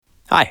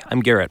Hi, I'm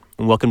Garrett,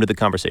 and welcome to The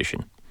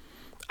Conversation.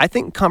 I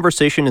think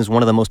conversation is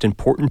one of the most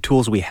important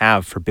tools we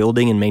have for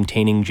building and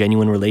maintaining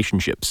genuine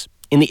relationships.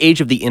 In the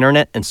age of the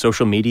internet and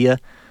social media,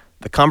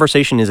 the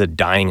conversation is a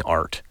dying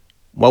art.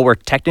 While we're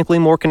technically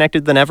more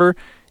connected than ever,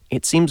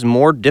 it seems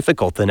more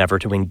difficult than ever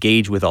to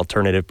engage with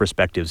alternative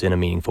perspectives in a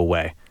meaningful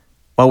way.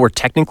 While we're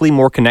technically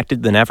more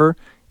connected than ever,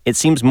 it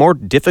seems more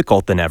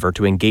difficult than ever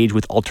to engage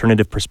with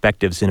alternative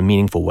perspectives in a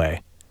meaningful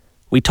way.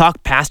 We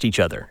talk past each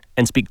other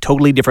and speak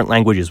totally different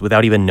languages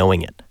without even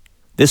knowing it.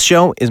 This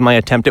show is my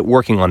attempt at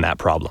working on that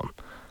problem.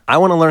 I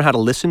want to learn how to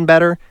listen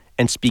better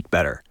and speak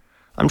better.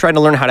 I'm trying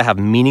to learn how to have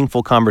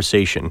meaningful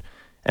conversation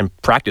and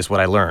practice what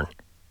I learn.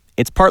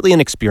 It's partly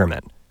an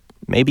experiment.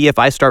 Maybe if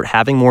I start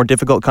having more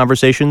difficult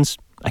conversations,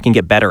 I can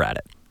get better at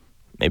it.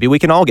 Maybe we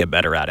can all get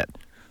better at it.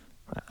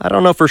 I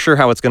don't know for sure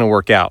how it's going to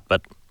work out,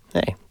 but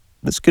hey,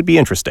 this could be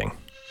interesting.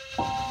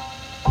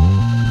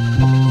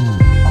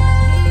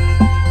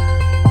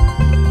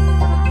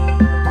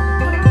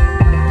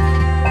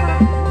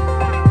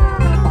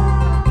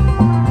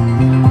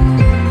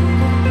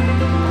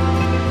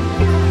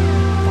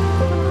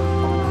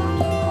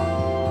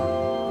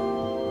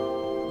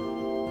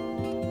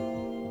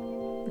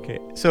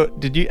 So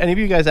did any of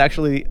you guys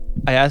actually,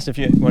 I asked if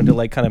you wanted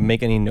to kind of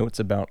make any notes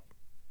about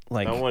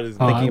thinking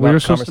about we were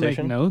supposed to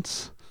make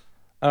notes?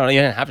 I don't know,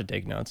 you didn't have to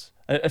take notes.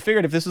 I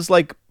figured if this is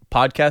like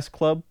podcast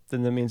club,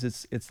 then that means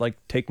it's like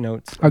take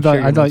notes. I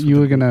thought you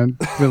were going to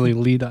really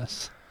lead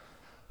us.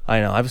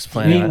 I know, I was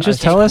planning.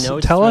 Just tell us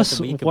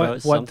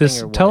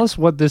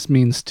what this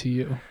means to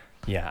you.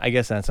 Yeah, I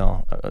guess that's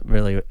all.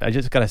 Really, I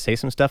just got to say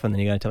some stuff and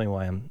then you got to tell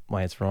me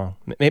why it's wrong.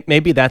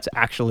 Maybe that's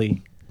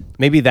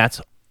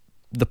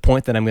the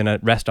point that I'm going to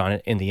rest on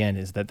it in the end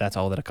is that's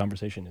all that a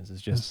conversation is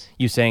just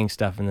you saying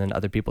stuff and then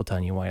other people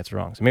telling you why it's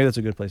wrong. So maybe that's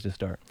a good place to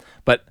start.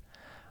 But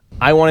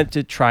I wanted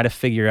to try to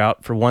figure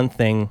out, for one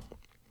thing,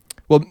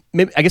 well,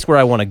 maybe I guess where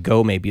I want to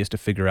go maybe is to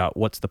figure out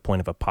what's the point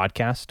of a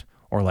podcast,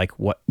 or like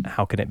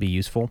how can it be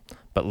useful?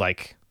 But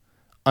like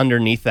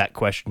underneath that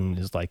question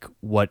is like,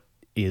 what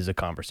is a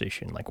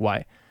conversation? Like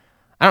why?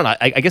 I don't know.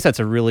 I guess that's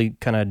a really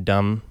kind of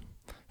dumb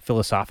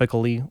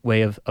philosophically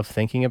way of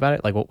thinking about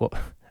it. Like what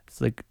it's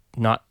like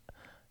not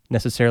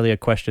necessarily a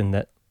question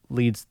that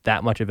leads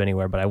that much of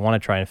anywhere, but I want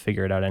to try and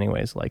figure it out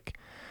anyways. Like,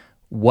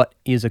 what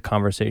is a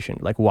conversation?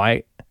 Like,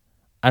 why?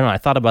 I don't know. I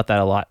thought about that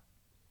a lot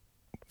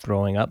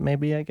growing up,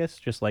 maybe, I guess.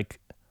 Just like,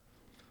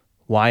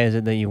 why is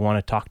it that you want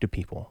to talk to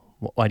people?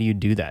 Why do you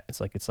do that?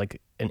 It's like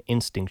an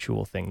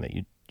instinctual thing that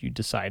you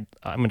decide,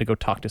 I'm going to go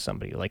talk to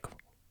somebody. Like,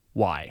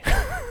 why?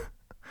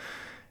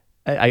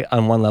 I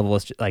on one level,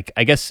 it's just like,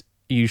 I guess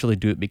you usually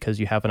do it because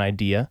you have an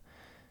idea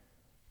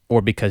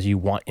or because you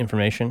want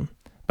information.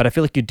 But I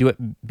feel like you do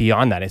it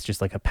beyond that. It's just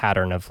like a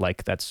pattern of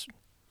like, that's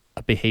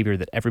a behavior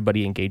that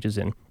everybody engages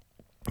in,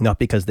 not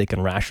because they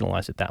can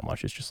rationalize it that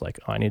much. It's just like,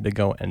 oh, I need to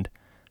go and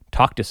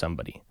talk to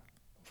somebody.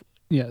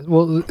 Yeah.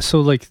 Well, so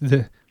like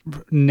the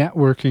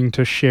networking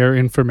to share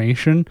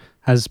information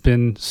has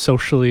been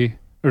socially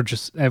or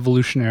just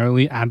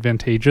evolutionarily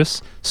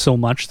advantageous so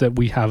much that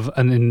we have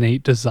an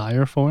innate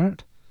desire for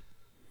it.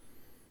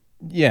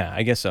 Yeah,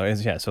 I guess so.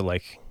 Yeah. So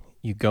like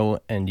you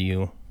go and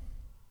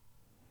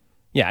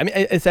yeah, I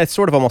mean, that's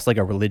sort of almost like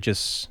a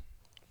religious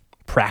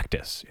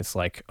practice. It's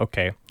like,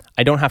 okay,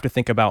 I don't have to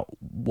think about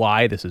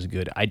why this is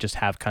good. I just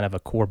have kind of a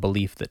core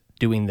belief that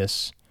doing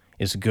this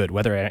is good,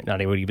 whether or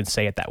not I would even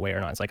say it that way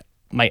or not. It's like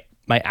my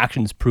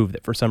actions prove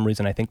that for some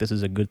reason I think this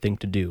is a good thing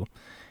to do.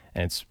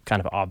 And it's kind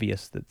of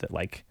obvious that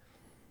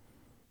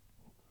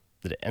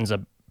it ends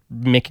up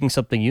making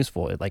something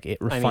useful. It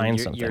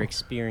refines something. Your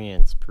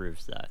experience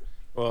proves that.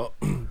 Well,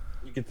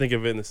 you can think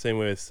of it in the same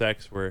way as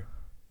sex, where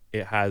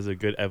it has a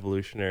good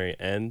evolutionary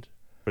end,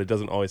 but it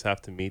doesn't always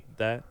have to meet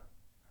that.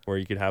 Where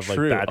you could have like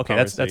bad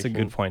conversation. That's a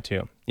good point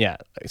too. Yeah.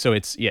 So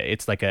it's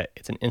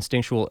an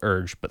instinctual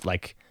urge, but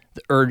like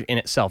the urge in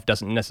itself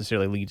doesn't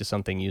necessarily lead to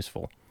something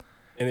useful.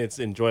 And it's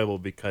enjoyable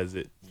because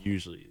it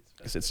usually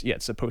is.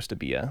 It's supposed to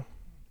be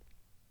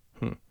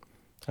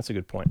That's a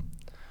good point.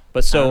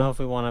 But so I don't know if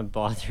we want to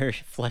bother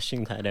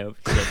fleshing that out.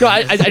 No,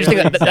 I just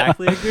think that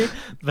exactly agree.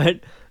 But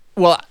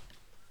well.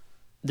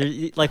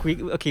 We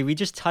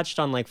just touched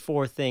on like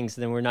 4 things,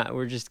 and then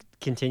we're just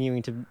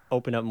continuing to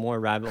open up more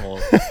rabbit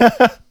holes.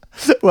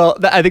 Well,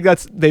 I think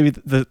that's maybe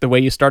the way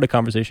you start a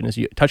conversation is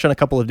you touch on a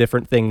couple of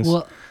different things.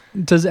 Well,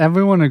 does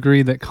everyone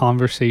agree that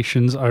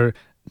conversations are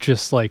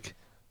just like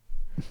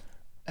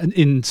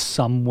in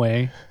some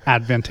way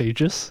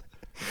advantageous?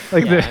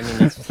 Like yeah, I mean,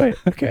 that's right,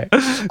 okay.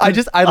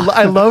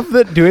 I love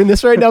that doing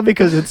this right now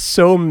because it's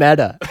so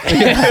meta.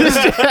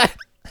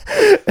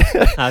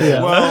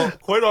 Well,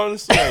 quite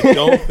honestly, I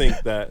don't think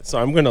that. So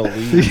I'm gonna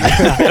leave.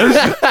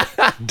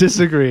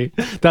 Disagree.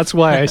 That's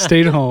why I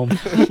stayed home.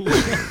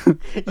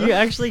 You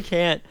actually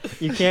can't.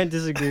 You can't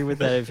disagree with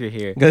that if you're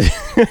here.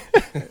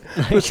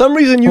 For some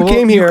reason, you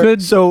came here.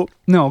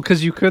 No,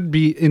 because you could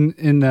be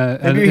in a.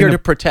 Maybe you're here to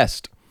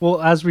protest.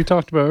 Well, as we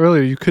talked about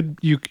earlier,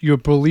 your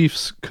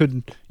beliefs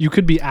you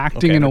could be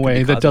acting in a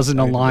way that doesn't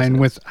align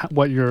with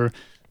what you're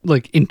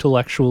like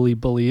intellectually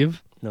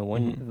believe. No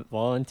one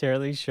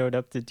voluntarily showed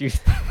up to do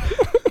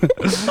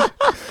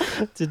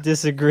to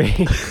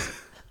disagree.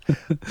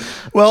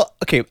 Well,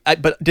 okay,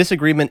 but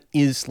disagreement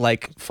is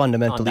like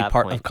fundamentally that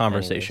part point, of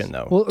conversation,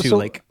 though. Well,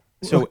 too,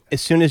 so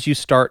as soon as you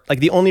start, like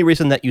the only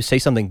reason that you say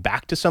something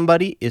back to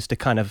somebody is to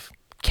kind of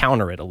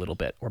counter it a little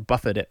bit or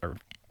buffet it or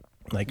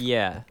like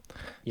Yeah.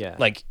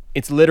 like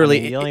it's literally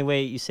I mean, the only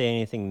way you say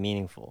anything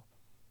meaningful.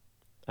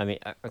 I mean,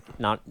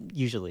 not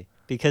usually,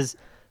 because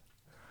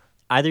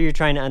either you're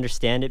trying to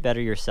understand it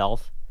better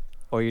yourself,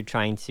 or you're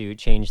trying to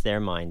change their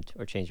mind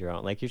or change your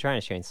own. Like you're trying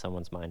to change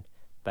someone's mind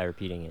by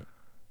repeating it.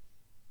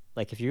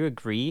 Like if you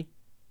agree,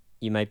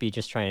 you might be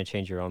just trying to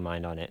change your own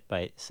mind on it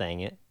by saying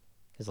it.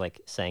 Because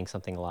like saying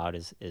something aloud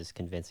is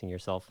convincing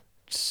yourself.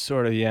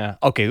 sort of, yeah.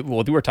 Okay,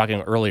 well, we were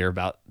talking earlier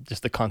about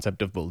just the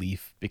concept of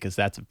belief, because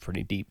that's a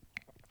pretty deep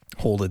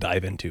hole to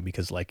dive into,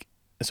 because like,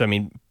 so I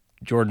mean,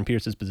 Jordan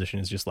Peterson position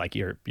is just like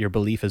your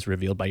belief is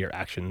revealed by your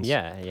actions.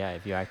 Yeah.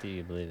 If you act it,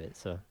 you believe it.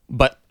 So,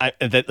 But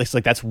it's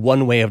like that's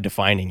one way of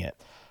defining it.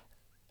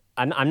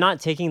 I'm not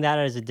taking that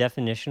as a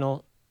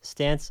definitional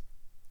stance.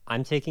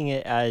 I'm taking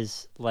it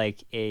as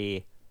like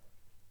a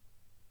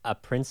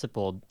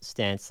principled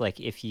stance.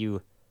 Like if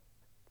you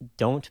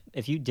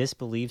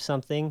disbelieve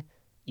something,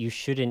 you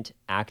shouldn't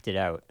act it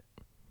out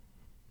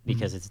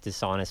because it's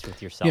dishonest with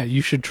yourself. Yeah,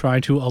 you should try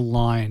to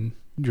align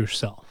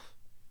yourself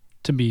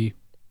to be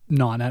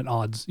not at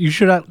odds. You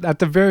should at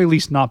the very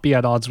least not be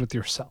at odds with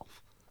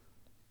yourself.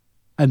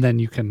 And then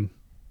you can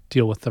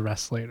deal with the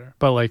rest later.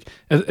 But like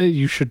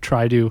you should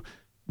try to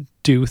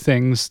do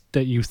things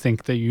that you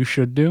think that you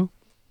should do.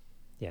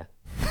 Yeah.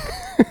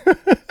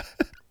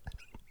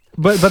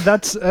 But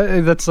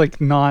that's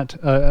like not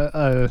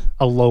a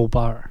low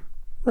bar.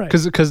 Right.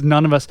 Because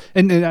none of us,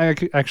 and I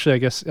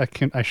guess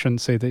I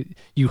shouldn't say that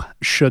you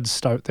should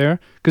start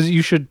there, because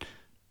you should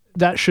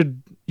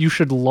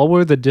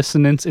lower the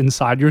dissonance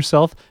inside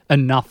yourself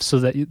enough so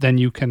that then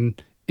you can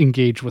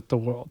engage with the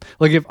world.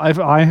 Like if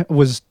I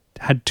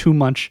had too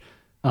much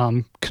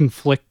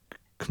conflict,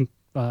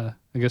 I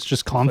guess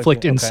just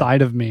conflict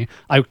inside of me,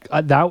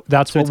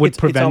 that's what would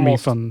prevent me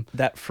from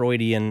that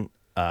Freudian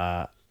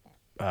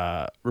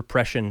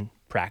repression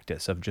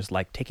practice of just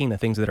like taking the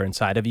things that are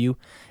inside of you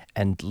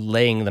and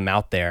laying them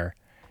out there.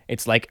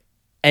 It's like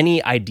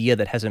any idea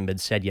that hasn't been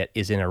said yet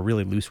is in a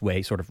really loose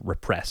way sort of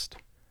repressed,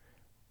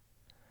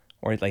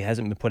 or it like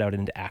hasn't been put out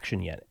into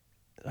action yet.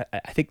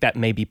 I think that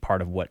may be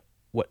part of what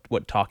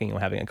talking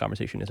or having a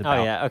conversation is about.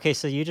 Oh yeah. Okay.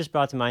 So you just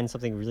brought to mind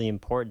something really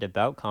important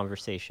about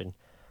conversation.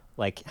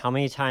 Like how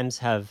many times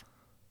has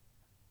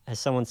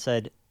someone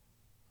said,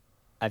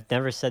 "I've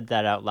never said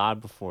that out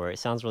loud before. It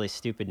sounds really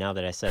stupid now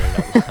that I said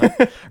it out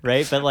loud."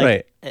 Right? But like,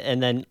 right.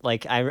 And then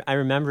like I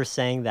remember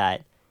saying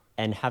that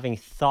and having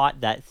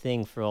thought that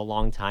thing for a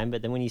long time,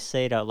 but then when you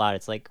say it out loud,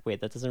 it's like, wait,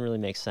 that doesn't really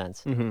make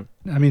sense.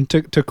 Mm-hmm. I mean,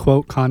 to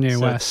quote Kanye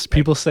West,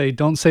 people say,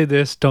 "Don't say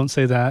this, don't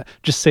say that.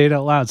 Just say it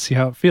out loud. See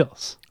how it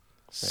feels."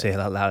 Say it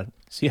out loud.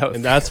 See how.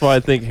 And that's why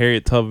I think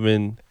Harriet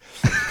Tubman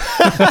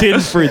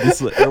didn't free the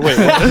slave. Or wait.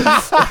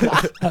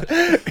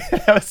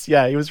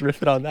 Yeah, he was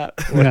riffing on that.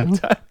 Yeah.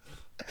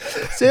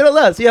 Say it out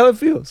loud. See how it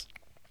feels.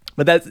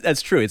 But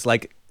that's true. It's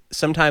like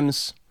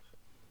sometimes.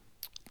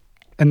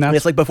 And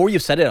it's like before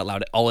you've said it out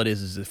loud, all it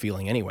is a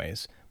feeling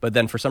anyways. But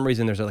then for some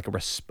reason, there's like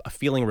a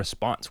feeling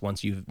response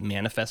once you've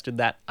manifested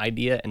that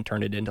idea and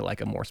turned it into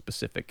like a more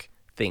specific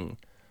thing.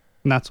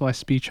 And that's why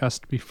speech has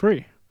to be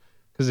free.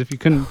 Because if you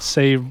couldn't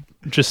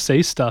just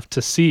say stuff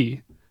to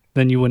see,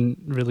 then you wouldn't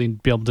really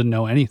be able to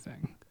know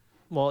anything.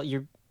 Well,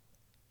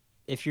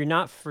 if you're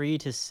not free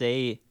to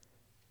say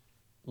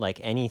like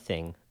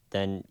anything,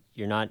 then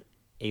you're not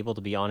able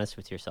to be honest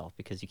with yourself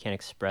because you can't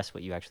express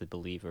what you actually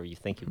believe or you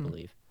think you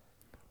believe.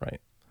 Right.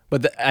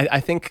 But I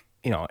think,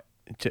 you know,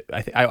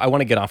 I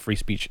want to get off free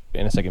speech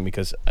in a second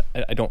because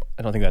I don't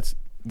think that's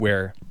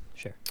where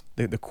Sure.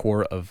 the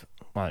core of,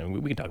 well,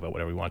 we can talk about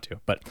whatever we want to,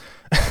 but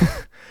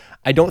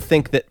I don't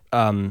think that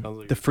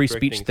like the free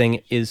speech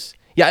thing is,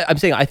 yeah, I'm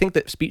saying I think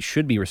that speech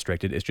should be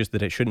restricted. It's just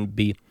that it shouldn't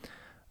be,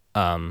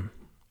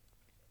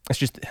 it's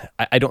just,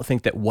 I don't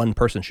think that one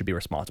person should be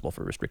responsible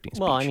for restricting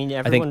speech. Well, I mean,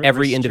 I think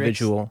every restricts-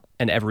 individual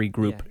and every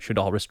group Yeah. should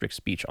all restrict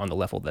speech on the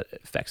level that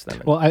it affects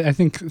them. Well, I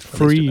think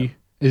free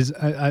is,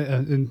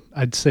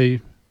 I'd say,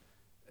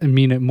 I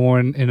mean it more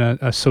in an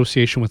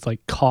association with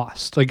like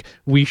cost. Like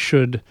we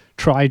should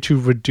try to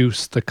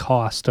reduce the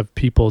cost of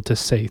people to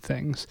say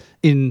things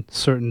in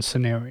certain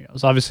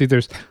scenarios. Obviously,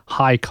 there's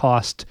high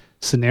cost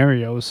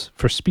scenarios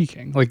for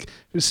speaking. Like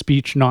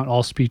speech, not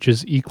all speech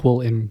is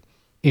equal in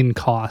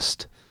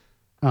cost.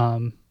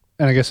 And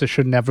I guess it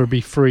should never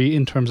be free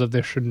in terms of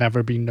there should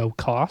never be no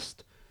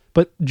cost.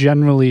 But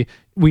generally,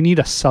 we need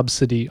a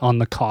subsidy on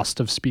the cost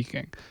of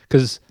speaking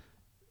because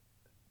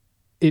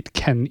it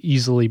can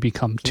easily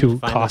become Can you too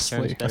define those costly.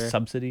 terms A better?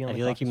 subsidy on I the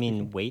feel like cost you of mean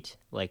speaking? weight,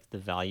 like the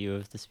value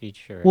of the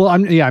speech. Or Well,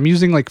 I'm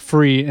using like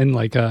free in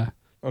like a.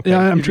 Okay. Yeah,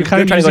 I'm You're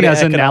kind of trying to go using to it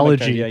as an economic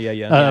terms. analogy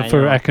Yeah. I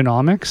for know.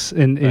 economics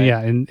Right.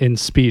 in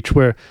speech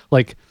where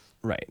like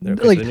Right.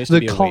 like there needs to the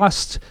be a weight.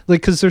 cost,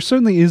 like because there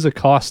certainly is a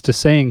cost to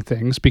saying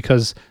things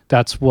because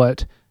that's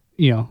what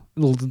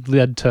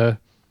led to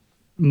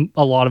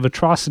a lot of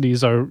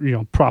atrocities. Are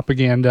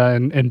propaganda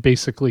and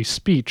basically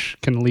speech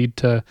can lead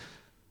to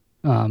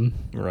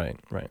Right.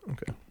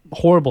 Okay.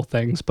 horrible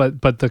things,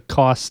 but the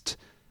cost,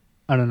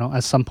 I don't know,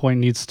 at some point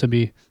needs to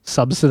be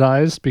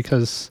subsidized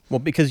because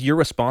you're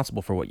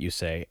responsible for what you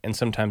say, and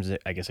sometimes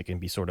I guess it can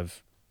be sort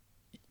of,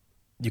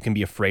 you can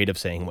be afraid of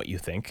saying what you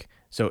think.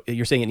 So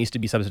you're saying it needs to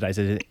be subsidized,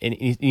 and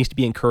it needs to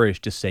be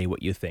encouraged to say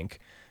what you think,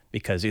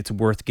 because it's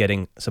worth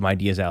getting some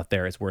ideas out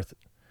there. It's worth,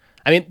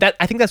 I think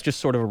that's just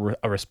sort of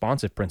a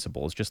responsive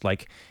principle. It's just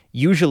like,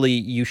 usually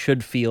you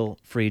should feel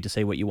free to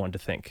say what you want to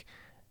think,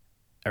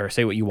 or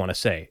say what you want to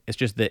say. It's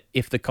just that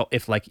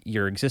if like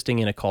you're existing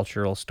in a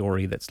cultural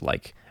story that's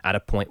like at a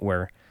point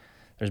where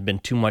there's been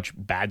too much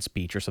bad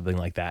speech or something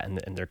like that, and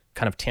they're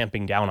kind of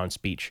tamping down on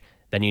speech,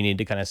 then you need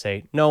to kind of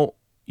say, no,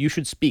 you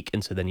should speak.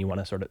 And so then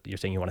you're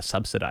saying you want to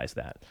subsidize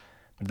that.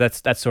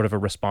 That's sort of a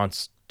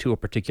response to a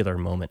particular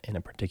moment in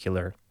a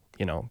particular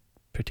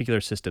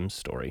system's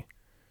story.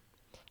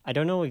 I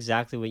don't know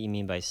exactly what you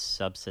mean by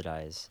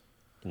subsidize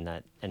in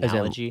that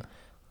analogy,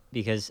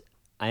 because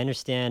I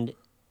understand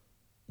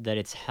that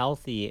it's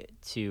healthy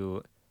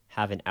to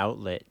have an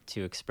outlet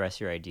to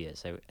express your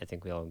ideas. I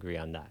think we all agree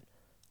on that.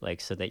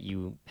 Like, so that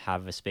you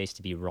have a space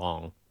to be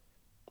wrong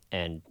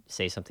and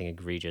say something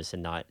egregious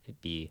and not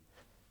be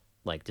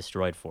like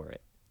destroyed for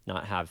it,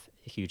 not have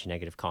a huge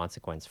negative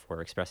consequence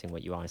for expressing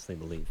what you honestly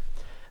believe.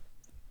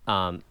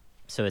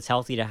 So it's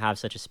healthy to have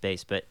such a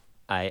space, but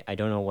I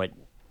don't know what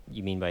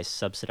you mean by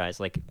subsidize,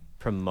 like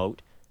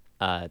promote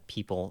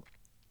people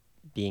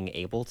being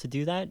able to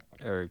do that,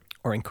 or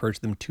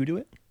encourage them to do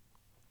it.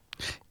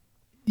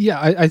 Yeah,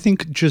 I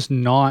think just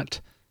not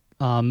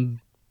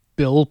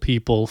bill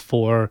people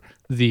for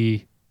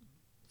the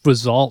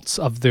results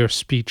of their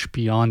speech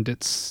beyond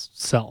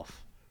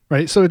itself,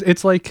 right? So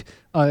it's like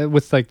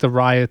with like the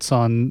riots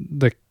on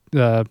the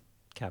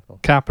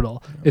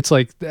Capitol. It's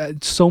like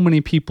so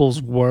many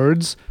people's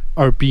words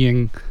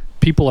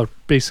people are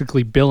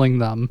basically billing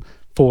them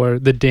for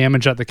the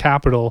damage at the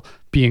Capitol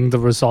being the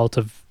result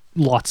of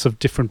lots of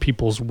different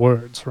people's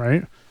words,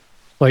 right?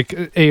 Like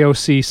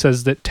AOC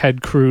says that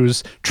Ted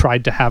Cruz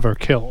tried to have her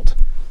killed.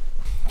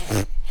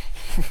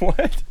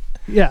 What?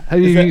 Yeah, I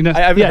haven't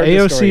heard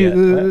AOC. this story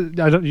yet.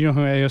 I don't. You know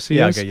who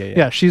AOC is? Okay,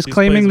 yeah. She's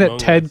claiming that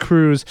Ted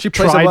Cruz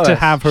tried to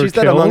have her She's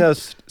killed. that Among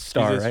Us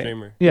star, She's a right?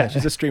 streamer. Yeah,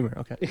 she's a streamer.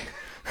 Okay.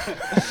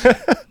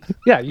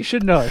 Yeah, you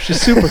should know her.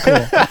 She's super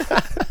cool.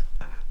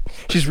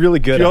 She's really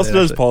good. She at also it,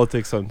 does actually.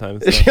 politics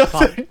sometimes. She So.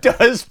 also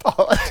does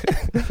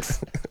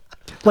politics.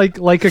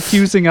 like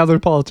accusing other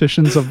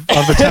politicians of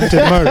attempted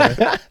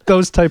murder.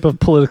 Those type of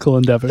political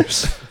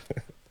endeavors.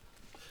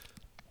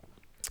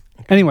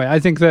 Anyway, I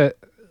think that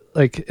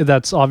like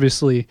that's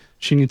obviously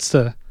she needs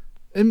to,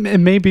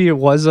 and maybe it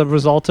was a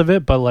result of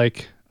it, but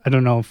like I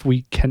don't know if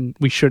we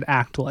should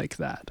act like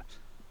that.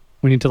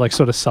 We need to like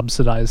sort of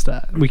subsidize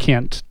that. We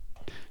can't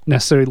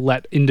necessarily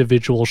let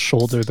individuals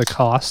shoulder the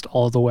cost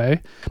all the way.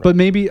 Right. But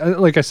maybe,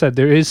 like I said,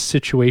 there is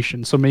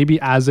situations. So maybe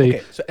I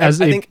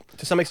think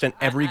to some extent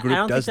every group I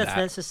don't does think that's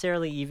that.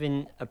 necessarily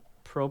even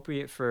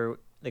appropriate for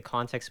the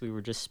context we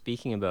were just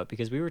speaking about,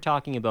 because we were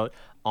talking about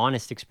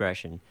honest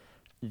expression.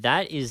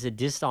 That is a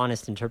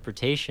dishonest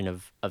interpretation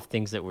of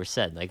things that were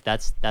said. Like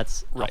that's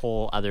right. A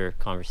whole other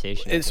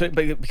conversation.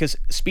 But because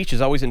speech is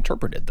always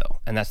interpreted, though,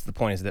 and that's the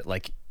point. Is that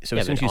like so?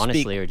 Yeah, Since but you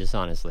honestly speak, or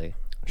dishonestly.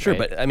 sure,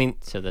 right? but I mean,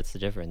 so that's the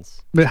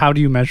difference. But how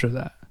do you measure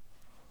that?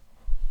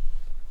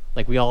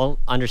 Like we all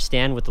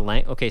understand what the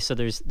okay, so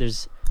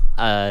there's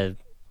a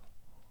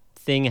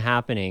thing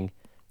happening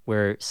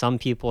where some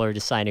people are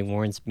deciding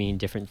words mean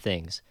different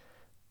things,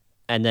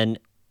 and then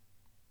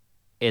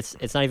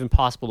it's not even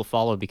possible to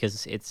follow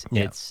because it's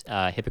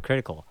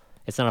hypocritical.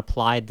 It's not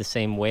applied the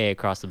same way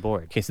across the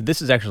board. Okay, so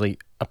this is actually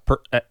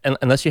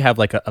unless you have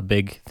like a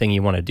big thing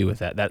you want to do with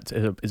that, that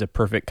is a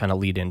perfect kind of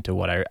lead into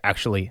what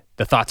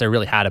the thoughts I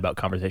really had about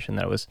conversation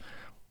that I was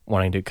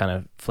wanting to kind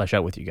of flesh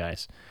out with you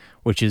guys,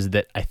 which is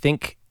that I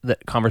think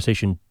that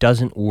conversation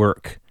doesn't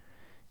work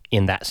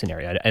in that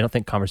scenario. I don't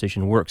think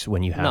conversation works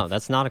when you have... No,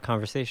 that's not a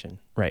conversation.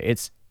 Right.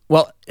 It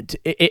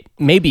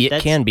maybe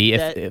it can be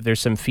if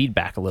there's some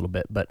feedback a little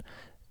bit, but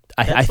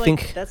I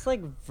think... That's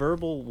like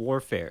verbal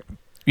warfare.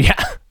 Yeah.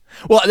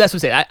 Well, that's what I'm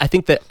saying. I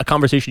think that a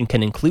conversation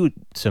can include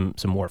some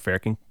warfare,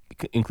 can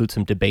include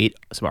some debate,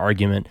 some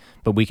argument,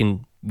 but we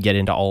can get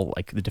into all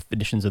like the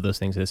definitions of those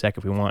things in a sec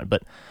if we want.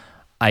 But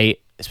I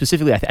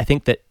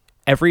think that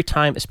every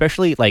time,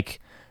 especially like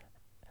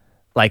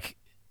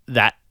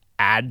that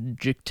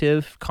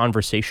adjective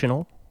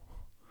conversational,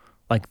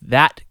 like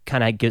that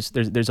kind of gives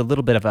there's a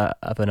little bit of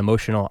an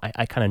emotional.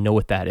 I kind of know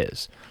what that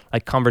is.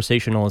 Like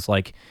conversational is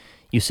like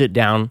you sit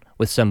down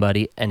with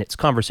somebody and it's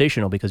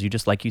conversational because you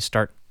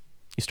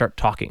start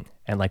talking,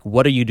 and like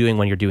what are you doing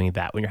when you're doing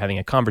that, when you're having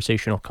a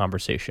conversational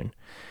conversation?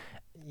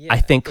 Yeah,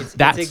 I think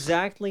that's it's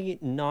exactly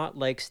not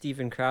like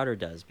Steven Crowder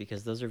does,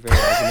 because those are very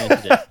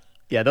argumentative.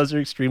 Yeah, those are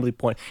extremely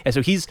pointed. And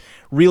so he's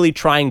really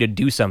trying to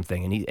do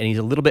something, and he's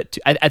a little bit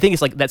I think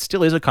it's like that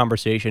still is a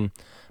conversation,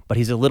 but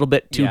he's a little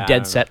bit too Yeah, I dead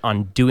don't set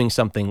on doing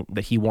something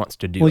that he wants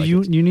to do. Well, Like,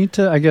 you it's- need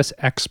to, I guess,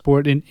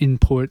 export and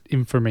input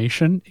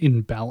information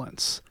in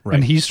balance. Right.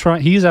 And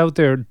he's out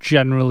there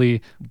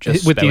generally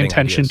Just with the spouting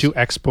intention ideas. to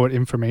export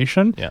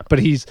information. Yeah. But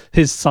his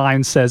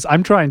sign says,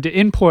 "I'm trying to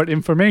import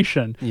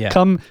information. Yeah.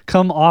 Come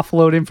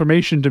offload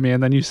information to me."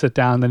 And then you sit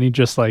down. And then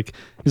he's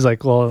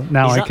like, "Well,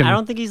 now I can." I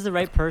don't think he's the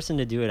right person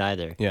to do it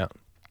either. Yeah.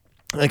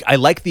 Like, I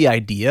like the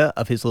idea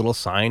of his little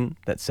sign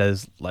that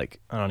says, like,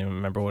 I don't even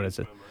remember what it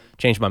says.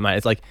 Change my mind.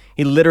 It's like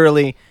he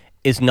literally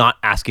is not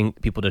asking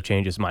people to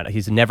change his mind.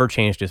 He's never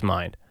changed his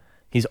mind.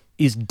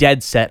 He's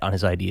dead set on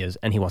his ideas,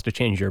 and he wants to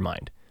change your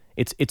mind.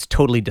 It's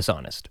totally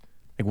dishonest,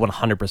 like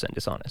 100%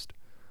 dishonest.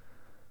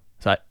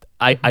 So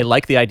I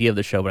like the idea of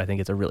the show, but I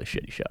think it's a really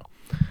shitty show.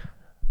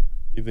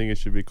 You think it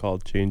should be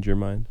called Change Your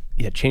Mind?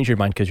 Yeah, change your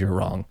mind because you're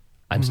wrong.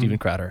 I'm Steven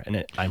Crowder,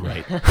 and I'm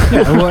right.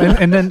 Yeah, well,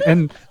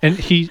 and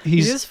he's It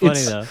is funny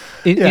it's-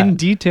 though. in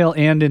detail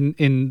and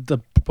in the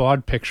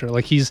broad picture.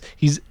 Like he's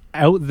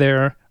out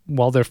there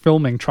while they're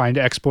filming trying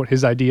to export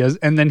his ideas,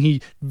 and then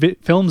he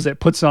films it,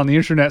 puts it on the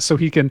internet so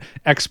he can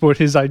export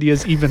his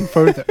ideas even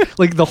further.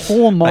 Like the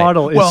whole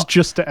model Well- is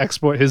just to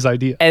export his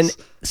ideas. And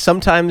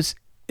sometimes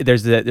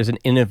there's an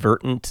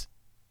inadvertent,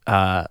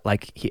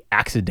 like he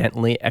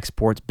accidentally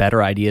exports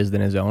better ideas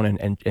than his own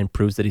and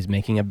proves that he's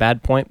making a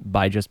bad point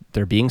by just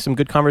there being some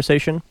good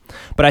conversation.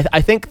 But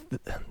I think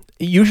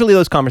usually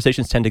those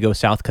conversations tend to go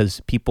south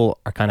because people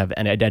are kind of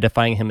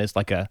identifying him as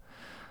like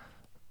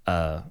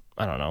I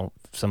don't know,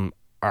 some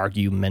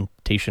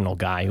argumentational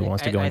guy who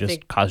wants to go I and just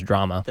think cause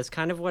drama. That's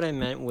kind of what I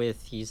meant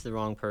with he's the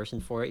wrong person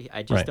for it.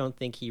 I just Right. don't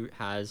think he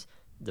has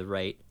the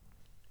right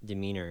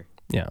demeanor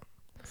Yeah.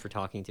 for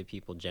talking to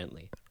people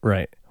gently.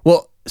 Right.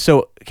 Well,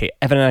 so, okay,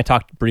 Evan and I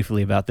talked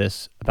briefly about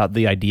this, about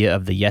the idea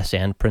of the yes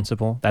and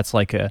principle. That's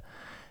like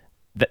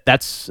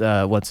that's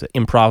what's it,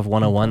 Improv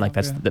 101. Like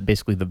that's yeah.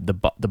 basically the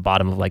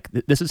bottom of like,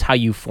 this is how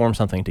you form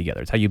something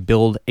together. It's how you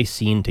build a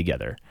scene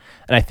together.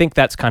 And I think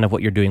that's kind of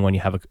what you're doing when you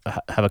have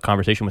a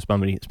conversation with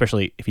somebody,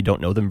 especially if you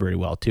don't know them very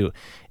well too,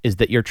 is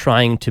that you're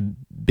trying to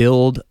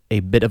build a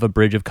bit of a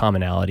bridge of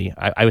commonality.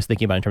 I was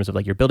thinking about it in terms of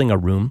like you're building a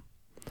room,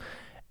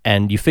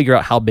 and you figure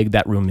out how big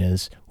that room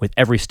is with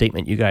every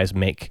statement you guys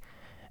make.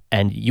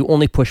 And you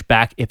only push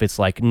back if it's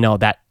like, no,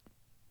 that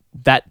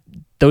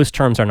those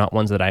terms are not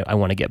ones that I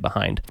want to get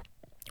behind.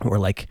 Or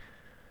like,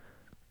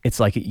 it's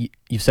like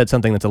you said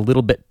something that's a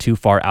little bit too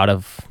far out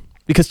of,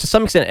 because to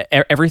some extent,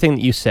 everything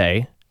that you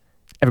say,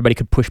 everybody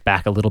could push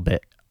back a little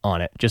bit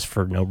on it just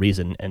for no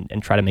reason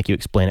and try to make you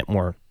explain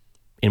it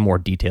in more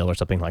detail or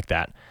something like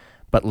that.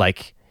 But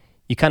like,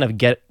 you kind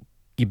of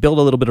you build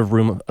a little bit of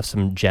room of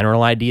some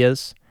general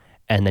ideas,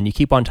 and then you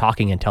keep on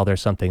talking until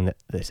there's something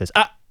that says,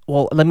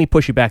 well, let me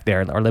push you back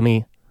there,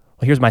 or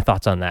here's my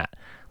thoughts on that.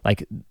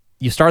 Like,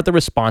 you start the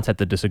response at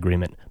the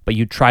disagreement, but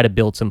you try to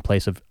build some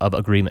place of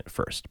agreement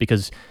first,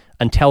 because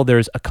until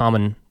there's a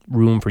common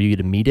room for you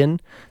to meet in,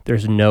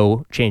 there's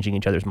no changing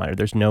each other's mind, or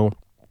there's no,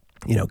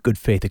 good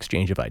faith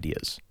exchange of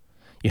ideas.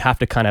 You have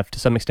to kind of, to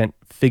some extent,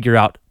 figure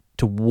out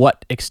to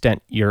what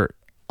extent you're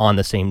on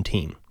the same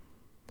team,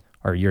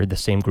 or you're the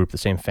same group, the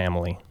same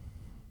family.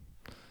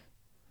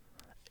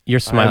 You're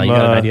smiling. You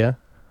got an idea?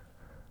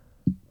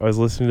 I was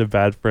listening to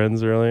Bad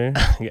Friends earlier,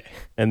 Okay.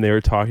 and they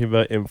were talking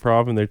about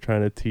improv, and they're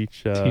trying to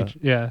teach.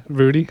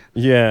 Rudy.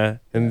 Yeah,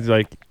 and it's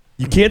like,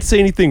 you can't say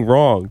anything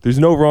wrong. There's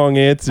no wrong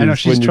answers. I know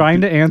she's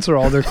trying to answer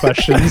all their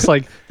questions.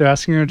 Like they're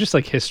asking her just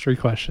like history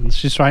questions.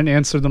 She's trying to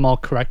answer them all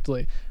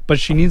correctly, but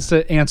she needs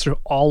to answer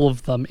all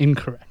of them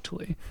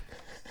incorrectly.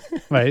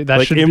 Right? That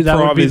like should improv be, that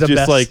would be is the just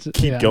best, like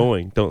keep yeah.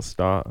 going, don't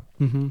stop.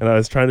 Mhm. And I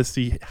was trying to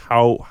see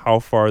how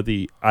far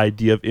the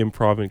idea of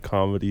improv and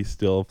comedy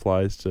still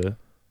applies to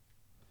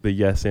the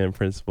yes and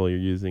principle you're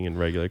using in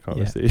regular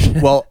conversation.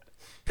 Well,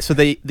 so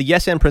the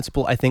yes and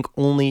principle, I think,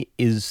 only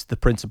is the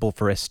principle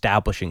for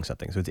establishing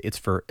something. So it's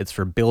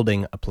for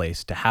building a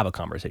place to have a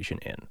conversation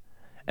in,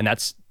 and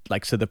that's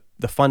like, so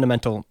the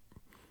fundamental.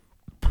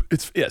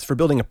 It's for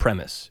building a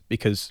premise,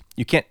 because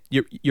you can't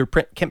your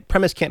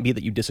premise can't be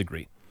that you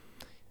disagree.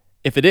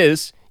 If it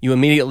is, you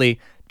immediately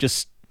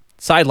just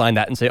sideline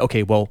that and say,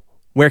 okay, well,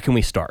 where can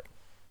we start?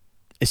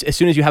 As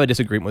soon as you have a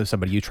disagreement with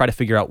somebody, you try to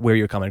figure out where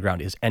your common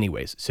ground is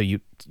anyways. So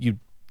you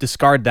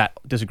discard that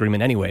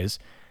disagreement anyways.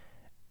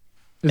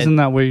 Isn't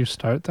that where you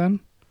start then?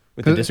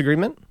 With the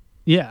disagreement?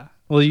 Yeah.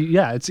 Well,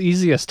 yeah, it's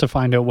easiest to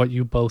find out what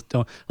you both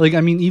don't like.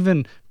 I mean,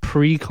 even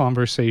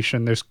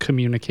pre-conversation, there's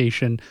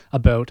communication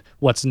about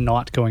what's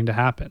not going to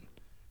happen,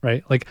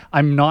 right? Like,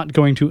 I'm not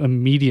going to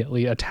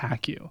immediately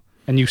attack you,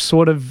 and you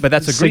sort of But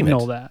that's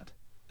signal agreement. that.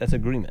 That's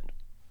agreement.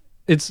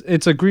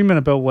 It's agreement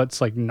about what's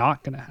like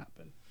not going to happen.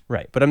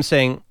 Right. But I'm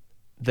saying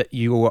that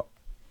you,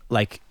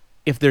 like,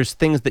 if there's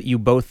things that you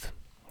both,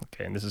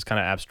 okay, and this is kind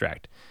of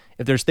abstract,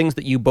 if there's things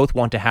that you both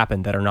want to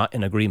happen that are not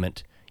in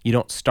agreement, you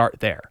don't start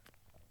there.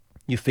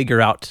 You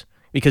figure out,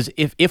 because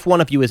if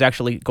one of you is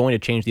actually going to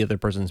change the other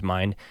person's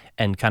mind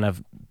and kind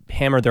of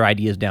hammer their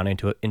ideas down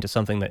into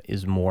something that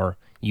is more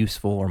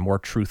useful or more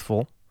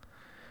truthful,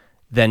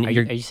 then Are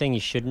you saying you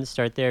shouldn't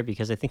start there?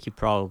 Because I think you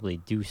probably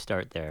do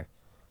start there.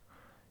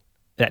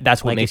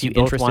 That's what like makes if you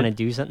both interested. want to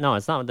do something. No,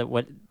 it's not that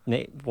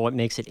what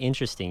makes it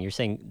interesting. You're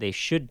saying they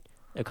should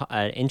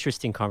an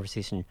interesting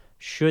conversation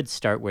should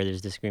start where there's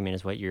disagreement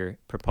is what you're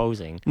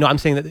proposing. No, I'm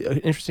saying that an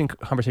interesting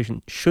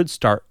conversation should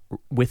start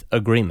with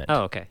agreement.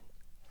 Oh, okay.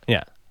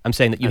 Yeah. I'm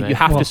saying that you, And you then-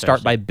 have well, to start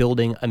especially- by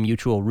building a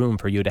mutual room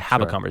for you to have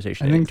a Sure.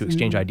 conversation I and think to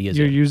exchange ideas.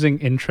 You're in. using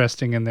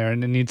interesting in there,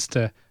 and it needs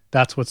to.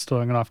 That's what's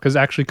throwing it off, because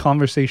actually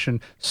conversation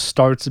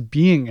starts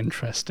being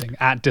interesting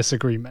at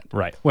disagreement.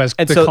 Right. Whereas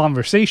And the so-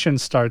 conversation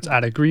starts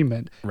at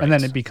agreement, and then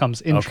Right. it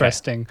becomes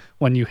interesting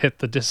when you hit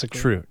the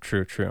disagreement.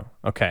 True.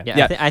 Okay.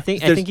 Yeah, I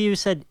There's- think you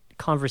said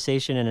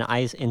conversation, and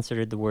I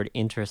inserted the word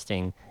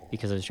interesting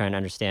because I was trying to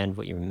understand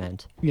what you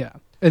meant. Yeah,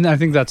 and I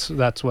think that's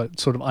what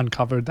sort of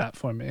uncovered that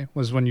for me,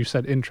 was when you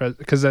said interest,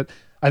 because that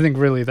I think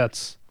really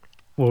that's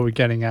what we're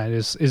getting at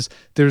is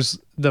there's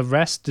the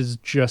rest is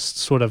just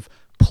sort of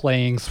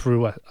playing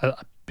through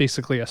a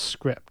basically a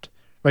script,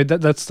 right?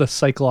 That's the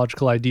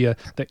psychological idea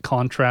that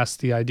contrasts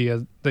the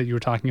idea that you were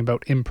talking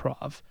about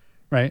improv,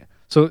 right?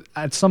 So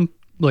at some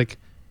like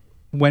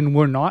when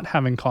we're not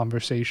having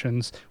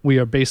conversations, we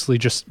are basically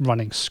just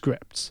running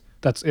scripts.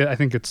 That's I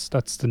think that's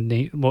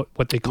the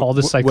what they call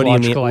the psychological what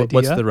do you mean? idea.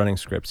 What's the running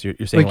scripts? You're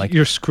saying like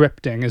Your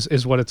scripting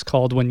is what it's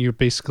called when you're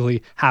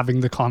basically having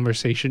the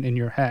conversation in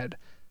your head,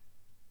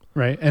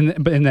 right? And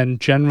then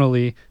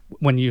generally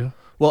when you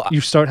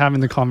start having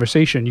the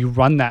conversation, you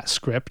run that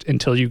script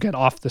until you get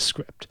off the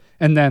script,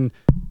 and then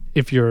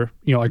if you're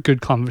a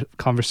good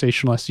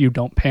conversationalist, you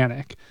don't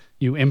panic,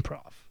 you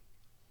improv,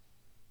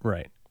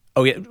 right.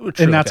 Oh yeah, true,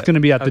 and that's going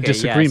to be at the Okay, yeah,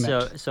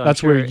 disagreement. so I'm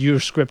that's where sure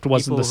your script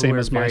wasn't the People same who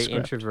as are my very script.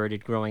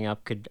 introverted growing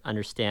up could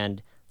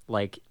understand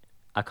like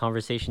a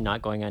conversation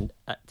not going on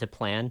to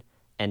plan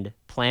and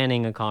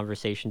planning a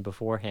conversation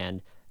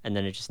beforehand, and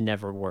then it just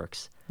never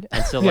works.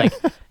 And so like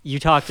you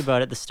talked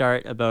about at the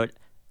start about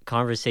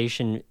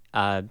conversation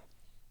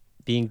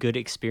being good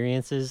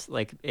experiences,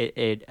 like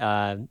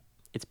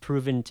it's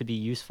proven to be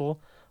useful.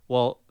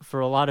 Well,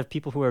 for a lot of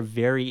people who are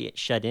very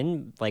shut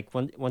in, like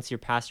once you're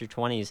past your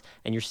 20s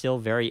and you're still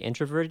very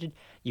introverted,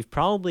 you've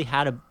probably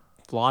had a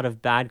lot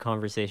of bad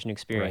conversation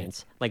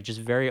experience, like just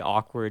very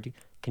awkward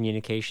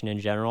communication in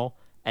general.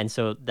 And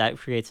so that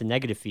creates a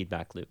negative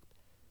feedback loop.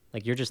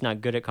 Like you're just not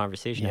good at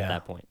conversation at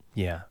that point.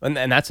 Yeah. And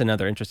that's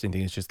another interesting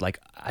thing. Is just like,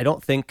 I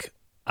don't think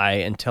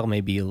until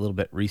maybe a little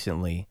bit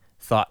recently,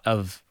 thought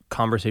of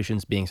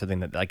conversations being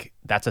something that like,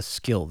 that's a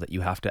skill that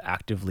you have to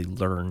actively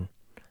learn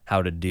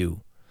how to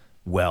do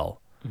well.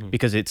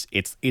 Because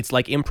it's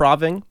like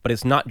improving, but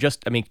it's not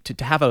just, I mean,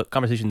 to have a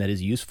conversation that is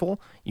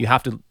useful, you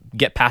have to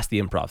get past the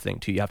improv thing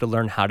too. You have to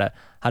learn how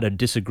to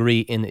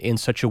disagree in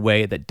such a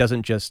way that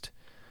doesn't just,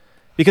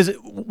 because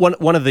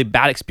one of the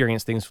bad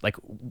experience things, like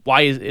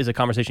why is a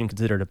conversation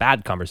considered a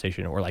bad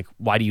conversation, or like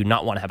why do you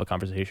not want to have a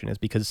conversation, is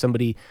because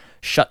somebody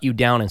shut you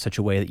down in such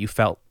a way that you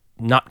felt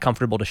not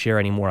comfortable to share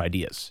any more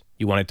ideas.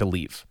 You wanted to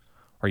leave,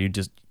 or you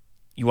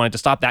wanted to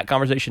stop that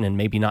conversation and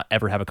maybe not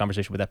ever have a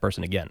conversation with that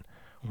person again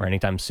or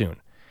anytime soon.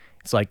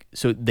 It's like,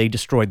 so they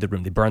destroyed the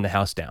room, they burned the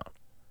house down.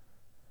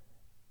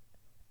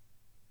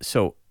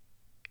 So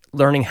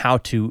learning how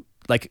to,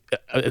 like,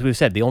 as we've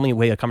said, the only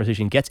way a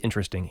conversation gets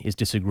interesting is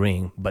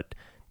disagreeing, but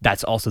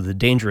that's also the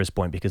dangerous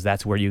point, because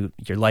that's where you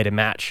light a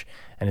match,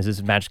 and is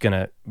this match going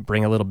to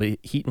bring a little bit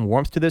heat and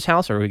warmth to this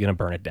house, or are we going to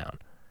burn it down?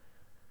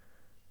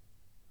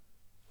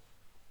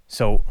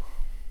 So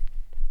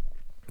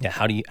yeah,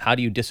 how do you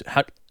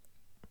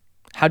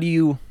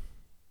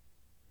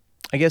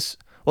I guess,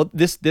 well,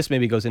 this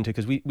maybe goes into,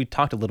 because we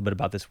talked a little bit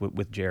about this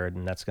with Jared,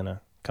 and that's going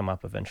to come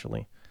up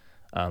eventually.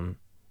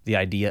 The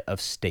idea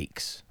of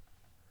stakes.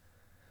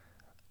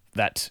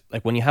 That,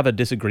 like, when you have a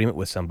disagreement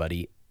with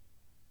somebody,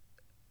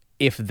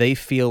 if they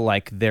feel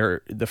like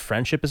the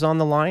friendship is on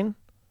the line,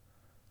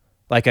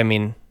 like, I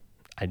mean,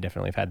 I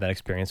definitely have had that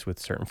experience with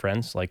certain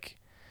friends. Like,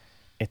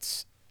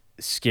 it's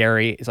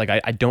scary. It's like,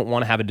 I don't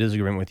want to have a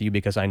disagreement with you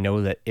because I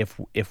know that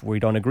if we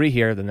don't agree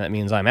here, then that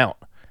means I'm out.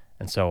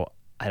 And so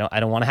I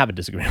don't want to have a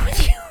disagreement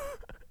with you.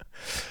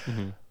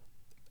 Mm-hmm.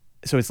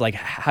 So it's like,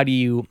 how do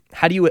you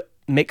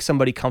make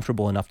somebody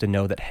comfortable enough to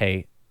know that,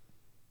 hey,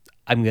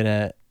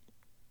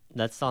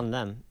 That's on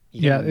them.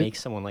 You Yeah, can make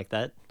someone like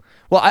that.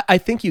 Well, I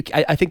think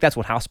that's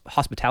what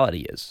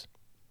hospitality is.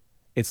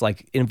 It's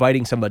like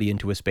inviting somebody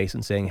into a space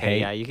and saying, hey,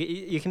 Yeah,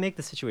 you can make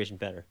the situation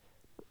better.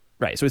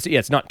 right. So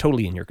it's not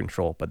totally in your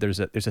control, but there's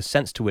a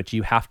sense to which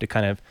you have to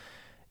kind of,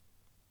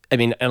 I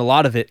mean, and a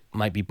lot of it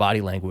might be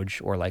body language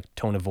or like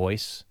tone of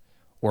voice,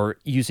 or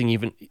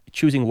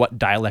choosing what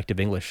dialect of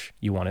English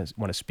you want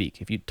to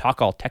speak. If you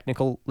talk all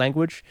technical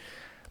language,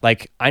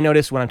 like I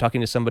notice when I'm talking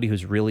to somebody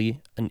who's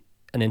really an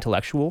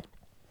intellectual,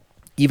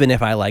 even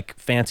if I like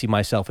fancy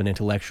myself an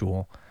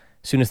intellectual,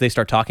 as soon as they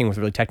start talking with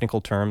really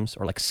technical terms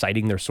or like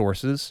citing their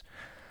sources,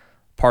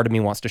 part of me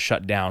wants to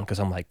shut down, because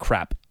I'm like,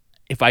 crap,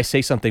 if I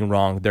say something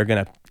wrong, they're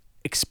going to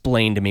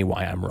explain to me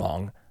why I'm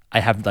wrong.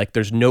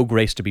 There's no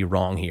grace to be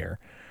wrong here,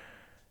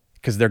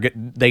 because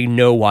they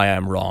know why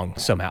I'm wrong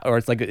somehow. Or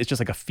it's just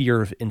like a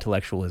fear of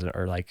intellectualism,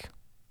 or like,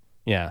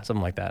 yeah,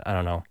 something like that. I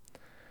don't know.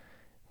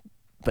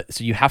 But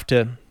so you have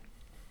to,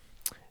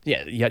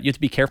 you have to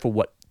be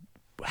careful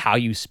how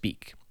you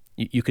speak.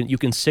 You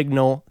can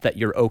signal that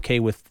you're okay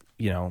with,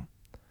 you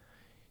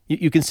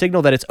can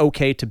signal that it's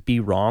okay to be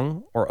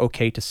wrong or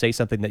okay to say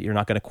something that you're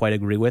not going to quite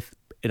agree with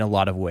in a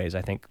lot of ways.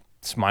 I think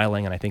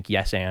smiling and I think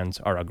yes ands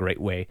are a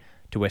great way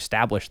to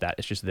establish that.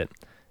 It's just that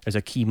there's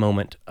a key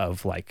moment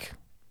of like,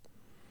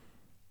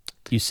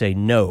 you say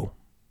no.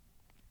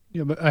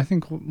 Yeah, but I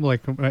think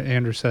like what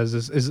Andrew says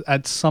is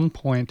at some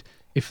point,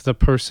 if the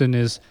person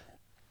is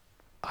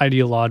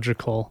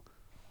ideological,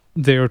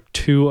 they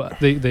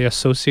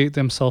associate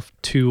themselves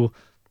too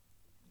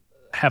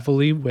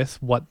heavily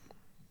with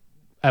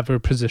whatever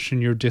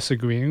position you're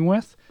disagreeing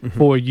with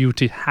for you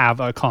to have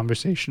a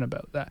conversation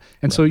about that.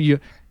 And so you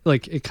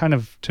like it kind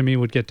of to me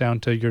would get down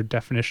to your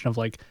definition of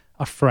like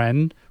a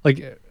friend,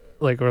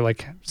 or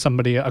like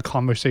somebody, a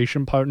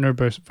conversation partner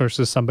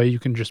versus somebody you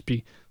can just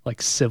be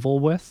like civil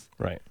with.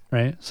 Right.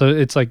 So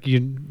it's like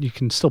you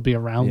can still be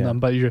around them,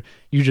 but you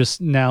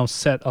just now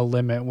set a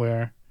limit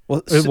where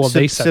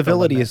they set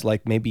civility is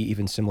like maybe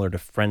even similar to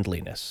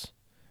friendliness,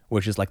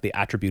 which is like the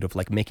attribute of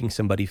like making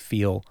somebody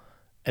feel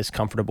as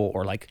comfortable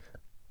or like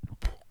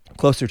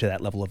closer to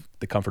that level of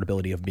the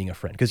comfortability of being a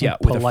friend. Because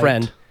with a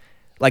friend,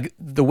 like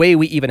the way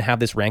we even have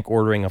this rank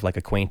ordering of like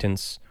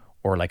acquaintance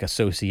or like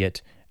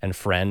associate and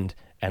friend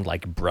and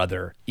like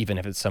brother, even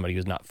if it's somebody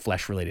who's not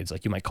flesh related, it's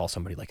like you might call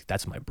somebody like,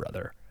 that's my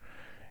brother.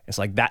 It's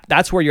like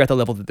that's where you're at the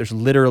level that there's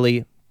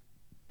literally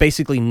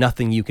basically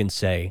nothing you can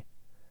say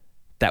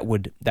that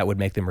would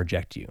make them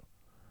reject you.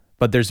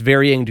 But there's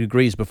varying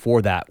degrees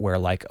before that where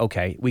like,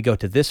 okay, we go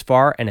to this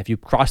far, and if you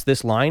cross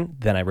this line,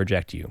 then I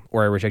reject you,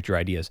 or I reject your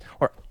ideas.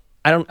 Or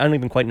I don't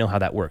even quite know how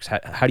that works.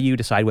 How do you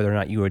decide whether or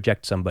not you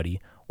reject somebody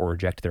or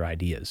reject their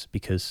ideas?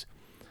 Because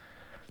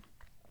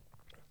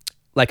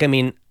like, I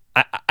mean,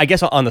 I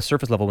guess on the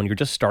surface level, when you're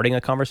just starting a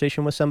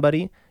conversation with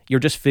somebody, you're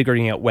just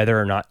figuring out whether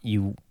or not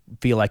you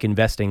feel like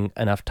investing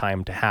enough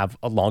time to have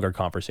a longer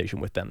conversation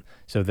with them.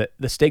 So that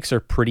the stakes are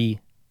pretty,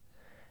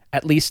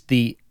 at least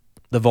the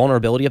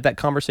vulnerability of that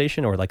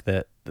conversation, or like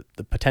the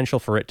potential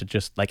for it to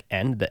just like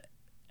the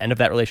end of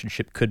that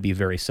relationship could be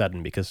very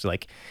sudden, because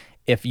like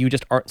if you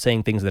just aren't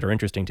saying things that are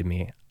interesting to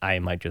me, I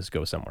might just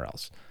go somewhere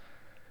else.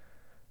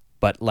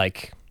 But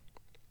like,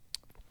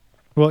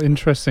 well,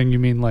 interesting. You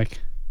mean like,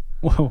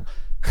 whoa.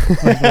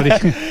 Like, what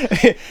do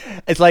you...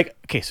 It's like,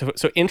 okay, so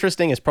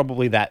interesting is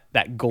probably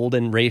that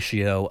golden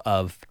ratio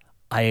of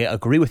I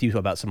agree with you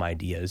about some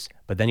ideas,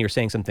 but then you're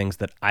saying some things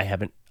that I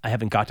haven't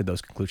got to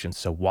those conclusions.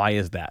 So why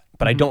is that?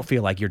 But I don't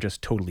feel like you're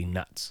just totally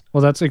nuts.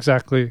 Well, that's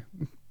exactly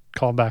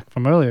call back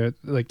from earlier.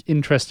 Like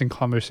interesting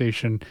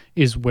conversation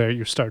is where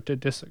you start to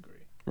disagree.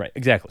 Right,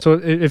 exactly. So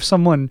if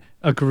someone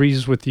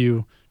agrees with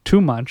you too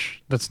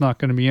much, that's not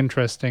going to be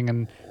interesting,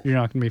 and you're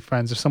not going to be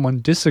friends. If someone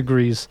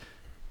disagrees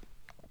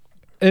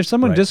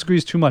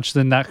too much,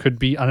 then that could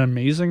be an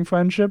amazing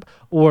friendship.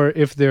 Or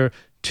if they're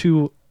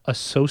too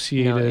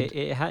associated,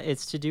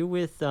 it's to do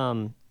with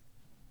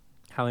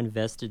how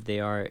invested they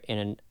are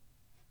in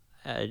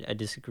a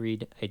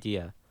disagreed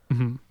idea.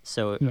 Mm-hmm.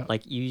 So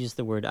like you use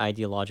the word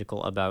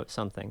ideological about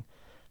something.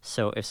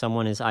 So if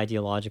someone is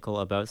ideological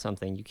about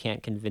something, you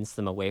can't convince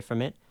them away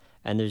from it,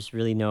 and there's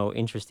really no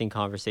interesting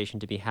conversation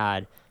to be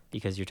had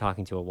because you're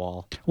talking to a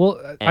wall.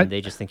 Well, and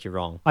they just think you're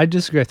wrong. I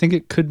disagree. I think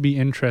it could be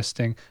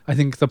interesting. I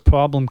think the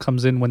problem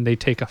comes in when they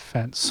take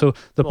offense. So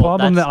the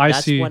problem that I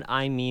see... That's what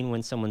I mean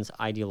when someone's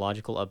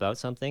ideological about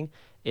something,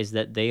 is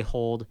that they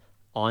hold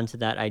onto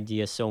that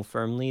idea so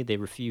firmly, they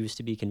refuse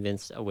to be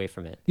convinced away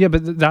from it. Yeah,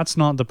 but that's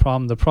not the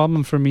problem. The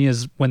problem for me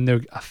is when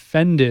they're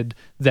offended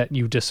that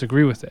you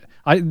disagree with it.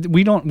 I'm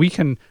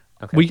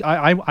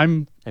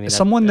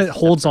someone that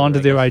holds on to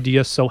their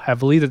idea so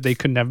heavily that they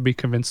could never be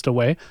convinced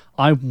away.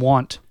 I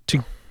want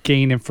to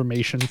gain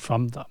information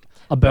from them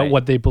about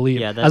what they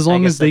believe. Yeah, as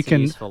long as they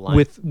can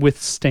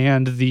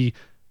withstand the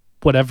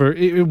whatever,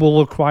 it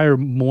will require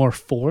more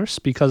force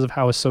because of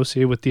how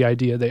associated with the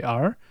idea they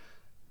are.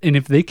 And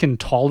if they can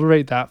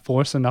tolerate that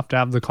force enough to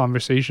have the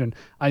conversation,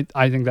 I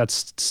think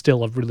that's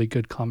still a really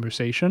good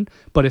conversation.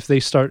 But if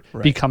they start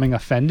becoming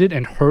offended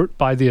and hurt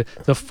by the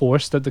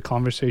force that the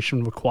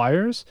conversation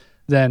requires,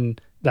 then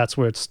that's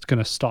where it's going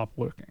to stop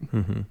working.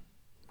 Mm-hmm.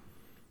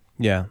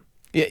 Yeah.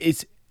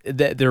 It's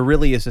there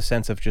really is a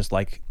sense of just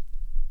like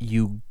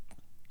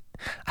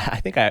I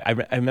think I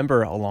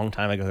remember a long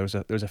time ago,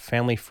 there was a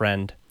family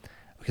friend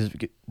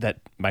that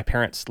my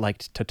parents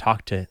liked to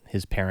talk to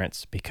his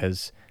parents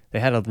because they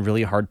had a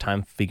really hard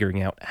time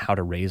figuring out how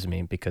to raise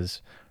me,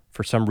 because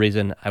for some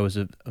reason I was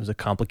a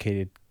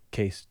complicated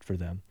case for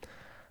them.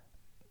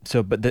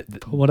 So,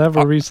 but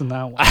whatever reason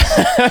that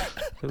was.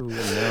 Ooh,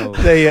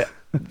 no.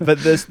 But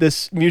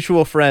this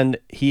mutual friend,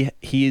 he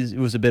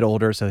was a bit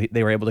older, so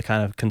they were able to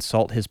kind of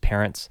consult his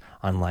parents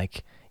on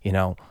like,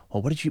 well,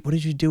 what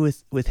did you do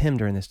with him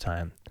during this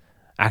time?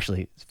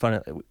 Actually, it's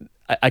fun.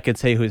 I could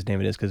say who his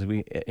name it is because we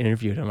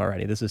interviewed him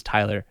already. This is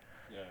Tyler.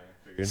 Yeah,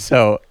 I figured.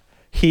 So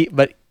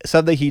but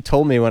something he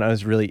told me when I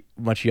was really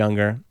much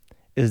younger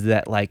is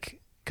that like,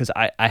 because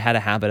I had a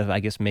habit of,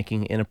 I guess,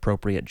 making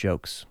inappropriate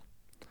jokes.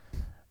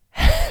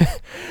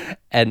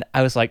 And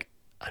I was like,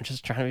 I'm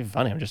just trying to be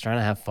funny. I'm just trying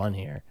to have fun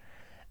here.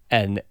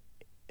 And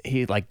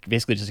he like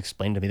basically just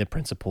explained to me the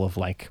principle of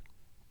like,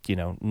 you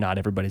know, not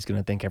everybody's going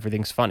to think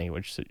everything's funny,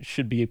 which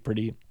should be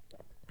pretty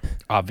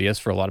obvious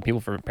for a lot of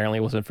people. For apparently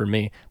it wasn't for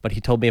me, but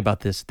he told me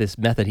about this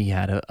method he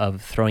had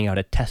of throwing out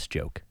a test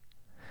joke.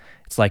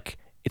 It's like,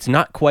 it's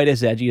not quite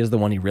as edgy as the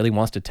one he really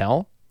wants to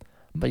tell,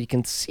 but you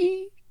can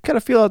see, kind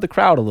of feel out the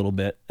crowd a little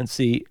bit and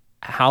see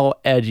how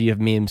edgy of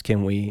memes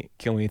can we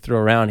throw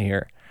around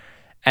here.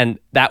 And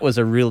that was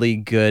a really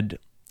good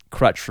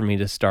crutch for me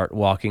to start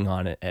walking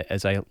on it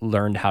as I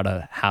learned how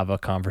to have a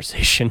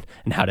conversation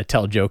and how to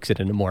tell jokes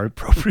in a more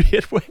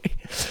appropriate way.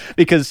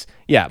 Because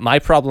yeah, my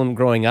problem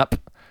growing up,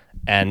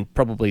 and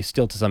probably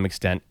still to some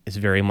extent, is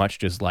very much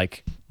just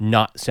like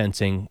not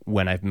sensing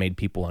when I've made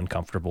people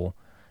uncomfortable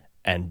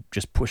and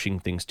just pushing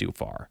things too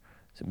far,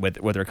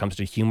 whether it comes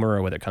to humor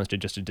or whether it comes to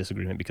just a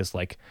disagreement. Because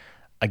like,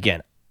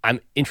 again, I'm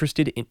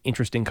interested in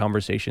interesting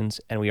conversations,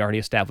 and we already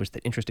established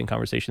that interesting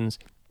conversations,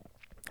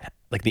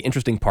 like the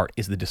interesting part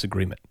is the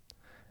disagreement.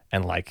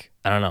 And like,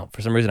 I don't know,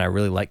 for some reason I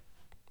really like...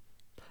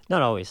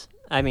 Not always.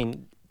 I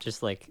mean,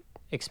 just like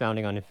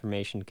expounding on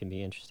information can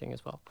be interesting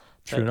as well.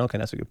 True, okay,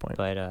 that's a good point.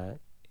 But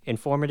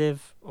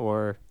informative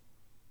or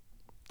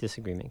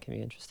disagreement can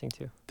be interesting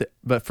too.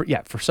 But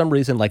for some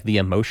reason, like the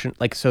emotion,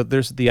 like, so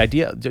there's the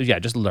idea,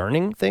 just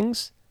learning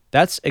things,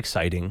 that's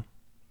exciting.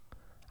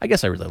 I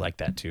guess I really like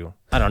that too.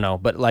 I don't know,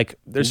 but like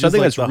there's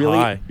something that's really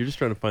high. You're just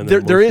trying to find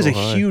that there is a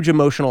high. huge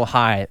emotional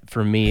high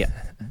for me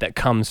that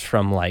comes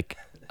from like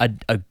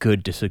a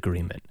good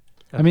disagreement.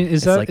 I mean, is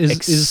It's that like is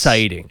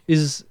exciting?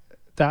 Is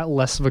that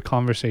less of a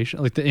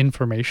conversation? Like the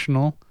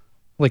informational,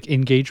 like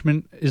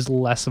engagement is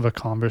less of a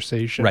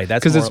conversation, Right,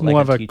 that's because more it's like more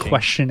a of a teaching.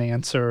 question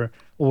answer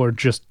or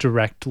just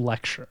direct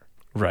lecture.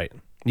 Right.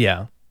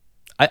 Yeah.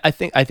 I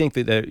think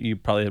that there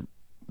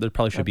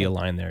probably should be a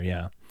line there.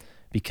 Yeah.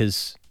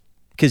 Because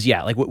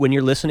yeah, like when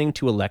you're listening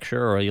to a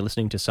lecture or you're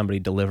listening to somebody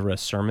deliver a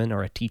sermon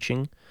or a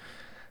teaching,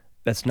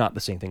 that's not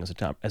the same thing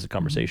as a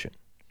conversation.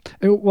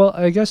 Well,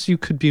 I guess you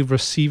could be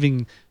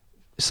receiving,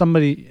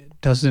 somebody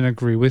doesn't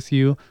agree with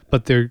you,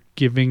 but they're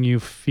giving you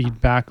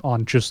feedback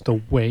on just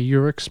the way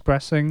you're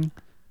expressing,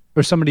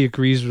 or somebody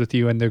agrees with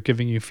you and they're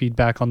giving you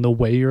feedback on the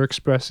way you're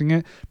expressing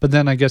it. But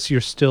then I guess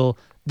the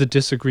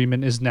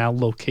disagreement is now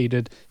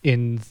located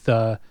in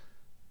the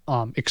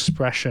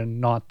expression,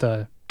 not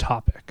the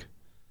topic.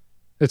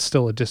 It's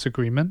still a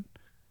disagreement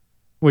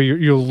where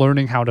you're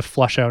learning how to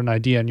flesh out an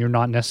idea, and you're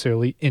not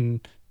necessarily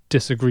in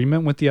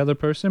disagreement with the other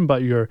person,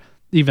 but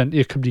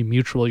it could be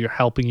mutual. You're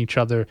helping each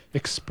other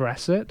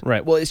express it.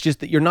 Right. Well, it's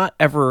just that you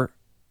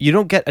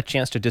don't get a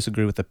chance to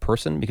disagree with the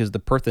person, because the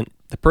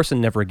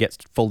person never gets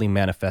fully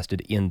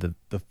manifested in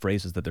the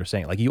phrases that they're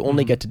saying. Like you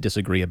only get to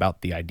disagree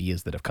about the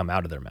ideas that have come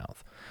out of their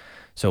mouth.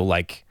 So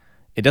like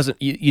it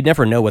doesn't, you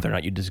never know whether or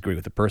not you disagree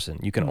with the person.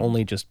 You can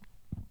only just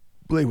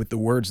play with the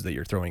words that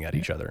you're throwing at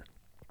each other.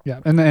 Yeah,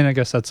 and I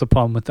guess that's the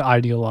problem with the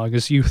ideologue,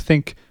 is you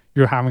think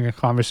you're having a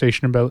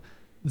conversation about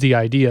the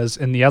ideas,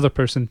 and the other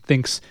person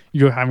thinks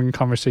you're having a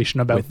conversation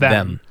about With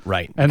them.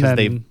 Right. And because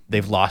then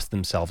they've lost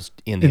themselves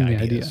in the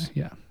ideas.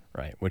 idea. Yeah.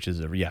 Right, which is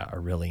a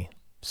really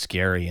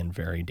scary and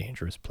very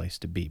dangerous place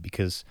to be,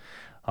 because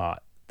I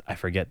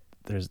forget,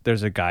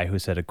 there's a guy who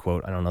said a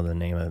quote, I don't know the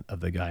name of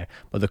the guy,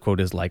 but the quote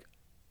is like,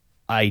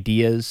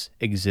 ideas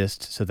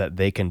exist so that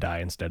they can die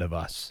instead of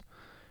us,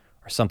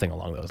 or something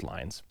along those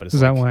lines. But it's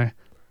Is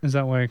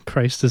that why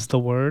Christ is the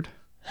Word?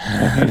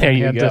 There He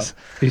you had go. to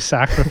be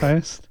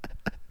sacrificed.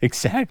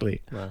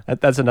 Exactly. Wow.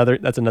 That's another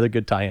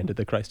good tie-in to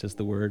the Christ is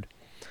the Word,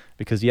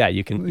 because yeah,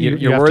 you can You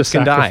your have words to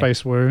can die.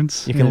 sacrifice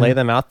words. You can Yeah. lay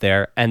them out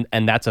there, and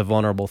that's a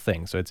vulnerable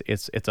thing. So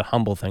it's a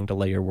humble thing to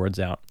lay your words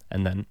out,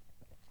 and then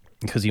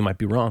because you might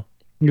be wrong.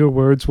 Your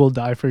words will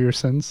die for your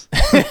sins.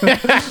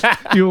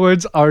 Your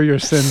words are your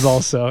sins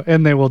also,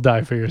 and they will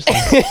die for your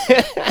sins.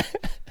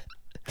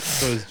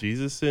 So is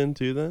Jesus sin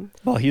too then?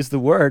 Well, he's the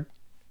Word.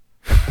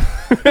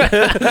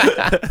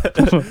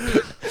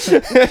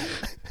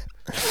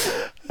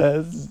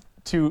 That's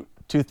too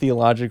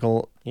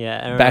theological.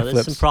 Yeah, I don't know.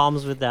 There's some Backflips.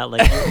 problems with that.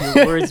 Like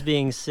your words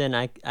being sin,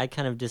 I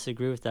kind of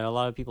disagree with that. A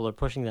lot of people are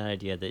pushing that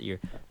idea that you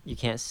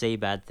can't say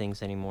bad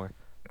things anymore.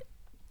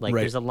 Like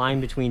Right. there's a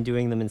line between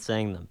doing them and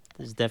saying them.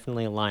 There's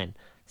definitely a line.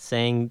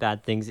 Saying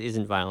bad things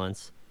isn't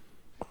violence.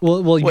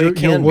 Well, it your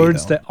can be,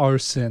 words though. that are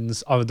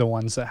sins are the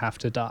ones that have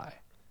to die,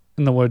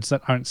 and the words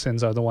that aren't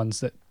sins are the ones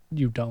that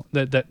you don't,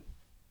 that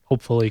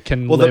hopefully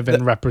can Well, live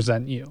and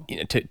represent you. You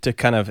know, to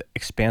kind of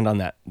expand on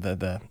that,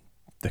 the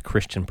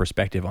Christian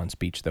perspective on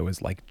speech, though, is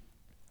like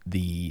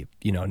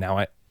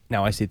now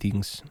I see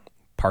things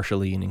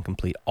partially and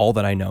incomplete. All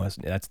that I know is,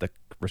 that's the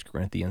 1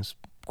 Corinthians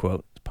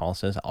quote. Paul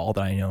says, all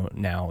that I know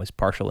now is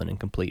partial and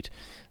incomplete.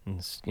 And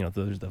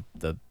there's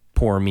the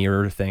poor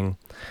mirror thing,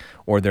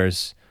 or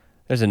there's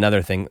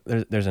another thing.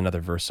 There's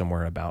another verse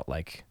somewhere about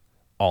like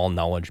all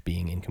knowledge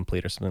being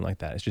incomplete or something like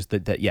that. It's just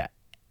that yeah,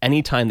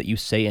 anytime that you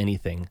say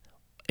anything,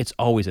 it's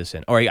always a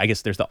sin. Or I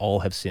guess there's the all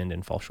have sinned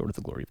and fall short of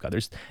the glory of God.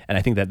 And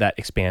I think that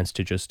expands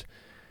to just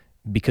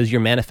because you're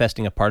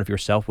manifesting a part of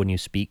yourself when you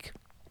speak,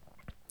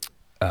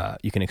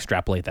 you can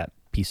extrapolate that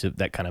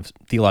that kind of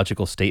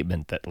theological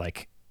statement that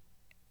like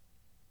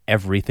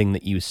everything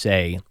that you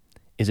say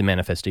is a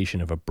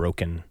manifestation of a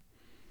broken,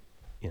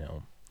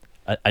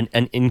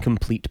 an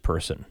incomplete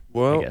person.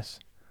 Well, I guess.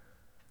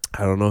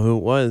 I don't know who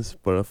it was,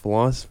 but a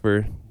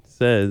philosopher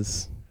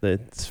says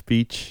that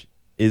speech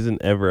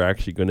isn't ever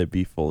actually going to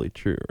be fully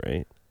true,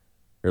 right?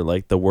 Or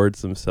like the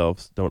words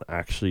themselves don't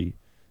actually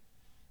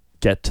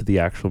get to the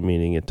actual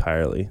meaning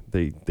entirely.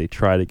 They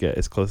try to get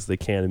as close as they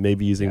can, and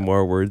maybe using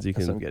more words you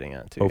That's what I'm can getting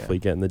at too, hopefully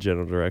get in the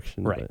general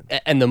direction. Right.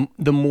 But And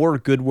the more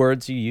good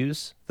words you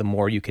use, the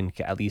more you can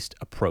at least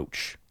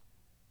approach,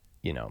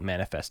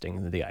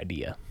 manifesting the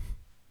idea.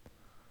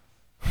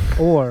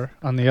 Or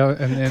on the other,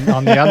 and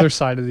on the other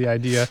side of the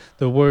idea,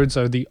 the words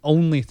are the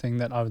only thing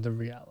that are the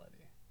reality.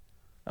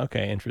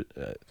 Okay,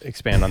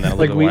 expand on that a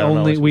Like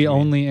little bit. we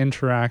only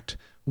interact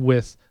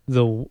with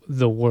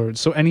the word.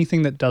 So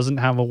anything that doesn't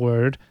have a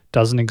word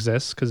doesn't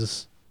exist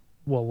because,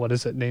 well, what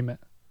is it? Name it.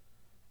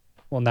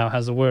 Well, now it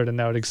has a word and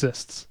now it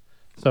exists.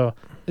 So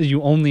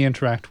you only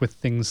interact with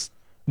things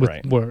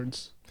with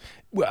words.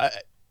 Well,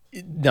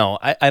 no,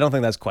 I don't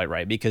think that's quite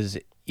right, because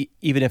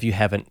even if you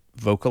haven't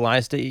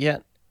vocalized it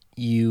yet,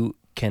 you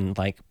can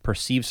like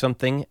perceive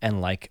something and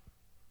like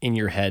in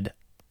your head,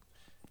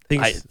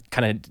 I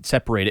kind of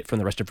separate it from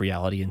the rest of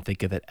reality and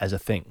think of it as a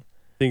thing.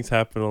 Things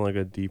happen on like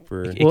a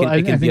deeper.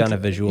 It can be on a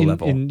visual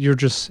level. And you're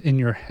just in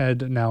your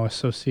head now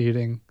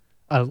associating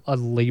a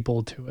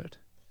label to it.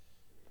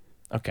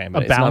 Okay,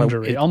 but a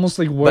boundary. Almost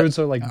like words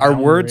are like boundaries.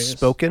 Are words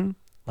spoken?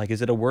 Like,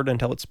 is it a word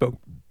until it's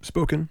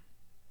spoken?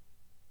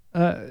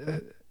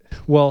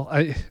 Well,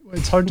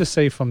 it's hard to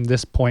say from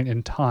this point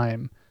in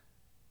time.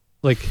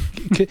 Like,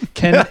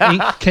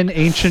 can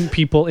ancient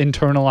people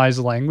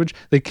internalize language?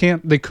 They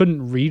can't. They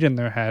couldn't read in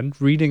their head.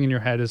 Reading in your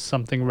head is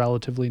something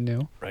relatively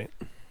new. Right.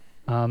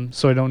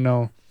 So I don't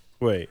know.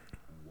 Wait,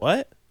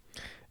 what?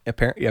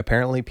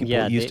 Apparently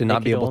people used to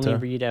not be able to only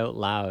read out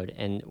loud,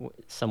 and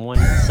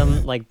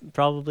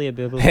probably a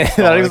biblical that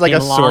scholar he was like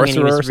came a along and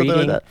sorcerer or something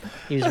like that.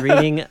 He was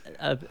reading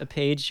a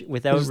page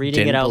without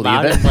reading it out believe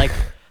loud. it. And like,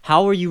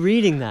 how are you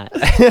reading that?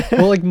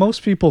 Well, like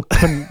most people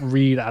couldn't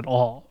read at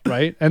all,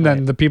 right? And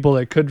then the people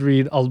that could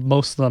read,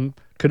 most of them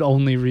could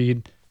only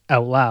read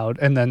out loud,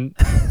 and then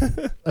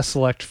a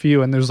select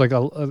few. And there's like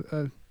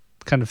a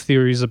kind of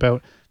theories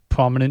about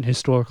prominent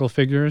historical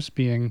figures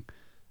being,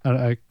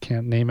 I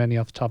can't name any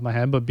off the top of my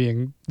head, but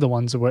being the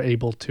ones that were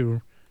able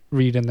to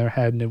read in their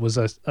head, and it was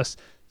a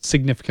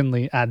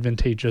significantly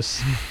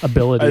advantageous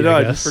ability. I know.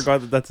 I guess. just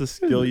forgot that that's a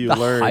skill you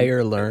learn.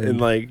 Higher learned.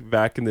 And like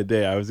back in the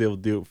day, I was able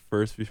to do it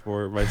first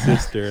before my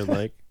sister. And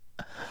like,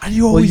 how do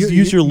you always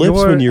use your lips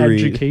when you read?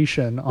 Your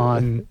education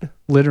on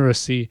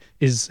literacy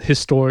is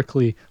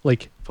historically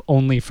like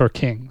only for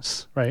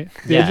kings, right?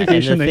 The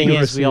education and the thing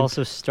is, we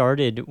also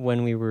started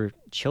when we were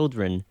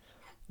children.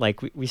 Like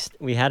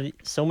we had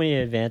so many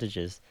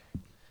advantages.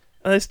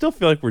 And I still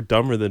feel like we're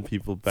dumber than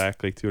people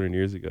back like 200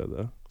 years ago,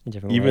 though. In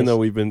different Even ways. though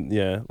we've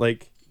been,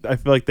 like I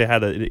feel like they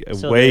had a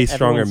way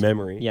stronger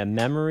memory. Yeah,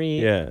 memory.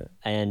 Yeah.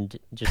 And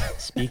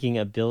just speaking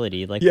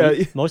ability. Like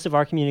most of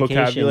our communication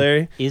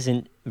vocabulary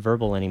isn't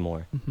verbal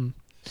anymore. Mm-hmm.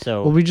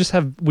 So we've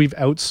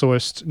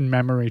outsourced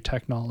memory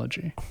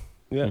technology.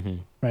 Yeah. Mm-hmm.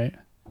 Right.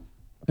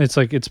 It's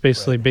like it's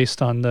basically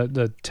based on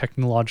the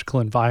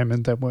technological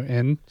environment that we're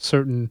in.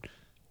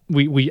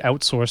 We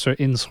outsource or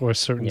insource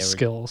certain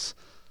skills.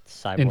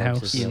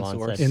 In-house.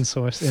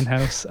 In-source,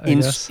 in-house.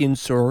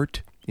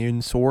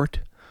 Insort.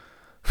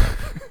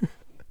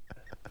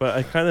 But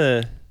I kind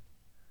of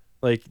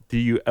like, do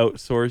you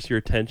outsource your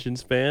attention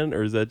span,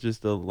 or is that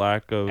just a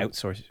lack of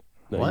outsource?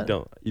 No, what?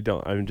 You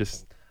don't. I'm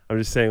just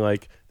saying,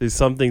 like, there's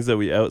some things that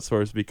we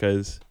outsource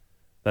because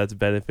that's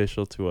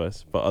beneficial to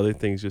us, but other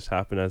things just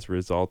happen as a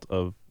result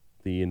of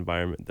the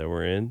environment that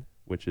we're in,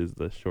 which is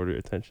the shorter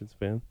attention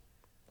span.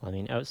 I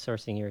mean,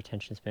 outsourcing your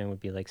attention span would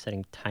be like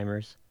setting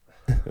timers,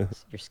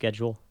 your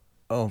schedule.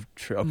 Oh,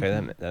 true.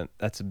 Okay,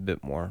 that's a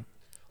bit more.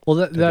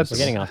 Well, that's we're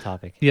getting off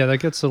topic. Yeah, that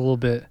gets a little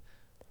bit,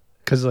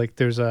 because like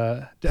there's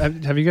a.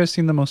 Have you guys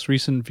seen the most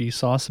recent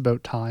Vsauce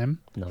about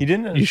time? No. You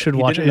didn't. You should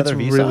watch it. It's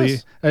really.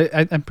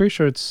 I'm pretty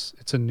sure it's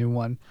a new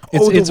one.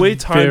 It's the way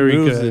time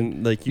moves good.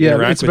 and like you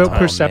interact it's with about time.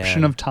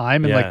 perception of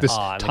time and like this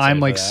time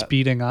like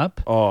speeding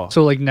up.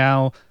 So like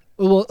now.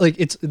 Well, like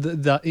it's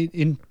the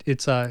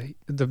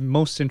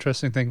most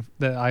interesting thing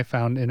that I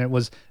found in it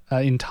was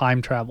in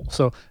time travel.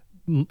 So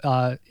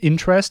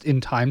interest in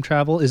time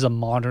travel is a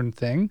modern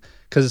thing,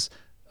 because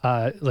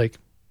like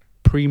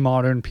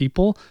pre-modern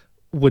people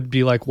would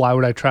be like, why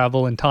would I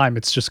travel in time?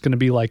 It's just going to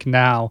be like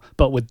now,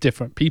 but with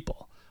different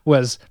people.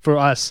 Whereas for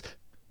us,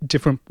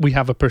 we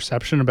have a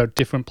perception about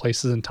different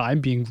places in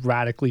time being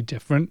radically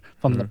different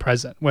from the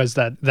present. Whereas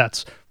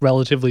that's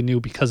relatively new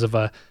because of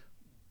a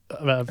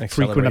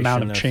frequent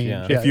amount of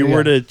change. If you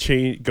were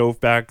to go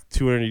back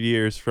 200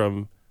 years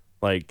from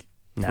like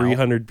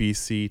 300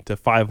 BC to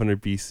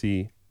 500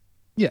 BC,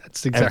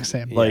 it's the exact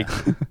same. Like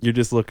you're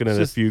just looking at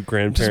a few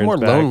grandparents. It's more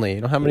back. lonely.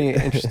 You don't have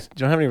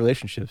any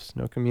relationships,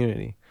 no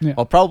community. Yeah.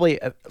 Well, probably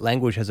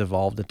language has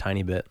evolved a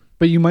tiny bit,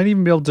 But you might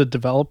even be able to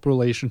develop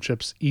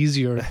relationships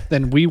easier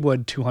than we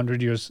would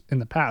 200 years in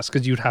the past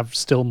because you'd have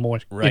still more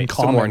in Still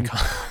common. more in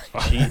common.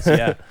 Jeez,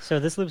 yeah. So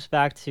this loops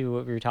back to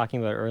what we were talking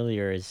about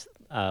earlier is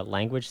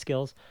language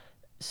skills.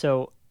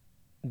 So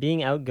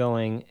being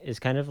outgoing is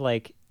kind of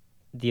like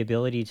the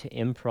ability to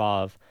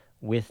improv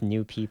with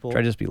new people.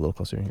 Try to just be a little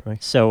closer to your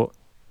mic. So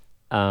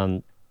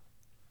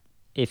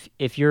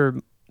if you're,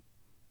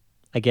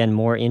 again,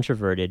 more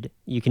introverted,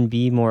 you can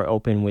be more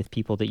open with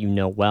people that you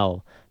know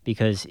well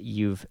because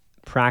you've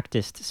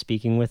practiced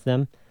speaking with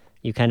them.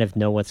 You kind of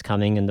know what's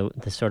coming and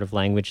the sort of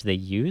language they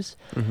use.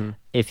 Mm-hmm.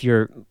 If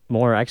you're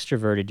more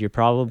extroverted, you're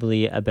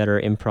probably a better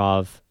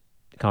improv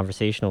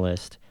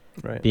conversationalist,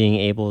 Right. being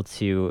able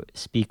to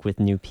speak with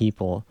new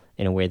people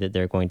in a way that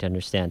they're going to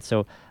understand.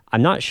 So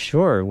I'm not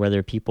sure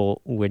whether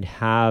people would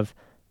have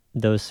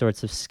those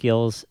sorts of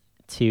skills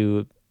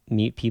to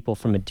meet people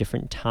from a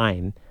different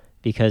time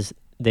because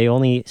they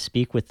only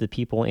speak with the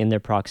people in their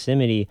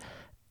proximity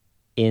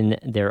in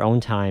their own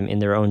time, in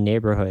their own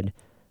neighborhood,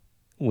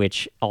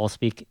 which all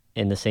speak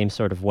in the same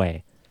sort of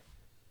way.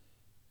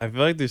 I feel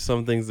like there's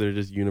some things that are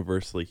just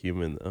universally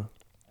human though.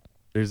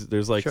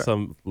 There's like Sure.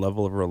 some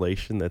level of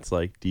relation that's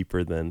like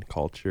deeper than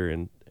culture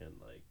and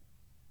like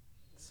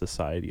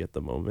society at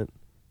the moment.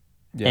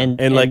 Yeah.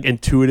 And like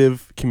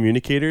intuitive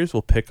communicators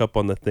will pick up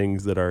on the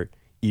things that are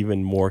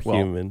even more well,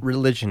 human.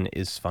 religion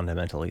is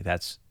fundamentally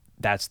that's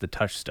the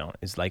touchstone.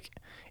 Is like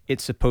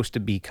it's supposed to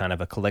be kind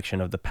of a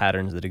collection of the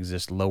patterns that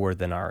exist lower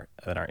than our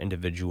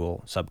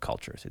individual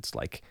subcultures. It's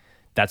like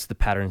that's the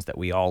patterns that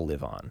we all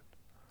live on.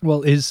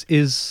 Well,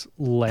 is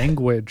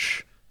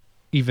language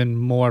even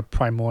more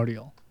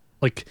primordial?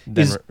 Like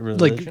Than is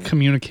religion? like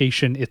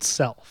communication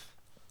itself.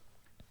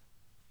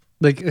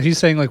 Like he's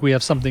saying, like we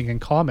have something in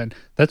common.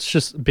 That's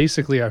just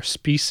basically our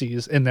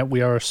species, in that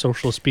we are a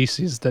social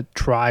species that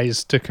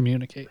tries to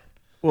communicate.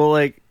 Well,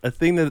 like a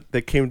thing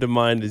that came to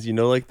mind is, you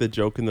know, like the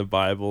joke in the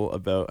Bible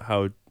about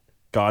how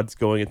God's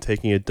going and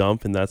taking a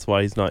dump and that's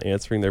why he's not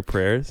answering their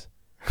prayers.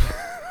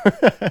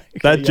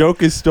 That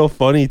joke is still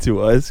funny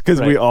to us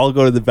because we Right. all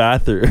go to the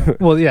bathroom.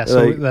 Well, yeah.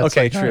 So Like, that's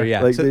Okay, like, true.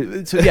 Yeah. Like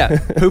so yeah,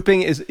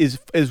 pooping is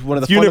one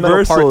of the It's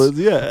universal. fundamental parts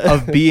Yeah.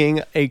 of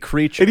being a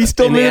creature And he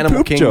still in the made a animal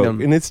poop kingdom.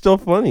 joke and it's still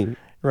funny.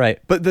 Right.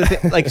 But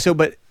the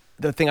but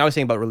the thing I was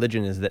saying about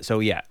religion is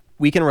that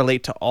we can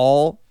relate to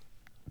all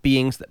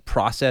beings that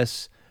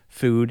process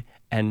food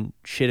and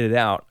shit it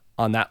out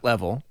on that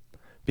level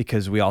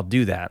because we all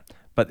do that.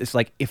 But it's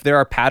like if there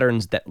are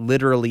patterns that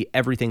literally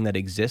everything that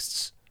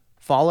exists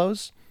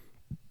follows,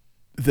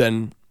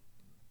 then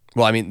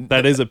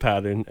That is a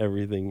pattern.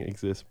 Everything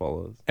exists,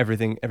 follows.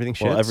 everything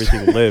shits. Well,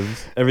 everything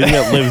lives. Everything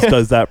that lives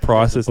does that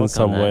process in book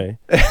some on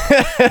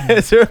that. way.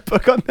 Is there a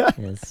book on that?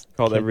 Yes.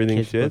 Called Everything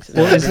kids' Shits? books.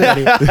 Well, is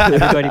it-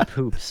 everybody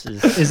poops.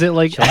 is it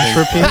like Children's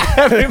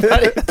entropy?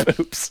 Everybody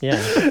poops. Yeah.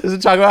 Does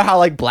it talk about how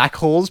like black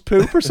holes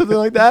poop or something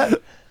like that?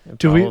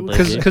 Do we Probably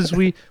do. because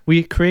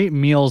we create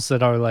meals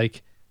that are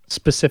like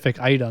specific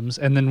items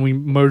and then we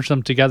merge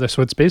them together,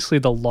 so it's basically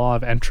the law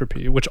of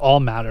entropy, which all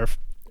matter,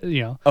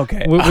 you know.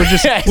 Okay. We're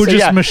just So, we're just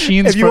yeah,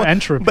 machines if you for want-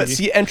 entropy. But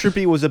see,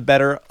 entropy was a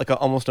better,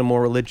 almost a more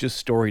religious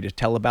story to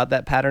tell about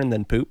that pattern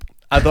than poop.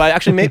 Although I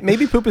actually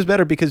maybe poop is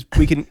better because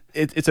we can.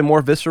 It's a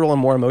more visceral and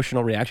more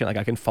emotional reaction. Like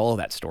I can follow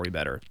that story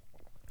better.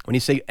 When you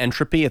say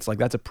entropy, it's like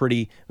that's a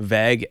pretty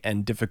vague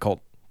and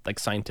difficult, like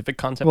scientific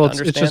concept well, to it's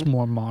understand. just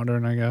more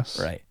modern, I guess.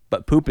 Right.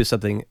 But poop is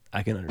something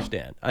I can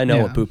understand. I know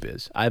Yeah. what poop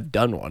is. I've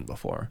done one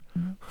before.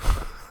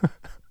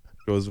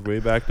 Goes way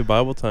back to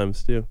Bible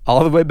times, too.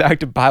 All the way back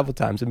to Bible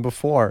times and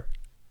before.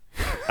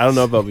 I don't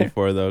know about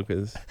before, though,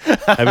 because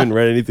I haven't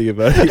read anything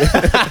about it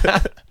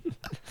yet.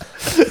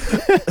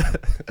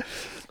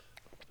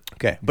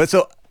 Okay, but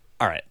so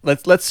all right,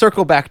 let's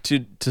circle back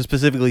to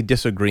specifically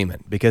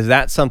disagreement, because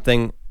that's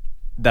something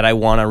that I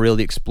want to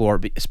really explore,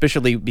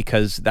 especially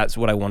because that's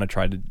what I want to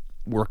try to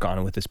work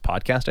on with this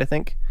podcast. I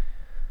think.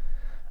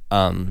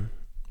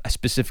 I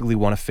specifically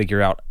want to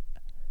figure out.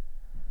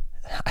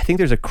 I think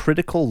there's a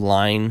critical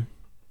line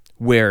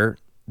where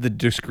the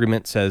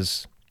disagreement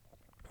says,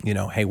 you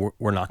know, hey,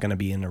 we're not going to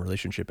be in a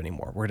relationship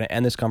anymore. We're going to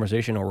end this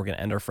conversation, or we're going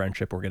to end our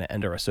friendship. We're going to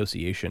end our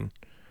association.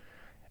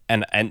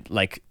 And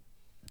like,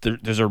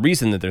 there's a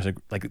reason that there's a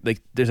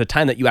there's a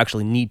time that you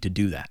actually need to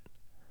do that.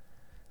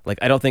 Like,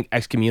 I don't think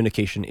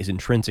excommunication is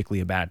intrinsically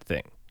a bad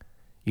thing.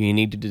 You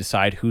need to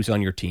decide who's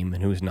on your team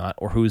and who's not,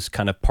 or who's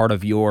kind of part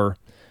of your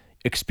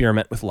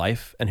experiment with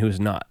life and who's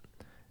not,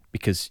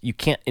 because you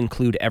can't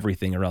include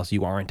everything or else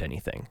you aren't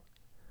anything.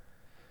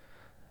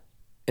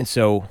 And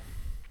so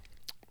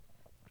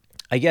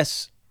I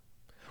guess,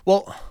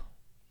 well,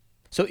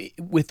 so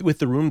with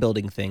the room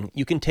building thing,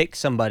 you can take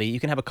somebody, you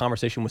can have a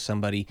conversation with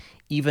somebody,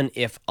 even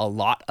if a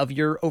lot of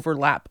your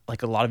overlap,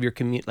 like a lot of your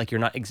community, like you're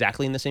not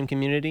exactly in the same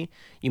community,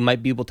 you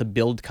might be able to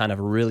build kind of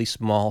a really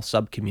small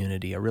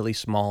sub-community, a really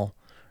small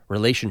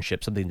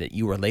relationship, something that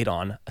you relate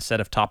on, a set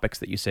of topics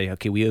that you say,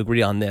 okay, we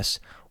agree on this.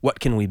 What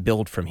can we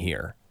build from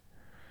here?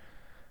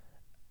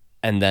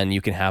 And then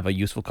you can have a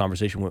useful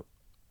conversation with,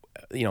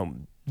 you know,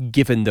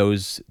 given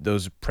those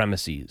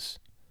premises.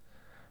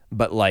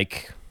 But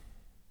like,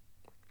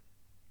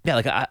 yeah,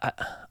 like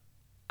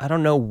I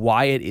don't know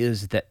why it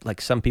is that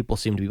like some people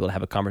seem to be able to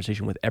have a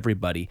conversation with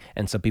everybody,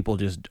 and some people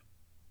just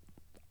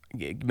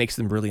it makes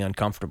them really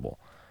uncomfortable.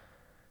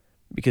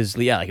 Because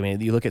yeah, like I mean,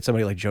 you look at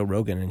somebody like Joe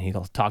Rogan, and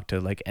he'll talk to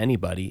like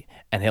anybody,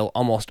 and he'll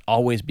almost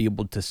always be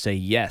able to say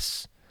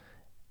yes.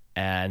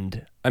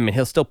 And I mean,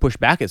 he'll still push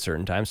back at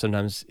certain times.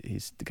 Sometimes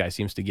the guy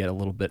seems to get a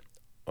little bit,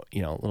 a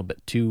little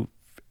bit too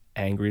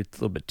angry, a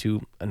little bit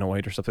too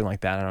annoyed or something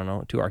like that. I don't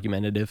know, too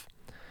argumentative.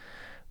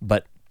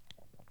 But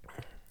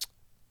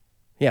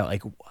yeah,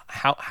 like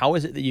how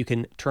is it that you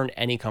can turn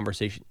any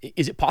conversation?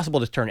 Is it possible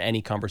to turn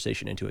any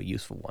conversation into a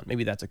useful one?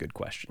 Maybe that's a good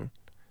question.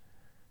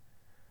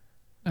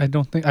 I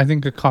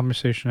think a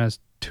conversation has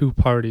two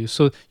parties.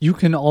 So you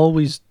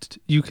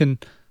can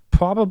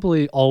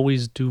probably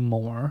always do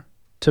more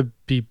to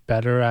be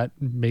better at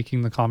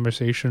making the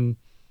conversation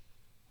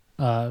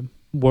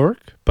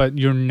work, but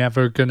you're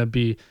never going to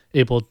be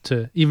able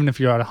to, even if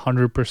you're at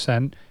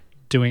 100%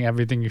 doing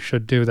everything you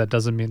should do, that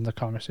doesn't mean the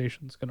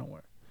conversation's going to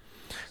work.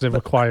 Because it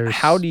requires...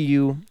 How do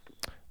you...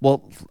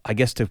 Well, I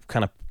guess to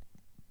kind of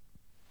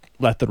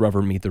let the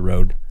rubber meet the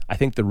road, I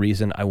think the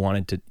reason I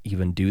wanted to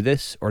even do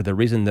this, or the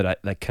reason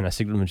that kind of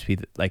signaled to me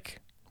that like,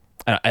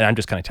 and I'm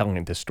just kind of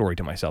telling this story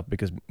to myself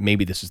because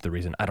maybe this is the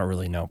reason, I don't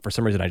really know. For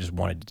some reason, I just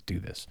wanted to do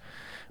this.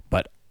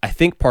 But I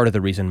think part of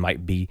the reason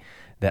might be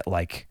that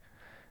like,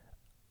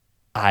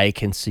 I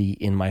can see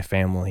in my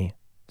family,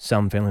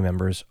 some family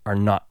members are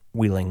not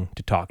willing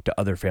to talk to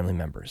other family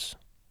members.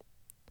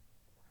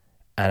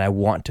 And I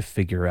want to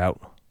figure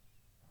out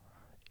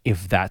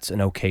if that's an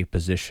okay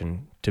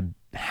position to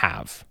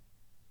have.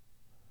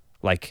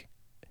 Like,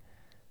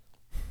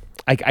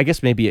 I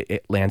guess maybe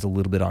it lands a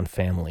little bit on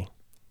family.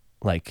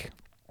 Like,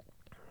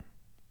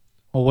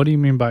 well, what do you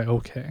mean by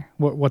okay?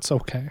 What's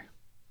okay?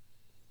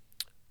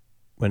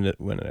 When did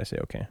I say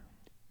okay?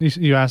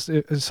 You asked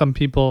some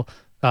people,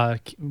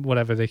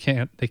 whatever, they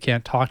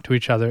can't talk to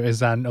each other. Is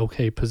that an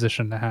okay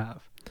position to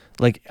have?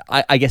 Like,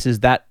 I guess is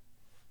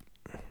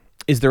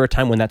there a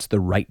time when that's the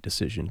right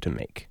decision to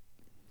make?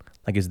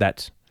 Like, is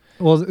that...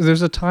 Well,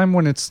 there's a time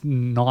when it's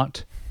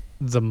not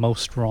the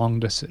most wrong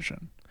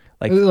decision.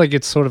 Like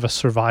it's sort of a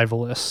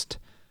survivalist,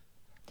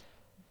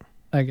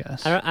 I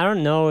guess. I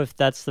don't know if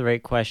that's the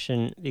right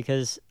question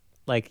because,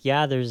 like,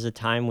 yeah, there's a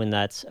time when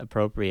that's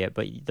appropriate,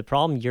 but the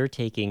problem you're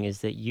taking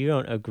is that you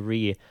don't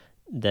agree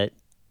that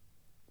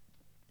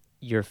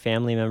your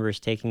family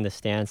members taking the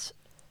stance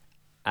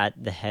at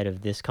the head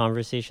of this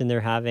conversation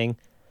they're having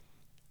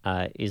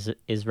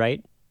is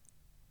right.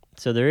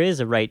 So there is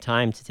a right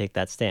time to take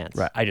that stance.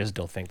 Right. I just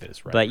don't think that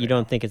it's right. But you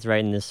don't think it's right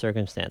in this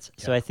circumstance.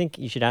 Yeah. So I think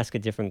you should ask a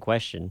different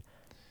question.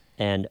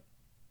 And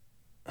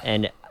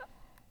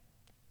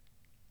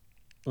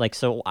like,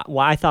 so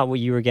I thought what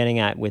you were getting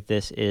at with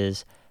this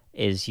is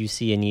you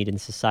see a need in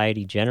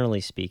society,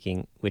 generally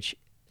speaking, which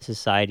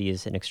society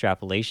is an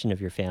extrapolation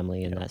of your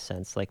family in that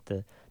sense. Like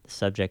the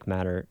subject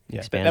matter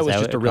expands out. That was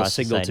just a real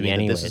signal to me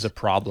anyways. That this is a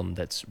problem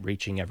that's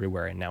reaching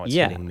everywhere, and now it's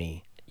hitting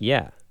me.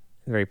 Yeah,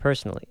 very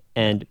personally.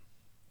 And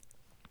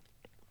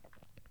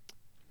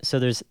so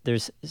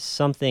there's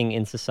something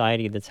in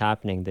society that's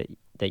happening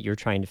that you're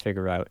trying to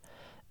figure out.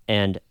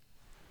 And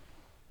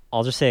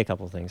I'll just say a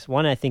couple of things.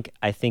 One, I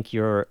think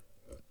you're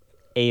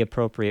an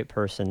appropriate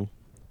person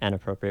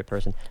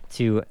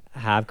to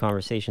have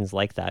conversations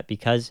like that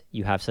because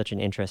you have such an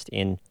interest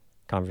in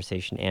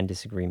conversation and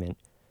disagreement,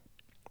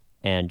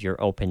 and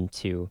you're open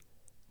to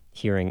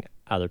hearing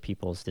other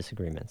people's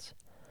disagreements.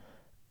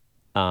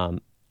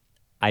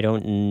 I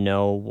don't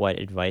know what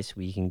advice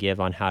we can give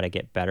on how to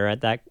get better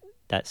at that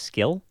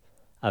skill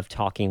of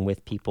talking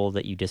with people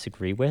that you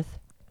disagree with,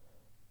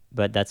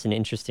 but that's an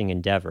interesting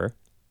endeavor.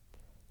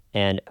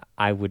 And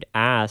I would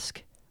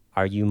ask,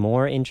 are you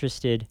more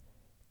interested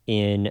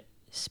in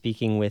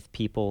speaking with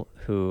people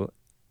who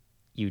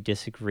you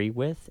disagree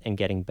with and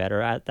getting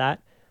better at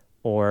that,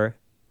 or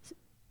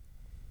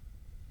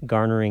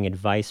garnering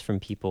advice from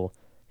people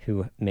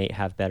who may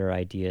have better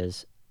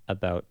ideas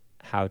about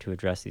how to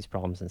address these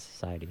problems in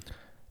society?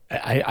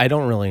 I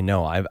don't really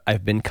know.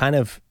 I've been kind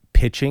of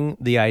pitching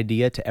the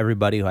idea to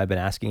everybody who I've been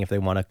asking if they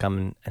want to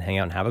come and hang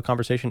out and have a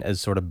conversation as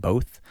sort of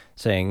both,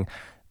 saying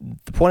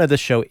the point of this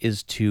show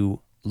is to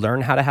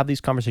learn how to have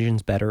these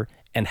conversations better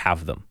and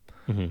have them.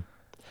 Mm-hmm.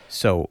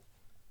 So,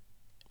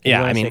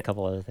 yeah, I mean, say a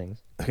couple other things.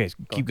 Okay,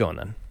 keep going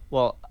then.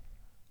 Well,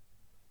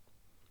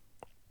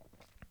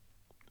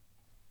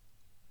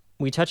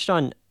 we touched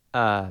on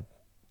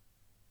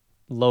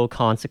low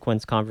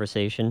consequence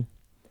conversation,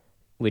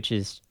 which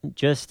is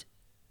just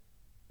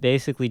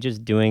basically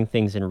just doing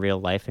things in real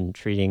life and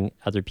treating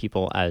other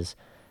people as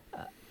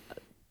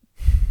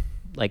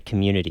like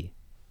community.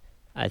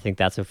 I think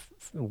that's a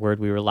word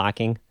we were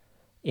lacking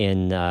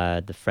in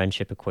the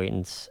friendship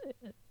acquaintance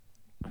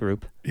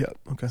group. Yeah,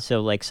 okay.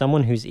 So like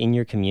someone who's in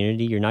your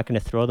community, you're not going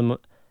to throw them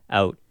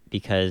out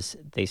because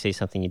they say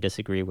something you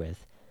disagree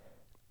with.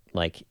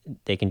 Like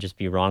they can just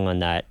be wrong on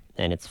that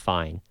and it's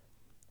fine.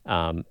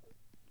 Well,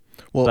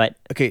 but,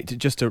 okay,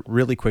 just to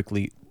really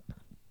quickly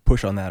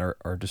push on that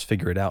or just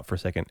figure it out for a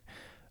second.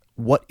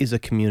 What is a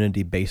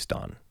community based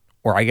on?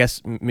 or I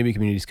guess maybe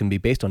communities can be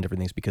based on different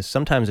things, because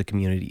sometimes a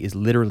community is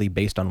literally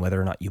based on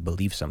whether or not you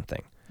believe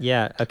something.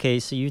 Yeah. Okay.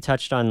 So you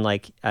touched on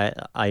like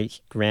a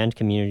grand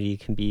community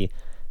can be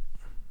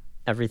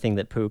everything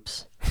that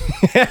poops.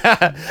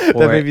 That's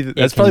Or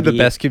probably the be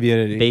best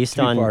community based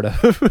to be on part of.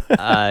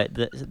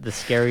 the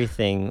scary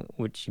thing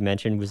which you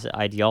mentioned was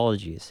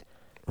ideologies.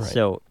 Right.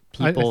 So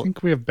I people.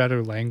 think we have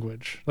better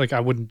language. Like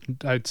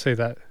I'd say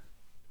that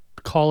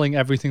calling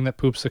everything that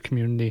poops a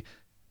community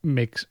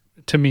makes,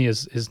 to me,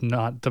 is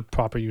not the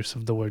proper use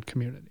of the word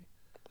community.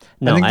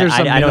 No, I think there's a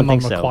I don't minimum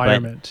think so.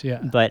 requirement.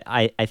 Yeah. But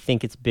I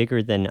think it's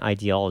bigger than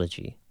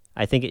ideology.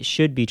 I think it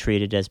should be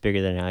treated as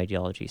bigger than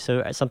ideology.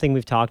 So something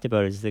we've talked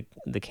about is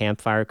the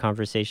campfire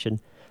conversation,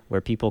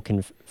 where people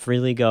can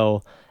freely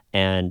go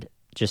and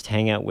just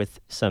hang out with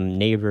some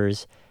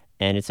neighbors,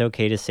 and it's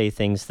okay to say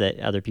things that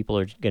other people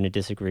are going to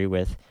disagree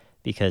with,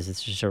 because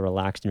it's just a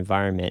relaxed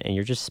environment and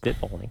you're just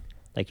spitballing.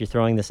 Like you're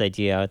throwing this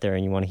idea out there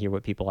and you want to hear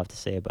what people have to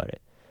say about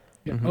it.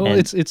 Yeah. Mhm. Well,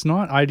 And- it's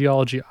not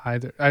ideology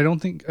either. I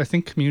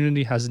think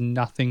community has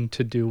nothing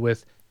to do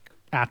with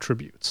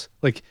attributes.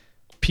 Like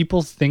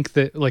people think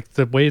that like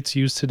the way it's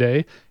used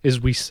today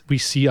is we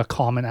see a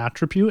common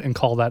attribute and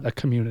call that a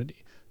community.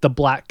 The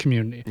black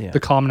community, Yeah. the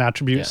common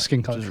attribute, Yeah, skin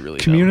which color. is really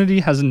Community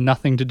has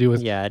nothing to do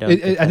with. Yeah, I don't.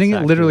 I think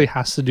it literally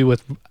has to do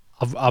with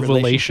a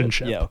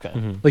relationship. Yeah, okay.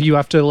 Mm-hmm. Like you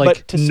have to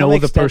like to some know the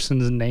extent-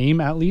 person's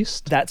name at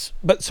least.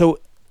 But so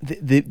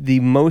the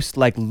most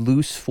like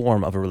loose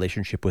form of a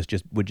relationship would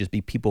just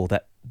be people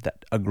that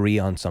agree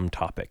on some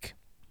topic.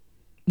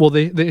 Well,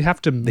 they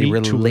have to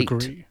meet to relate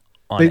agree.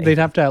 On They'd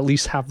have to at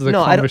least have the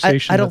no,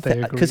 conversation I don't that they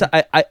think, agree. because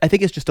I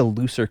think it's just a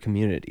looser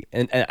community,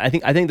 and I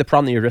think the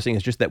problem that you're addressing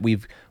is just that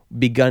we've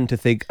begun to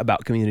think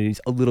about communities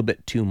a little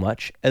bit too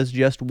much as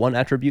just one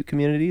attribute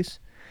communities.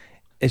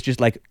 It's just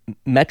like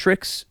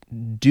metrics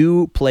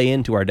do play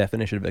into our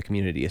definition of a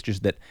community. It's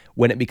just that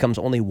when it becomes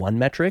only one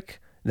metric,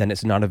 then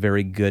it's not a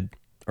very good,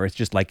 or it's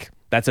just like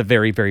that's a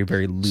very, very,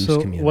 very loose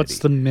community. What's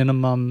the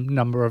minimum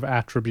number of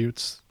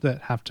attributes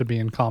that have to be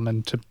in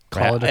common to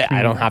call it a community?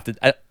 I don't have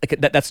to.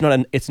 That's not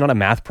it's not a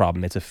math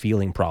problem. It's a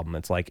feeling problem.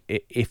 It's like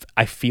if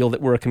I feel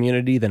that we're a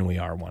community, then we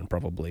are one.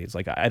 Probably. It's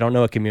like I don't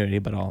know a community,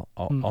 but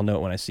I'll know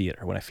it when I see it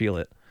or when I feel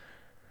it.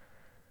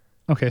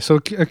 Okay, so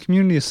a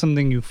community is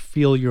something you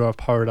feel you're a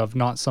part of,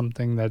 not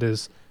something that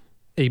is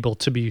able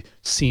to be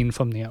seen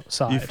from the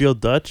outside. You feel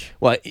Dutch?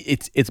 Well,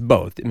 it's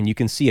both. I mean, you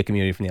can see a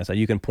community from the outside.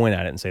 You can point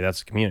at it and say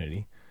that's a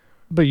community.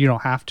 But you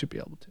don't have to be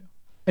able to.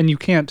 And you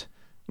can't,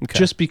 Okay.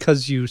 just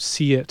because you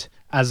see it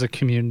as a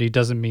community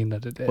doesn't mean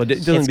that it is. Well, it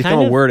doesn't It's become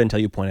kind a of- word until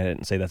you point at it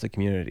and say that's a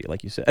community,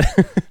 like you said.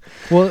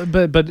 Well,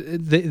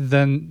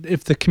 then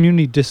if the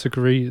community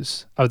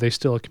disagrees, are they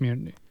still a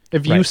community?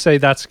 If you Right. say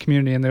that's a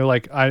community and they're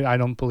like, I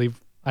don't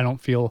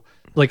feel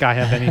like I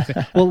have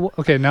anything. Well,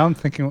 okay, now I'm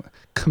thinking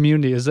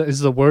community. Is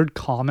the word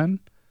common?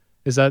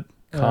 Is that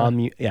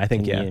Yeah, I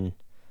think commune.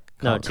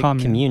 No, to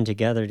Commune. commune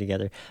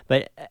together.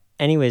 But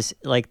anyways,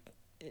 like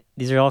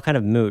these are all kind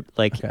of moot.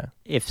 Like Okay.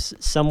 if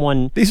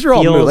someone These are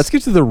all feels, moot. Let's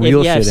get to the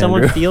real if shit,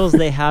 someone Andrew. feels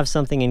they have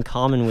something in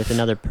common with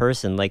another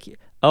person, like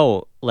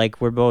like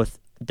we're both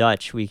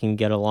Dutch, we can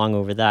get along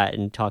over that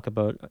and talk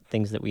about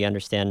things that we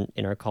understand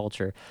in our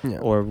culture, Yeah.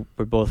 or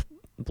we're both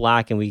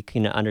black and we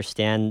can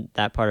understand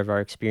that part of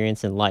our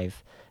experience in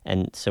life,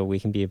 and so we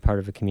can be a part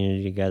of a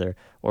community together,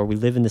 or we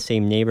live in the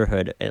same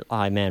neighborhood.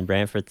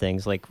 Brantford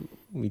things, like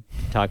we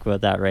talk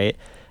about that, right?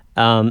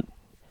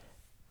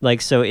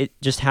 Like, so it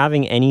just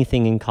having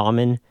anything in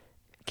common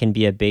can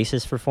be a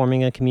basis for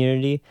forming a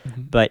community,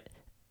 but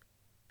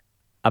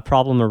a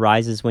problem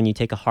arises when you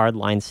take a hard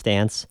line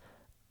stance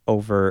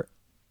over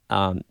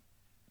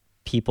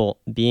people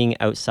being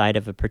outside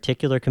of a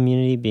particular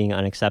community being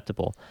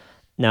unacceptable.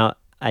 Now,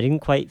 I didn't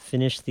quite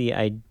finish the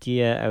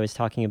idea I was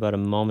talking about a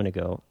moment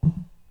ago.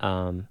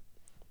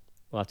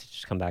 We'll have to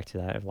just come back to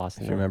that. I've lost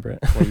it. If you remember it.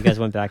 Well, you guys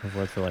went back and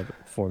forth for like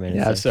 4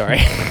 minutes. Yeah, sorry.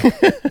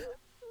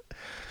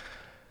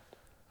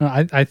 No,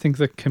 I think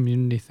the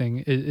community thing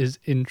is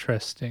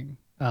interesting.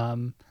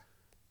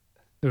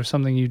 There was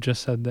something you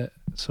just said that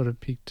sort of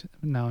piqued.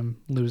 Now I'm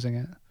losing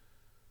it.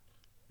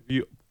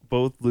 You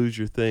both lose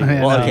your thing.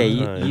 Yeah, Well, no, okay,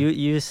 no.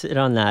 you sit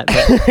on that.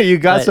 But You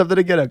got But- something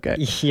again? Okay.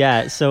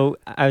 yeah, so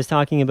I was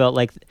talking about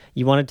like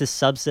you wanted to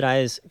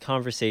subsidize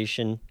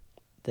conversation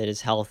that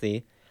is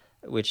healthy,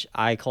 which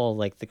I call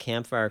like the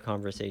campfire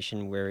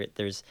conversation, where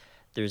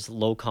there's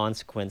low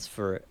consequence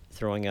for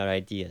throwing out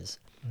ideas.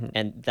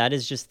 And that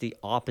is just the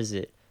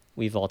opposite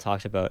we've all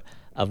talked about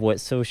of what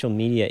social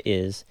media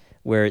is,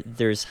 where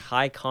there's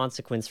high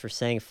consequence for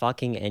saying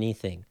fucking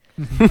anything.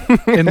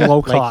 In low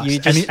Like cost. you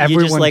just,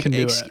 Everyone like, can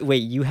do it.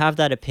 wait, you have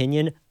that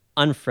opinion?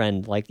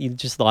 Unfriend. Like you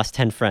just lost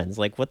 10 friends.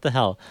 Like what the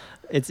hell?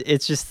 It's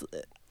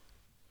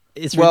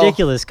Well-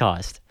 ridiculous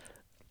cost.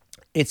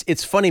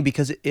 It's funny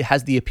because it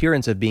has the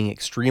appearance of being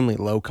extremely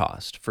low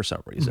cost for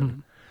some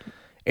reason.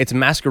 It's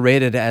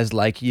masqueraded as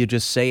like you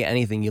just say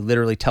anything. You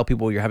literally tell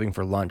people what you're having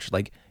for lunch.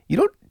 Like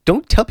you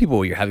don't tell people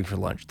what you're having for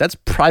lunch. That's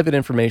private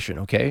information,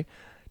 okay?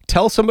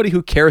 Tell somebody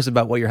who cares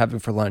about what you're having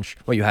for lunch,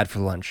 what you had for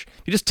lunch.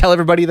 You just tell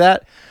everybody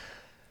that.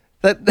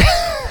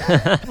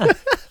 That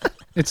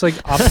It's like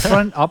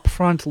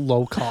upfront,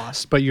 low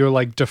cost, but you're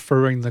like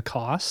deferring the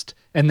cost,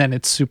 and then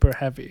it's super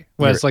heavy.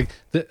 Whereas like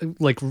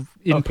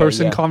in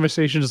person yeah.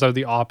 conversations are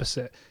the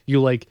opposite.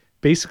 You like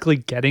basically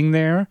getting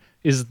there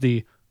is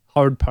the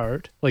hard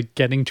part, like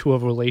getting to a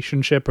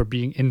relationship or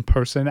being in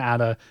person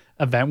at a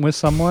event with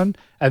someone,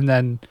 and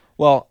then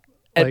well,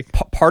 and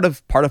like- part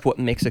of what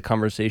makes a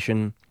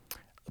conversation,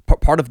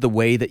 part of the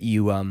way that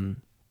you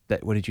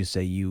that what did you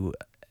say you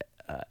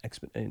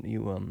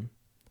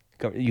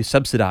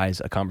subsidize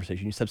a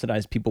conversation, you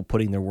subsidize people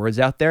putting their words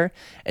out there,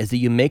 is that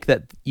you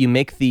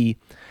make the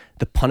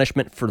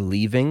punishment for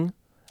leaving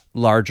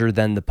larger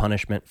than the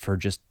punishment for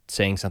just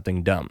saying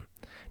something dumb.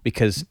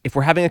 Because if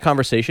we're having a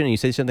conversation and you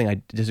say something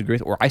I disagree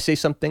with, or I say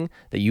something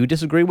that you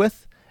disagree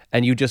with,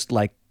 and you just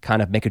like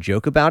kind of make a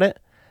joke about it,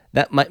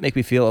 that might make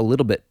me feel a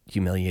little bit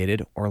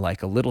humiliated or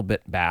like a little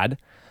bit bad.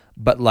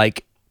 But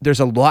like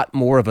there's a lot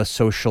more of a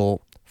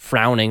social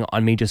frowning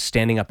on me just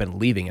standing up and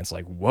leaving. It's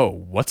like, whoa,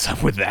 what's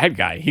up with that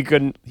guy? He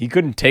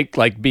couldn't take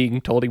like being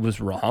told he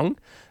was wrong.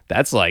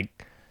 That's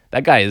like,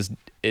 that guy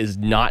is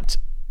not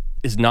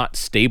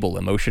stable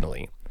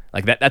emotionally.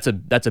 Like that's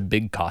a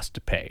big cost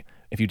to pay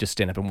if you just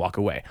stand up and walk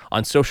away.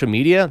 On social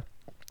media,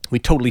 we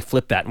totally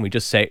flip that and we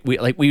just say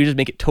we just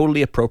make it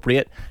totally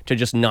appropriate to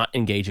just not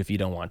engage if you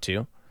don't want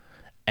to,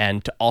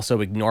 and to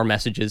also ignore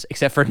messages,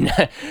 except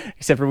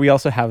for we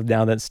also have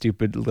now that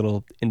stupid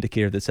little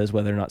indicator that says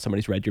whether or not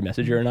somebody's read your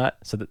message or not.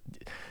 So that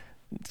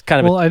it's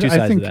kind of two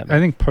sides of that. I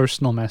think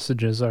personal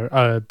messages are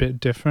a bit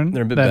different.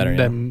 They're a bit than, better,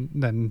 yeah.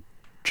 than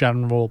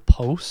general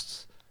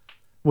posts.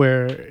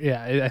 Where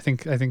I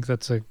think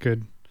that's a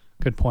good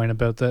point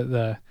about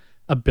the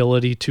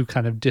ability to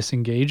kind of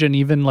disengage, and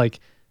even like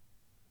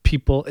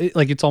people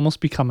it's almost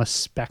become a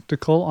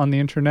spectacle on the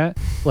internet,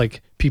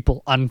 like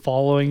people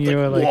unfollowing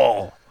you, like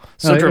whoa.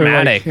 So or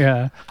dramatic.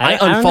 yeah. I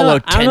don't know-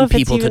 unfollowed I don't know 10 if it's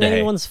people even today.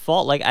 anyone's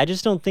fault. Like, I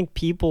just don't think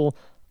people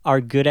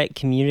are good at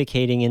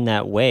communicating in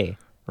that way.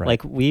 Right.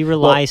 Like, we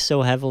rely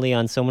so heavily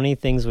on so many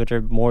things which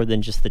are more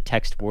than just the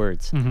text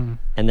words. Mm-hmm.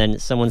 And then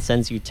someone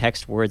sends you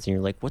text words and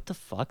you're like, what the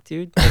fuck,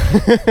 dude?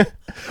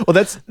 Well,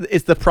 it's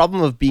the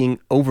problem of being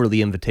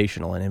overly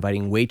invitational and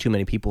inviting way too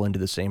many people into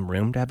the same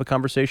room to have a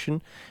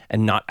conversation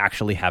and not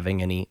actually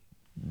having any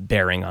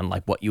bearing on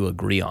like what you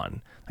agree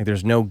on. Like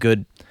there's no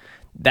good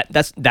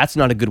that's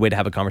not a good way to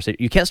have a conversation.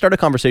 You can't start a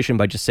conversation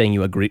by just saying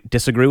you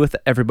disagree with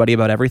everybody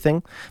about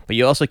everything, but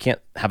you also can't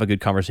have a good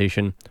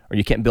conversation, or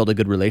you can't build a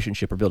good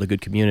relationship or build a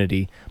good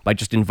community by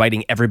just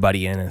inviting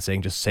everybody in and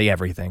saying just say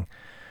everything.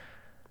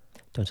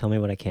 Don't tell me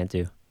what I can't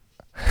do.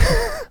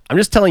 I'm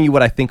just telling you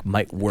what I think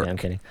might work. Yeah, I'm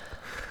kidding.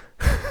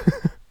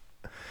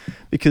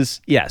 Because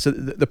so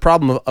the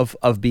problem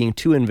of being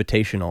too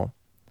invitational,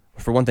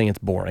 for one thing, it's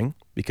boring.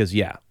 Because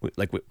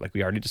like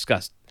we already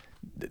discussed,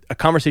 a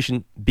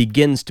conversation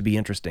begins to be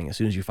interesting as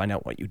soon as you find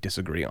out what you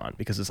disagree on.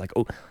 Because it's like,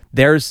 oh,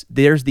 there's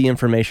the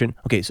information.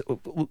 Okay, so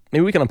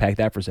maybe we can unpack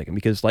that for a second.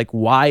 Because like,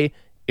 why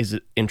is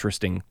it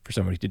interesting for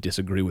somebody to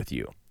disagree with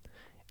you?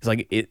 It's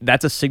like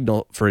that's a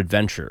signal for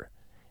adventure.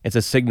 It's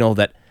a signal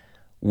that,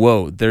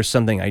 whoa, there's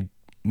something I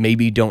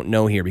maybe don't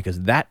know here,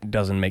 because that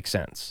doesn't make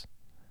sense.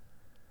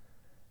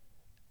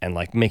 And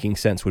like making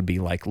sense would be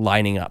like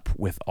lining up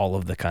with all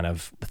of the kind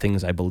of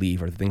things I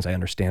believe or the things I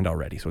understand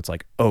already. So it's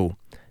like, oh,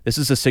 this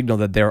is a signal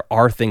that there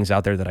are things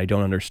out there that I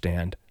don't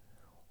understand.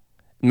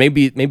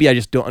 Maybe I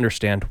just don't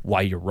understand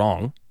why you're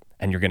wrong,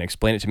 and you're going to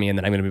explain it to me, and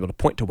then I'm going to be able to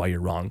point to why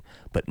you're wrong.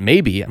 But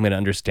maybe I'm going to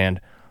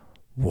understand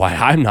why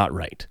I'm not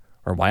right,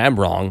 or why I'm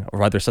wrong, or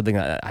why there's something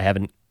that I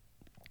haven't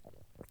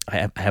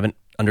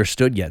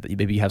understood yet, that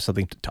maybe you have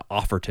something to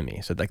offer to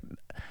me. So like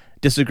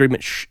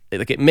disagreement,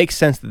 like it makes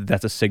sense that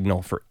that's a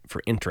signal for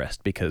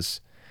interest, because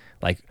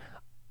like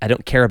I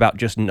don't care about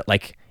just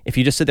like if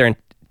you just sit there and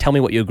tell me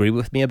what you agree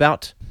with me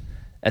about,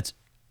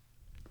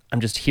 I'm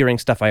just hearing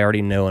stuff I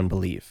already know and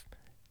believe.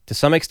 To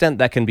some extent,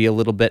 that can be a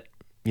little bit,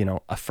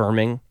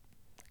 affirming.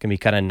 It can be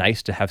kind of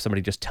nice to have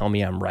somebody just tell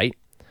me I'm right,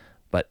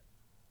 but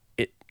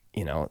it,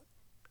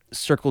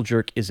 circle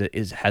jerk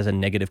has a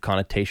negative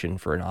connotation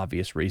for an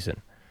obvious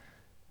reason.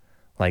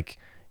 Like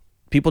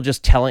people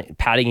just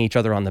patting each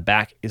other on the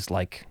back is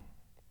like,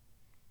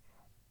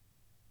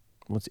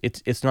 well,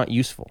 it's not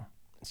useful.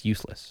 It's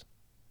useless.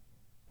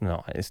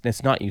 No,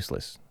 it's not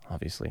useless,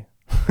 obviously.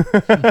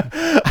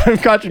 I'm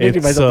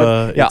contradicting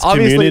myself. It's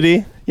obviously,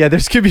 community. Yeah,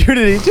 there's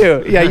community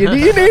too. Yeah,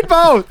 you need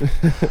both.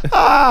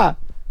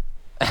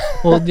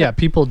 Well, yeah,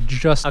 people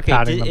just Okay,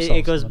 patting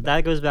themselves.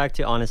 that goes back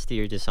to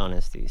honesty or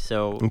dishonesty.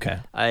 So Okay.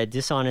 a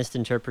dishonest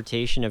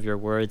interpretation of your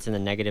words in a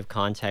negative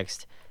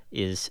context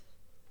is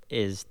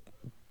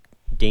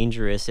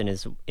dangerous and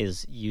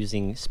is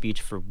using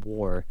speech for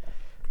war,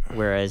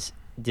 whereas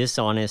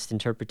dishonest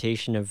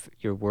interpretation of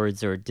your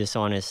words or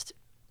dishonest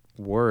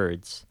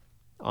words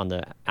on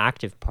the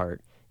active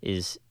part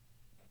is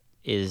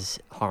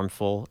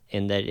harmful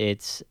in that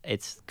it's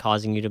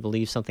causing you to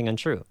believe something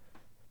untrue.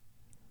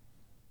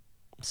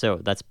 So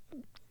that's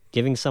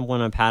giving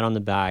someone a pat on the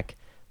back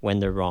when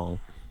they're wrong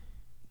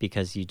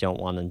because you don't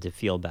want them to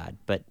feel bad.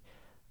 But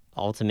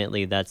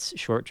ultimately that's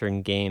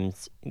short-term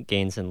gains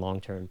and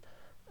long-term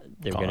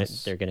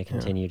Costs, they're gonna yeah.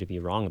 continue to be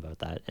wrong about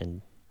that,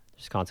 and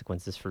there's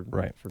consequences for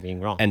Right. for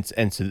being wrong. And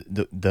so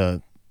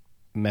the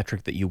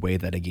metric that you weigh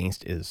that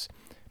against is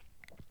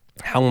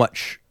how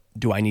much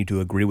do I need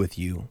to agree with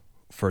you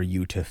for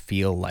you to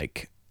feel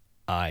like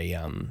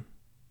I'm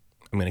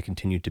going to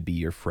continue to be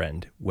your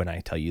friend when I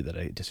tell you that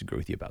I disagree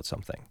with you about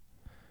something.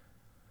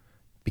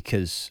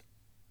 Because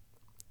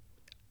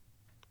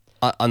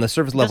on the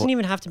surface It level, doesn't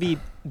even have to be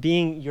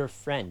being your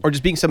friend. or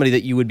just being somebody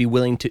that you would be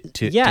willing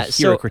to Yeah, hear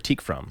so- a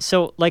critique from.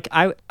 So, like,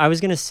 I was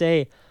gonna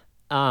say,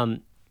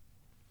 on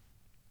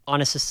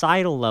a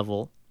societal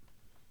level,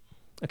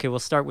 okay, we'll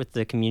start with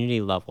the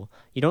community level.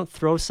 You don't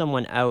throw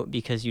someone out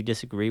because you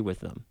disagree with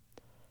them,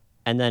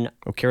 and then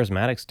Well,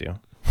 charismatics do.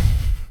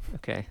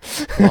 okay,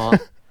 well,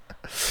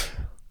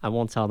 I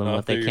won't tell them Not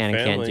what they through can your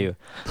and can't family. do.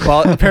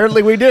 Well,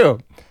 apparently we do.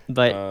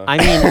 But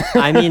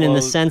I mean, in well-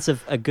 the sense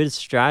of a good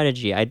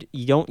strategy, I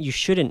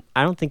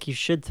don't think you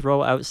should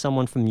throw out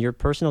someone from your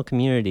personal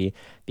community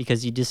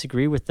because you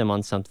disagree with them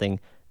on something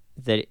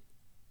that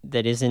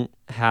isn't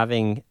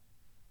having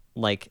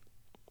like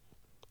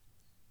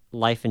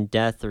life and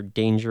death or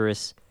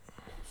dangerous,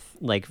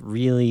 like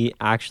really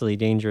actually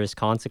dangerous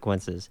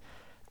consequences.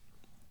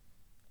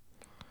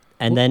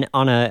 And then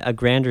on a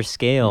grander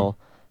scale,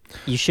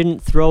 you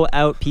shouldn't throw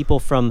out people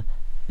from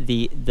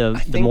the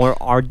think- more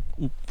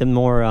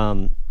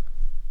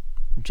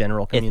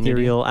General community,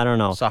 ethereal, I don't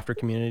know, softer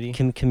community.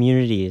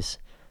 communities,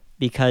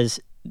 because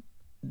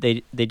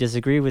they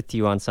disagree with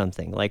you on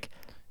something. Like,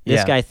 this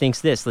Yeah. guy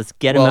thinks this. Let's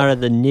get him Well, out of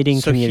the knitting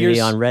so community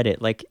here's- on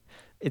Reddit. Like,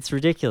 it's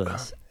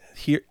ridiculous.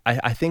 Here,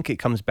 I think it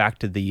comes back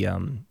to the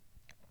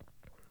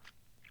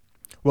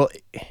well,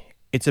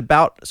 it's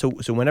about so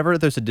whenever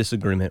there's a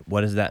disagreement,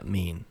 what does that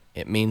mean?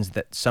 It means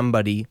that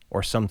somebody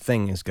or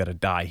something is going to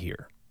die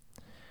here.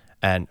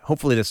 And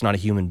hopefully that's not a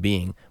human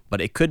being,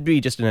 but it could be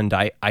just an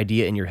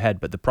idea in your head.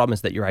 But the problem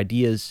is that your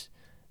ideas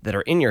that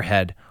are in your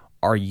head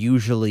are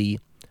usually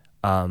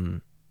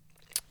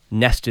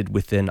nested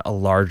within a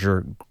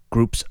larger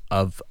groups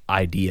of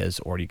ideas,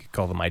 or you could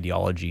call them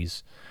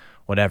ideologies,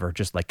 whatever,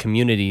 just like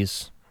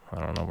communities.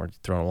 I don't know, we're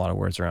throwing a lot of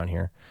words around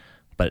here,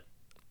 but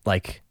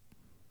like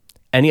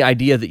any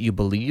idea that you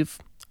believe,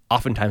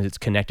 oftentimes it's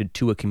connected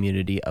to a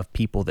community of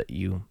people that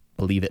you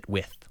believe it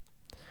with.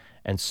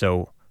 And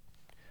so,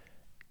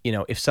 you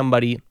know, if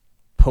somebody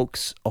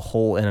pokes a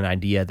hole in an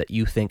idea that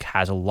you think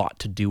has a lot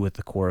to do with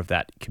the core of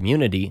that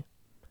community,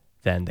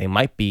 then they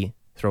might be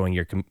throwing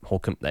your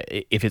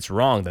if it's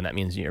wrong, then that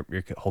means your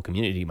whole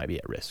community might be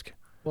at risk.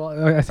 Well,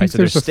 I think so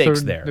there's there's a stakes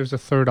third. there. There's a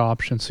third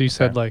option. So you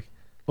said Okay. like,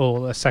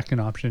 well, a second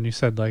option. You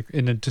said like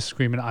in a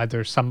disagreement,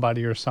 either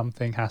somebody or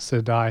something has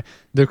to die.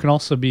 There can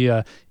also be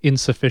a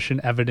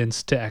insufficient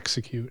evidence to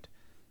execute,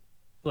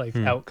 like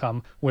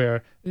outcome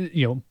where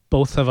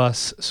both of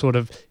us sort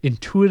of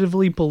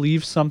intuitively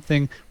believe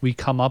something. We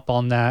come up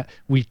on that.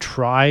 We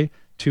try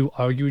to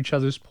argue each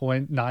other's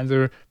point.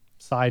 Neither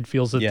side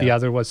feels that the Yeah.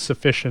 other was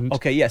sufficient.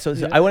 Okay, yeah. So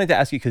I wanted to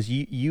ask you, because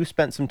you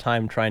spent some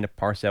time trying to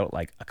parse out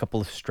like a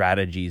couple of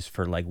strategies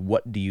for like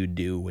what do you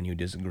do when you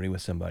disagree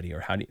with somebody,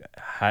 or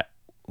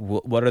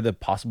what are the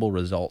possible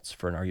results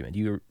for an argument? Do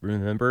you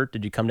remember?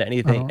 Did you come to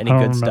anything, any I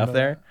don't good stuff remember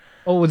there? that.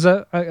 Oh, was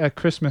that at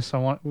Christmas?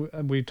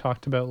 We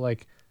talked about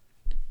like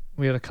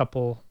we had a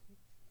couple.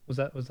 Was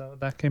that what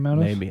that came out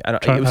of? Maybe I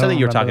don't. Try- It was I something don't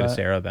you were remember talking to that.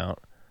 Sarah about.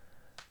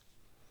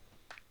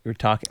 You were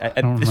talking.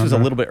 don't This was a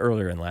remember. little bit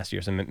earlier in last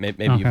year, so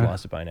maybe you've Okay.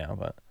 lost it by now.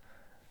 But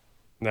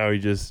Now he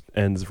just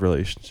ends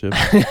relationships.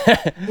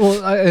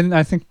 Well,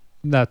 I think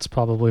that's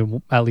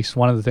probably at least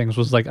one of the things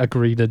was like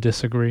agree to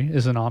disagree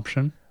is an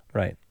option.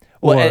 right.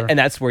 Well, Or- and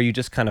that's where you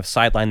just kind of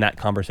sideline that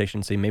conversation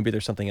and say maybe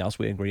there's something else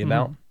we agree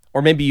about. Mhm.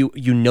 Or maybe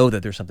you know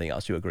that there's something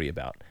else you agree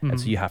about. And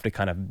so Mhm. you have to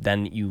kind of,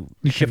 then you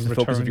You shift can the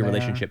focus of return your there.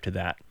 relationship to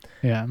that.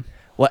 Yeah.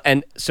 Well,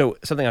 and so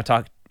something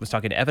was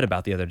talking to Evan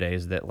about the other day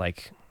is that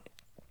like,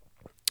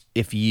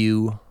 if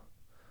you,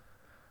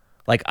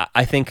 like,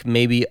 I think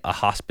maybe a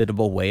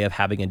hospitable way of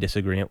having a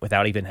disagreement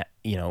without even,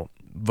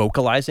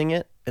 vocalizing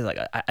it is like,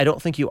 I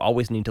don't think you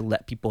always need to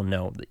let people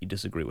know that you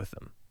disagree with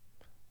them.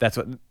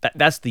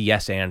 That's the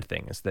yes and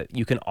thing, is that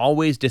you can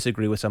always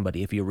disagree with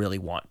somebody if you really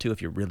want to,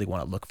 if you really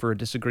want to look for a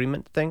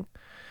disagreement thing.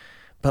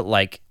 But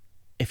like,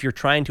 if you're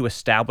trying to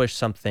establish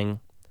something,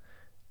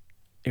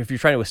 if you're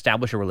trying to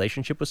establish a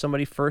relationship with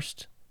somebody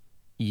first,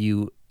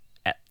 you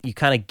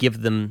kind of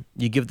give them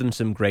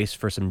some grace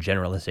for some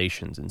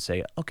generalizations and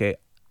say, okay,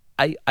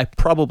 I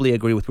probably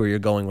agree with where you're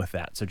going with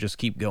that, so just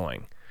keep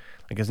going.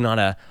 Like, it's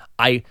not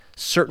I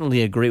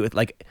certainly agree with,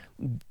 like,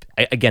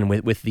 again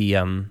with the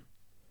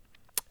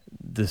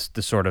this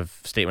sort of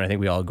statement, I think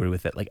we all agree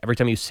with it. Like, every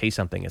time you say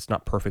something, it's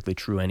not perfectly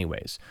true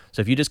anyways.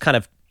 So if you just kind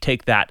of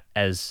take that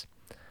as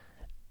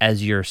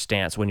your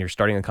stance when you're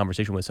starting a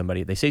conversation with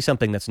somebody, they say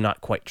something that's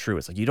not quite true,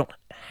 it's like you don't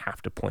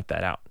have to point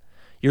that out.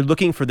 You're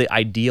looking for the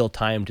ideal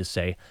time to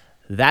say,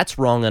 that's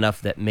wrong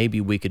enough that maybe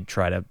we could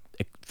try to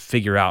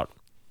figure out,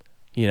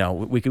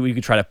 we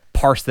could try to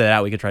parse that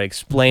out. We could try to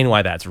explain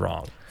why that's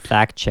wrong.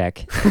 Fact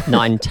check.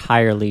 Not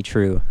entirely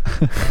true.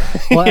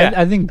 Well, Yeah.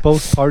 I think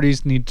both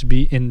parties need to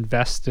be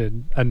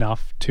invested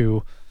enough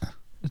to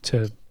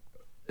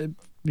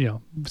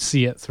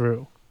see it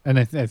through, and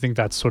I think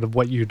that's sort of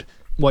what you'd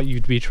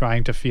be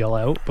trying to feel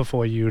out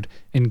before you'd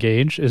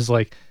engage is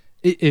like,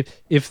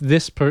 if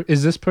this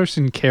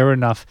person care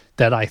enough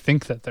that I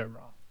think that they're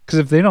wrong? Because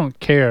if they don't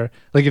care,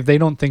 like if they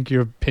don't think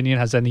your opinion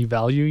has any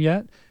value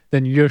yet,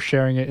 then your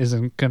sharing it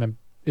isn't gonna.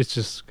 It's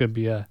just gonna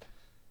be a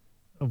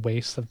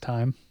waste of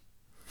time.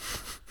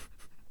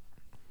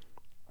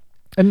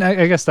 And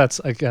I guess that's,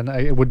 again,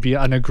 it would be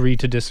an agree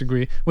to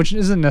disagree, which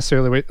isn't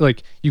necessarily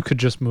like you could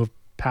just move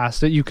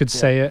past it. You could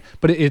say it,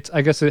 but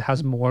I guess it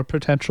has more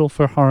potential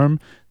for harm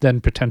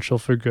than potential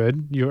for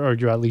good. Or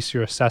at least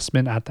your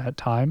assessment at that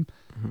time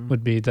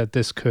would be that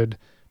this could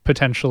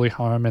potentially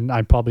harm, and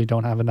I probably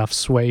don't have enough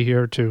sway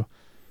here to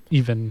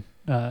even,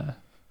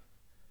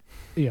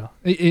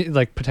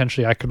 like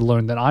potentially I could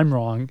learn that I'm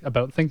wrong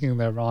about thinking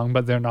they're wrong,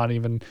 but they're not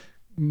even,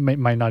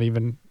 might not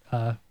even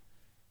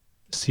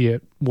see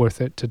it worth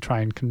it to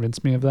try and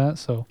convince me of that.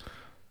 So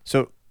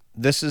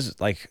this is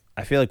like,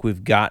 I feel like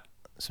we've got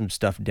some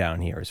stuff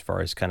down here as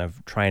far as kind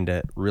of trying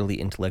to really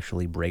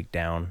intellectually break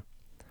down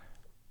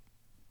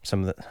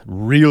some of the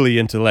really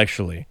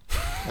intellectually.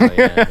 Oh,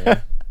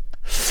 yeah.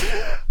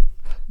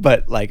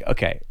 But like,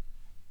 okay,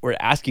 we're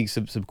asking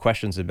some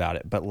questions about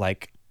it, but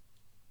like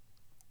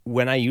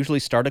when I usually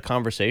start a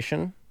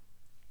conversation,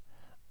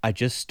 I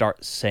just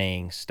start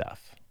saying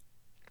stuff.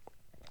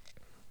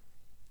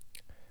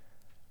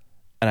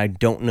 And I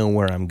don't know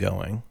where I'm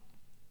going.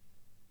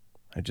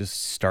 I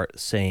just start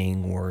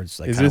saying words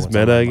like. Is this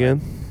meta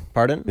again?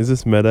 Pardon? Is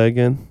this meta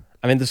again?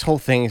 I mean, this whole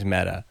thing is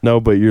meta.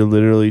 No, but you're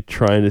literally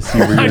trying to see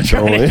where you're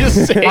going. I'm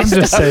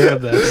just saying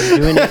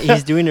that.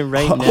 He's doing it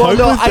right now. Well,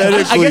 no, I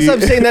guess Hypothetically-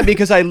 I'm saying that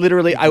because I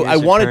literally, I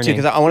Gears are wanted to, turning.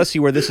 because I want to see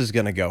where this is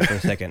going to go for a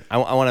second. I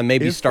want to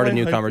maybe It's start a fine,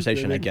 new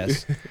conversation, I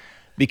guess. hypothetically.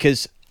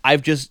 Because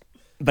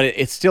but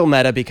it's still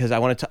meta because I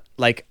want to,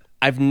 like,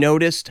 I've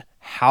noticed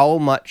how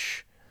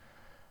much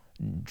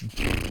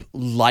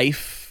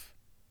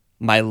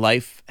my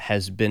life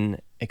has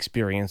been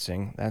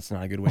experiencing. That's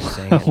not a good way of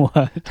saying it.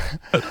 What?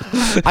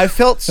 I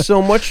felt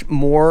so much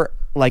more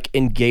like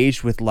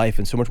engaged with life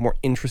and so much more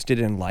interested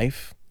in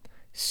life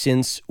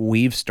since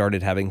we've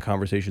started having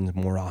conversations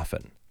more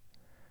often.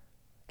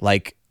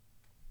 Like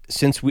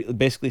since we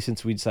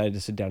decided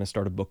to sit down and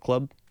start a book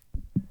club,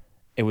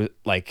 it was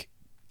like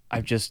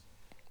almost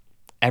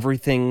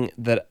everything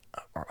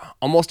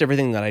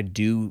that I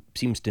do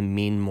seems to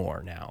mean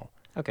more now.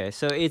 Okay,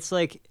 so it's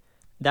like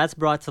that's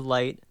brought to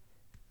light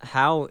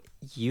how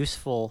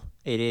useful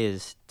it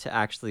is to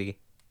actually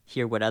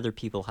hear what other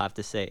people have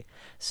to say.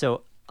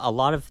 So a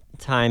lot of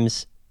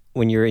times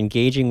when you're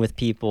engaging with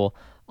people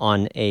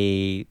on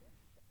a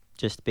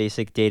just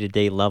basic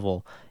day-to-day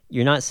level,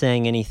 you're not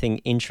saying anything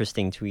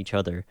interesting to each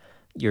other.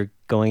 You're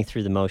going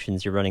through the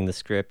motions, you're running the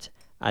script.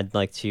 I'd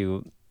like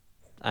to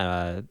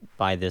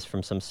buy this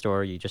from some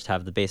store. You just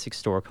have the basic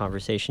store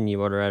conversation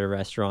you order at a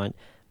restaurant.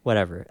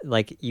 Whatever,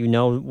 like, you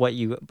know what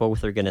you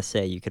both are going to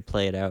say. You could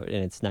play it out and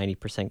it's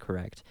 90%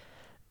 correct.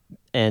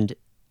 And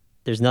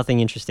there's nothing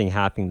interesting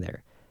happening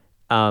there.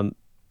 And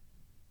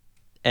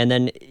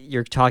then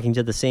you're talking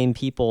to the same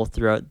people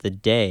throughout the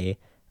day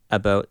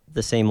about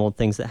the same old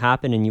things that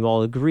happen, and you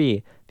all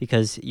agree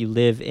because you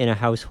live in a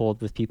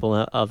household with people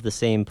of the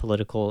same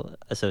political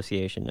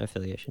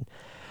affiliation.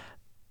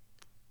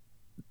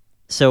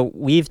 So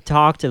we've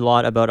talked a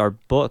lot about our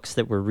books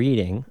that we're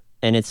reading,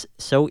 and it's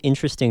so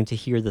interesting to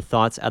hear the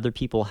thoughts other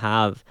people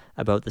have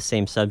about the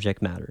same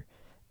subject matter.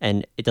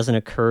 And it doesn't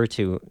occur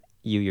to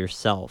you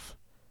yourself.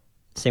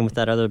 Same with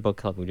that other book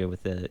club we did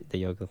with the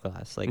yoga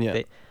class. Like,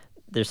 Yeah.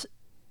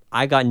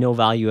 I got no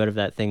value out of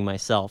that thing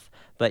myself,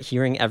 but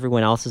hearing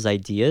everyone else's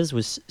ideas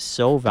was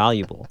so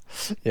valuable.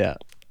 Yeah.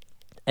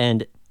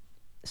 And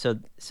so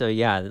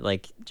yeah,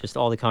 like, just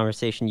all the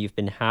conversation you've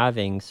been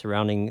having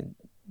surrounding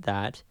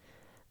that,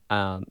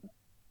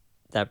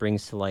 that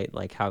brings to light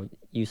like how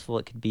useful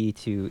it could be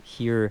to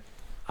hear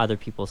other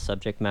people's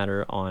subject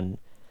matter on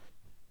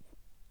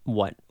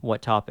what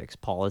topics,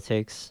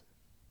 politics,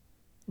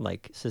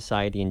 like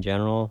society in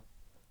general.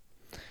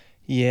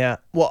 Yeah.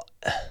 Well,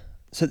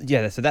 so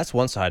that's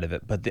one side of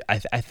it, but I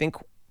think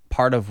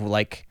part of,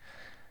 like,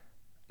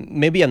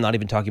 maybe I'm not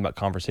even talking about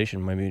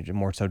conversation, maybe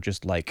more so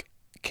just like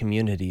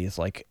community is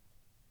like,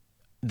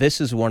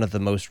 this is one of the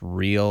most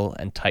real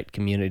and tight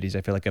communities I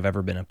feel like I've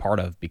ever been a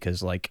part of,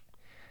 because like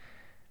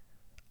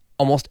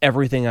almost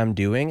everything I'm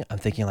doing, I'm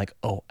thinking like,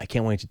 oh, I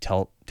can't wait to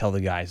tell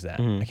the guys that.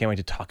 I can't wait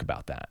to talk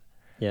about that.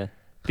 Yeah.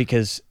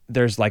 Because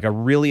there's like a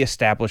really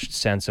established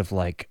sense of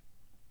like,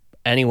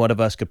 any one of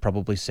us could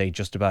probably say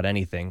just about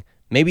anything.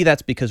 Maybe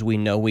that's because we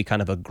know we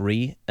kind of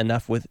agree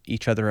enough with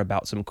each other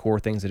about some core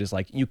things that is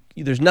like,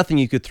 there's nothing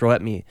you could throw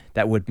at me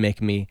that would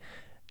make me,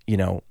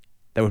 that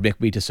would make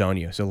me disown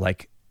you. So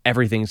like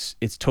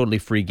it's totally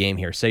free game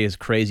here. Say as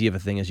crazy of a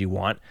thing as you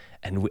want,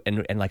 and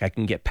like I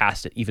can get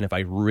past it even if I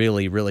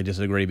really, really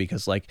disagree,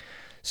 because like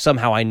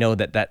somehow I know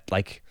that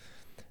like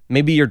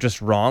maybe you're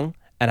just wrong,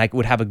 and I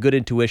would have a good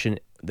intuition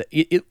that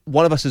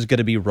one of us is going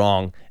to be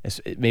wrong.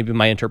 Maybe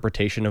my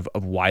interpretation of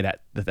why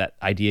that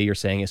idea you're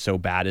saying is so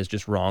bad is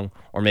just wrong,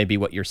 or maybe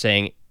what you're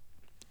saying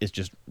is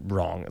just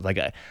wrong. Like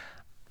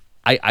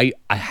I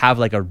have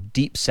like a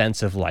deep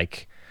sense of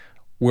like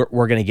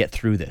we're going to get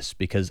through this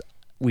because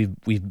we've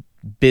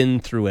been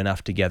through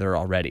enough together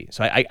already.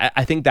 So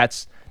I think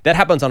that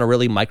happens on a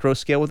really micro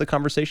scale with the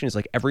conversation. It's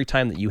like every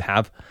time that you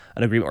have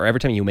an agreement, or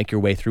every time you make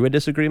your way through a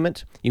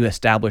disagreement, you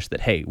establish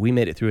that, hey, we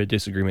made it through a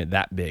disagreement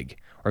that big,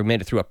 or we made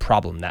it through a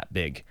problem that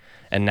big,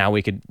 and now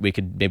we could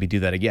maybe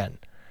do that again.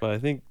 But I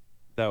think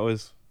that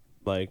was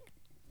like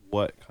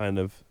what kind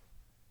of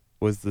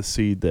was the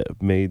seed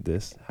that made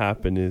this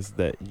happen, is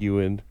that you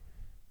and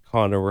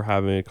Connor were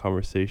having a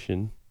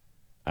conversation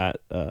at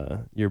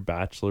your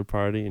bachelor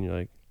party, and you're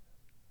like,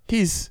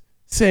 he's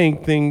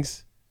saying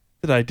things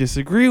that I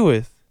disagree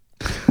with.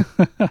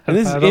 And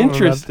this is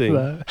interesting.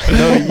 No,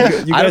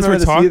 you guys were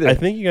talking. I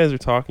think you guys were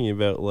talking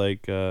about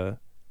like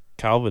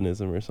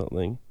Calvinism or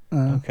something.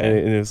 Okay.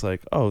 And it was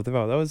like, oh,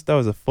 that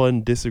was a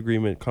fun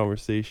disagreement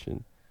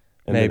conversation.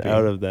 And Maybe. then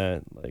out of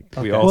that, like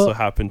we Okay. also Well,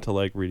 happened to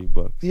like reading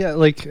books. Yeah,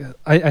 like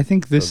I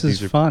think this So is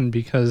these are- fun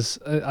because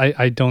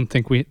I don't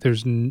think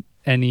there's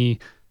any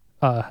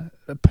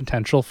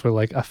potential for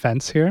like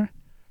offense here.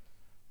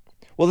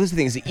 Well, this is the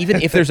thing, is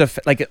even if there's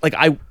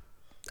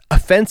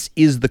offense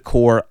is the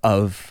core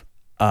of,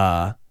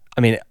 I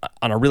mean,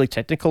 on a really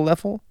technical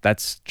level,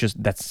 that's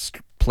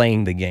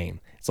playing the game.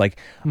 It's like,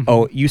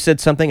 oh, you said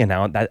something and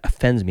now that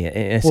offends me. And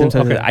it's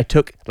something okay. that I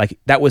took, like,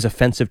 that was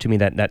offensive to me,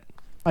 that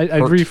I'd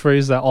hurt.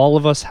 rephrase that. All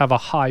of us have a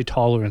high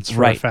tolerance for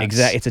right, offense.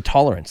 exactly. It's a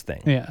tolerance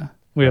thing. Yeah,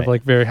 we have Right.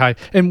 like very high,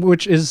 and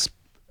which is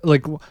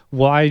like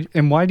why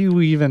do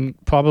we even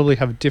probably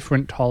have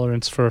different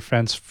tolerance for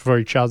offense for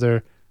each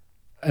other,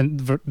 and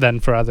than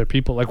for other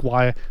people? Like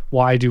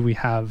why do we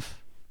have?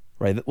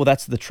 Right. Well,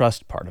 that's the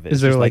trust part of it. Is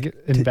It's there just like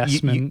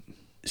investment?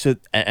 So,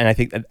 and I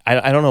think that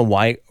I don't know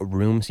why a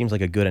room seems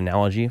like a good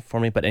analogy for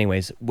me, but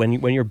anyways, when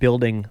you're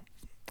building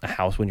a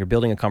house, when you're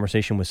building a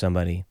conversation with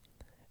somebody,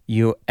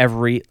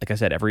 like I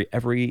said,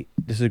 every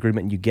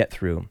disagreement you get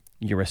through,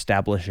 you're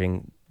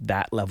establishing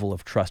that level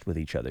of trust with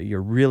each other.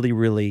 You're really,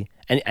 really,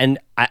 and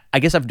I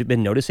guess I've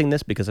been noticing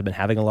this because I've been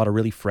having a lot of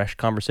really fresh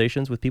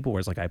conversations with people where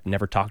it's like I've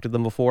never talked to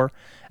them before,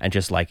 and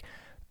just like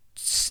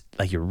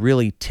you're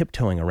really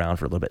tiptoeing around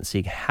for a little bit and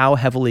seeing how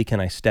heavily can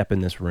I step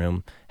in this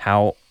room,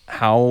 how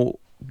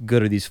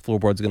good are these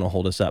floorboards going to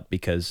hold us up,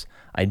 because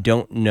I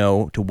don't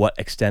know to what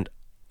extent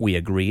we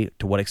agree,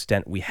 to what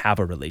extent we have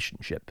a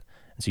relationship.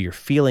 And so you're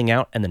feeling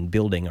out and then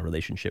building a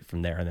relationship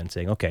from there, and then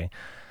saying, okay,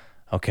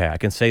 I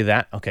can say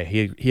that. Okay,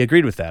 he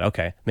agreed with that.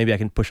 Okay, maybe I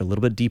can push a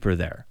little bit deeper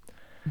there.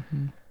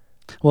 Mm-hmm.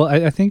 Well,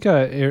 I think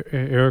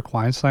Eric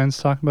Weinstein's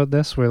talking about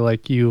this, where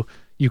like you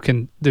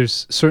can,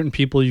 there's certain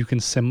people you can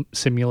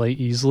simulate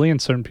easily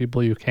and certain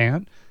people you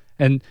can't.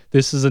 And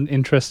this is an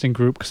interesting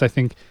group because I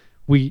think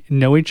we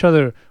know each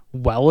other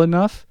well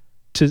enough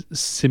to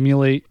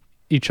simulate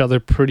each other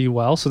pretty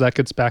well. So that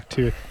gets back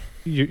to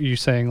you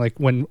saying like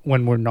when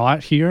we're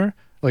not here,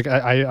 like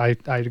I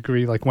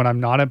agree. Like when I'm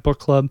not at book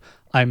club,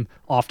 I'm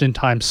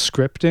oftentimes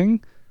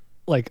scripting,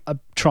 like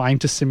trying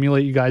to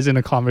simulate you guys in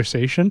a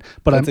conversation,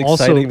 but That's I'm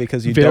also exciting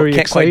because you very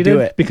can't quite excited do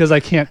it. because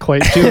I can't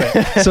quite do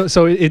it.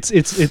 So it's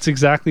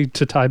exactly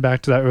to tie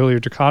back to that earlier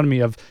dichotomy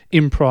of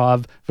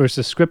improv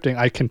versus scripting.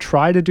 I can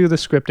try to do the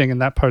scripting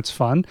and that part's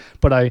fun,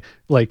 but I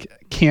like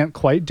can't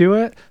quite do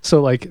it. So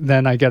like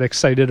then I get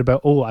excited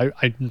about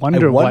I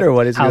wonder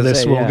what he's how gonna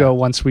this say, will yeah. go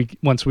once we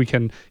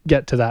can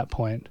get to that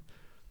point.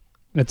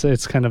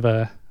 It's kind of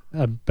a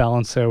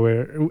balance there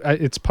where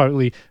it's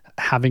partly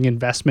having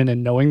investment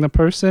in knowing the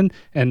person,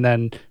 and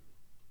then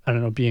I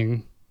don't know,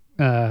 being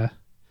I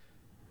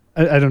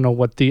don't know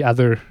what the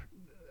other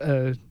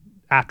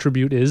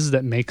attribute is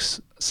that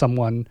makes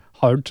someone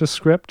hard to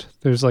script.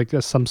 There's like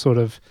some sort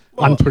of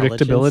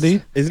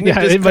unpredictability. Isn't it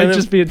Yeah, just it might kind of-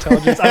 just be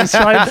intelligence.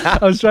 I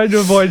was trying to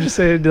avoid just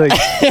saying like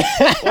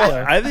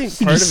Well, I think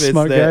part of just it's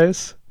smart that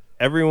guys.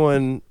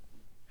 everyone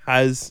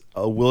has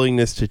a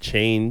willingness to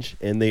change,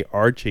 and they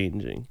are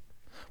changing.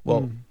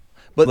 Well,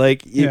 but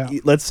Like, Yeah.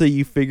 let's say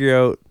you figure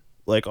out,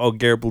 like, oh,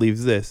 Garrett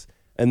believes this,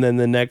 and then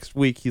the next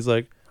week he's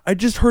like, I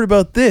just heard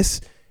about this,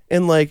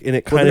 and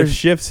it kind of there's-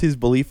 shifts his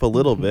belief a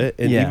little bit,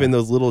 and Yeah. even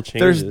those little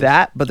changes. there's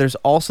that, but there's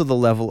also the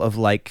level of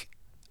like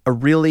a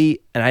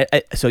really, and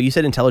I so you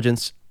said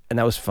intelligence, and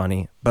that was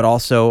funny, but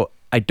also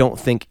I don't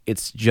think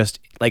it's just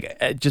like,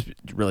 it just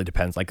really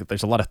depends. Like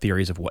there's a lot of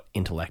theories of what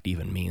intellect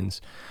even means,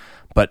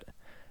 but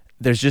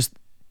there's just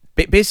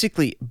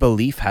basically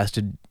belief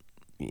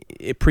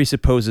it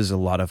presupposes a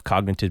lot of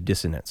cognitive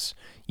dissonance.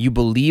 You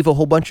believe a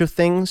whole bunch of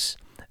things,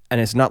 and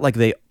it's not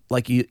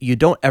like you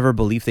don't ever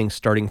believe things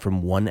starting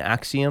from one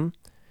axiom.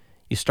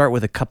 You start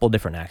with a couple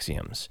different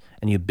axioms,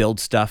 and you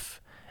build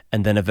stuff,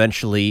 and then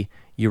eventually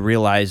you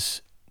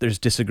realize there's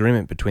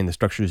disagreement between the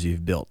structures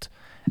you've built,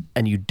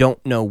 and you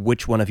don't know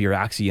which one of your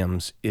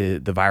axioms the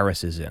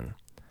virus is in,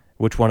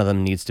 which one of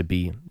them needs to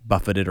be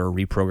buffeted or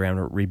reprogrammed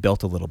or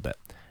rebuilt a little bit.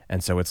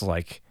 And so it's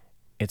like,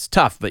 it's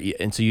tough. But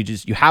and so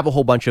you have a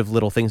whole bunch of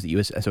little things that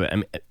you. So I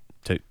mean,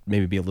 to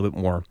maybe be a little bit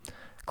more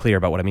clear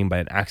about what I mean by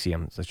an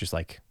axiom, so it's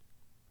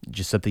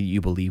just something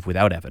you believe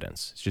without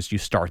evidence. It's just you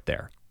start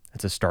there.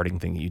 It's a starting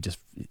thing.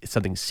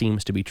 Something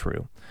seems to be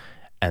true,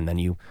 and then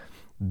you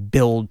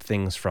build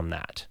things from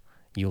that.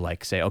 You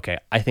like say, okay,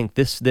 I think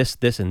this,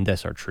 and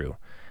this are true,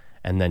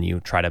 and then you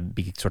try to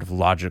be sort of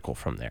logical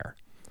from there.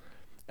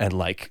 And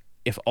like,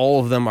 if all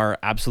of them are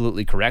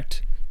absolutely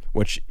correct,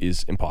 which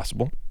is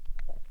impossible,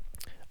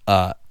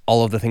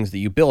 all of the things that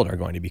you build are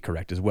going to be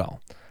correct as well.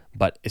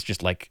 But it's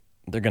just like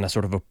they're going to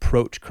sort of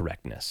approach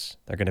correctness.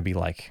 They're going to be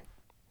like,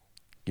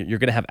 you're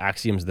going to have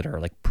axioms that are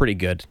like pretty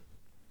good,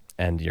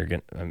 and you're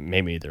going to,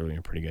 maybe they're really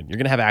pretty good. You're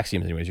going to have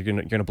axioms anyways. You're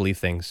going to believe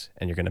things,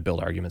 and you're going to build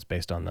arguments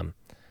based on them.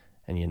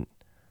 And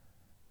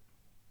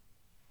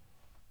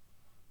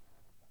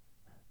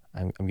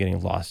I'm getting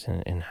lost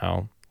in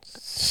how.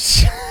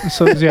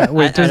 So yeah,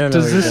 wait.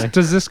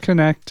 Does this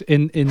connect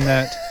in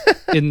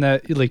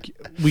that like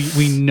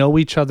we know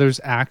each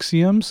other's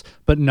axioms,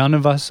 but none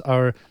of us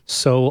are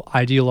so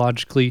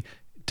ideologically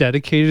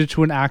dedicated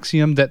to an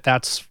axiom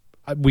that's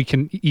we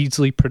can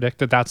easily predict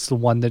that that's the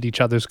one that each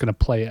other's going to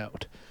play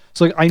out.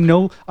 So like I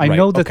know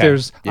that okay.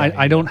 there's Yeah,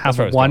 I don't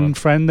have one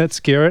friend that's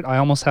Garrett. I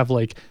almost have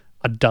like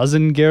a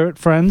dozen Garrett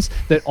friends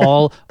that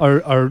all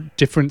are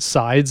different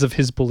sides of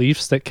his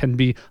beliefs that can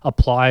be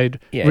applied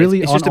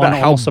really it's on, just about on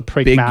how almost a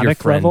big your pragmatic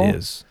friend level.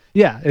 is.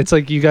 Yeah, it's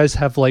like you guys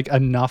have like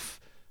enough.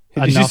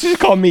 You just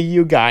call me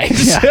you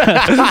guys.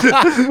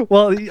 Yeah.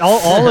 Well,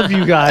 all of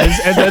you guys,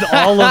 and then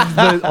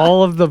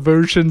all of the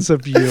versions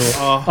of you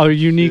are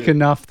unique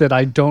enough that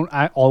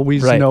I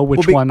always Right. know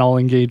which one I'll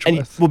engage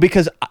with. Well,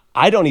 because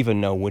I don't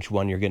even know which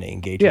one you're going to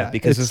engage Yeah, with,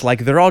 because it's like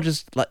they're all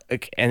just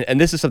like, and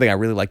this is something I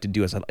really like to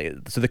do. So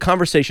the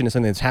conversation is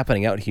something that's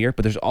happening out here,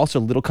 but there's also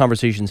little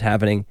conversations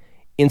happening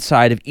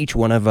inside of each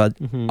one of our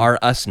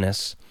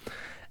usness,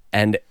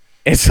 and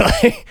it's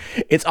like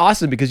it's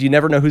awesome because you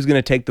never know who's going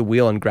to take the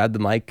wheel and grab the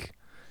mic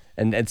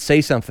and say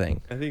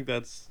something. I think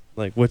that's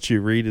like what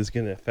you read is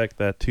going to affect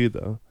that too,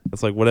 though.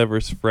 It's like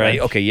whatever's fresh. Right?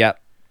 Okay, yeah.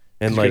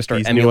 And You're gonna like start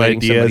these new emulating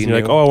ideas, somebody and you're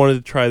like, new. oh, I wanted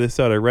to try this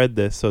out. I read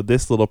this, so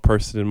this little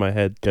person in my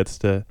head gets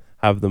to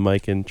have the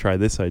mic and try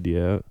this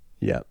idea out.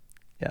 Yeah,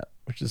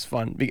 which is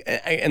fun.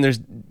 And there's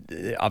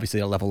obviously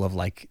a level of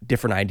like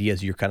different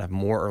ideas you're kind of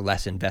more or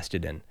less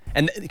invested in.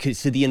 And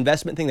so the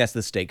investment thing, that's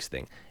the stakes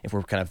thing. If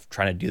we're kind of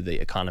trying to do the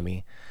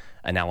economy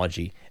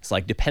analogy, it's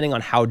like depending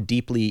on how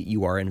deeply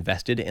you are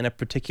invested in a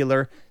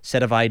particular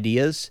set of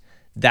ideas,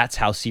 that's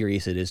how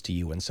serious it is to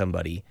you when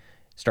somebody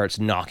starts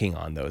knocking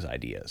on those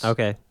ideas.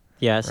 Okay.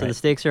 Yeah, so Right. the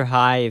stakes are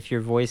high if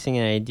you're voicing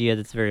an idea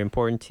that's very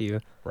important to you,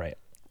 Right.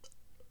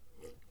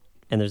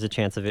 and there's a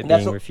chance of it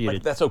That's being refuted.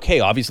 like, that's okay,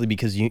 obviously,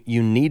 because you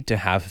need to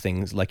have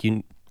things like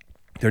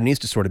there needs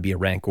to sort of be a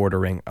rank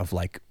ordering of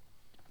like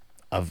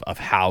of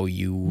how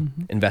you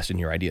invest in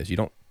your ideas. You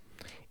don't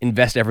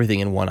invest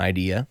everything in one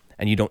idea,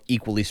 and you don't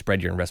equally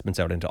spread your investments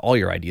out into all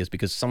your ideas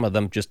because some of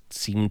them just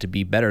seem to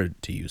be better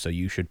to you. So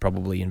you should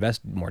probably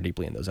invest more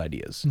deeply in those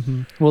ideas.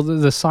 Well,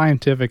 the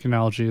scientific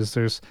analogy is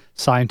there's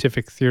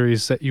scientific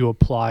theories that you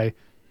apply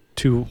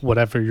to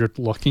whatever you're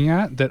looking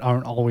at that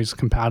aren't always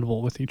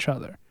compatible with each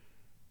other,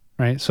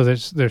 right? So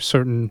there's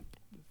certain,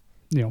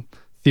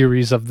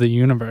 theories of the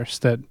universe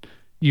that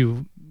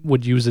you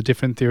would use a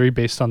different theory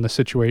based on the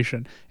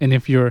situation. And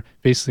if you're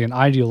basically an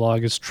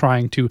ideologue is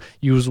trying to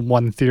use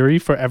one theory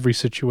for every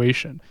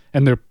situation,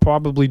 and they're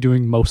probably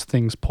doing most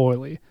things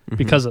poorly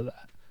because of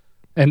that.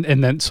 And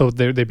then so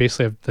they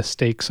basically have the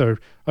stakes are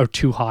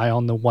too high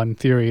on the one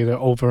theory. They're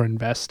over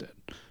invested.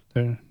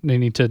 They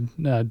need to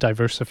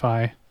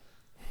diversify.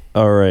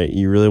 All right,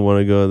 you really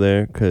want to go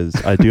there? Because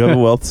I do have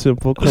a Wealth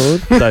Simple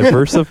code.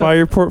 Diversify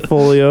your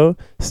portfolio.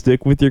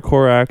 Stick with your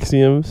core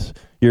axioms.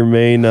 Your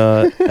main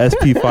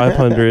SP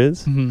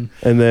 500s,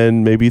 and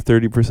then maybe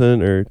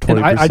 30% or 20%. And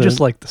I just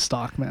like the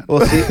stock, man.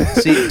 Well,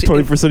 see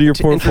 20% of your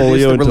to introduce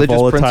portfolio the into religious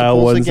volatile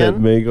principles ones that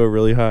again. may go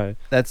really high.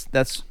 That's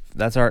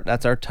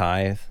our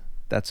tithe.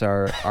 That's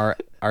our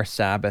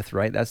Sabbath,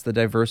 right? That's the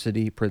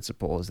diversity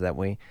principle, is that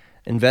we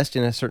invest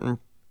in a certain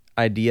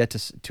idea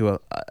to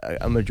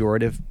a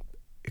majorative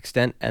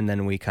extent, and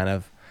then we kind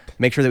of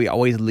make sure that we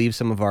always leave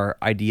some of our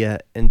idea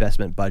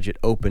investment budget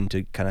open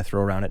to kind of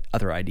throw around at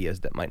other ideas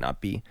that might not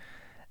be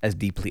as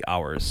deeply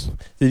ours.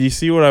 Did you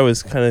see what I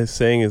was kind of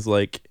saying is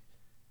like,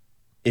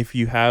 if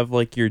you have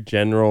like your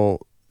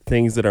general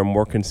things that are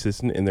more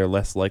consistent and they're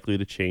less likely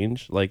to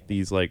change, like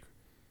these like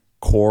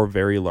core,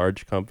 very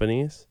large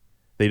companies,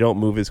 they don't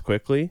move as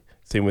quickly.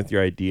 Same with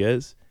your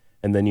ideas.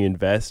 And then you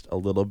invest a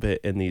little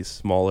bit in these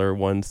smaller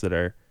ones that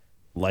are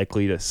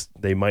likely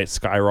they might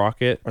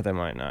skyrocket Or they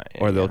might not.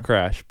 or they'll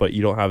crash, but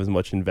you don't have as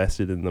much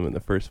invested in them in the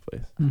first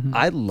place.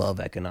 I love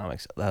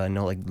economics. I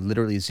know like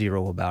literally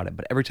zero about it,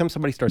 but every time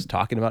somebody starts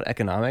talking about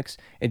economics,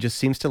 it just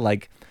seems to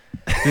like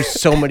there's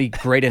so many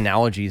great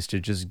analogies to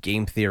just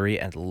game theory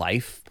and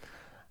life.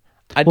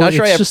 I'm Well, not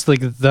sure it's just like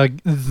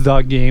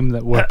the game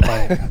that we're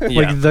playing,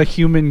 Yeah. like the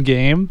human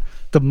game.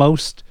 The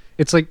most,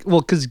 it's like,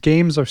 well, because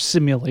games are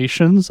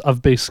simulations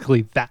of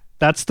basically that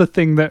That's the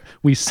thing that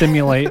we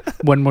simulate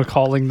when we're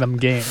calling them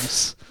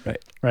games.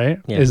 Right. Right?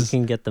 Yeah, who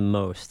can get the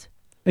most?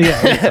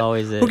 Yeah. That's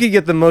always it. Who can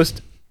get the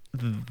most?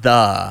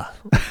 The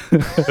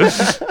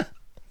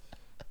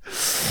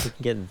Who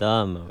can get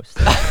the most?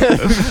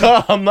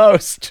 the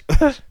most.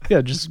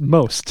 Yeah, just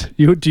most.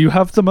 Do you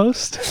have the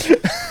most?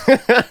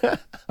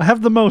 I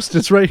have the most.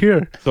 It's right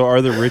here. So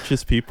are the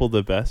richest people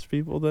the best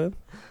people then?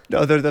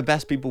 No, they're the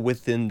best people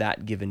within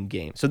that given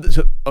game. So,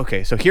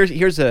 okay. So here's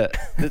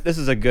this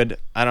is a good.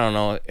 I don't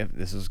know if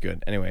this is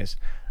good. Anyways,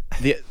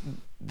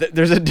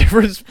 there's a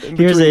difference.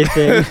 Here's a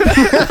thing.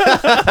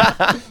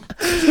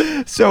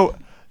 So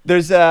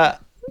there's an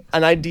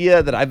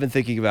idea that I've been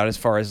thinking about as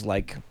far as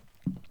like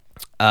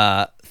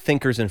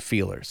thinkers and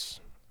feelers.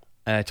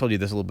 And I told you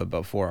this a little bit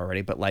before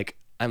already, but like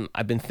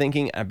I've been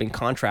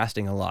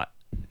contrasting a lot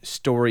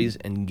stories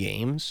and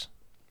games.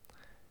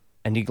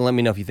 And you can let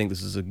me know if you think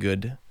this is a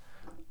good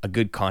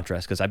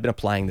contrast, because I've been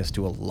applying this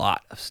to a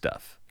lot of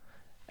stuff.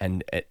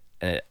 And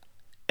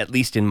at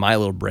least in my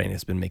little brain,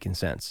 it's been making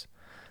sense.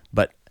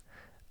 But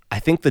I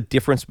think the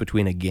difference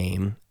between a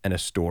game and a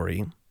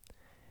story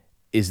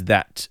is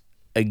that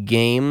a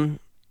game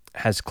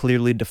has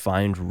clearly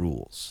defined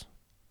rules.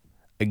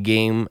 A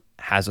game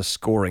has a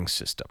scoring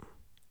system.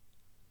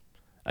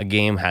 A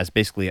game has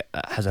basically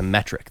has a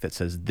metric that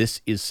says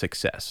this is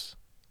success.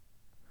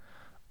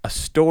 A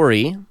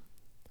story,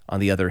 on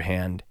the other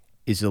hand,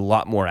 is a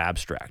lot more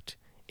abstract.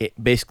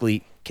 It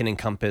basically can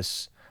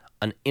encompass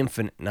an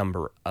infinite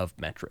number of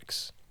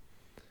metrics.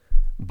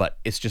 But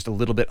it's just a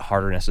little bit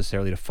harder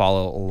necessarily to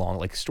follow along.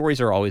 Like stories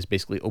are always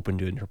basically open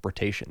to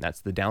interpretation. That's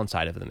the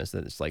downside of them, is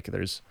that it's like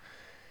there's,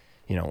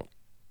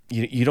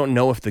 you don't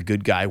know if the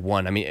good guy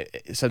won. I mean,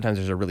 sometimes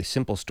there's a really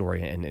simple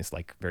story and it's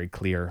like very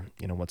clear,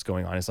 what's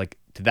going on. It's like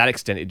to that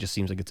extent, it just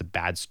seems like it's a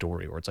bad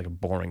story or it's like a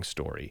boring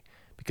story,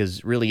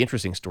 because really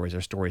interesting stories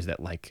are stories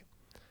that like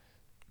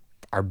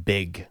are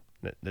big,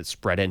 that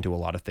spread into a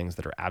lot of things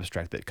that are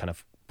abstract, that kind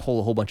of pull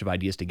a whole bunch of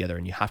ideas together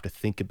and you have to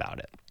think about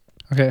it.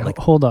 Okay,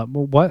 hold up.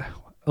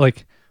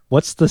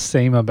 What's the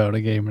same about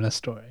a game and a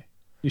story?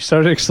 You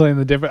started explaining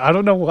the difference. I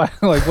don't know why.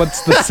 Like,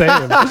 what's the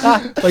same?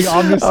 Like,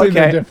 obviously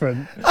they're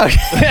different. Okay.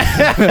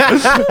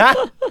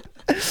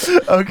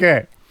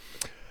 Okay.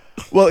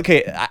 Well,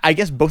 okay. I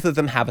guess both of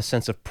them have a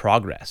sense of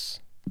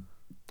progress,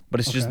 but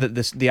it's just that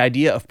the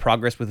idea of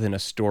progress within a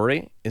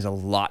story is a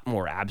lot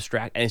more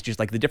abstract, and it's just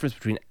like the difference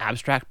between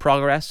abstract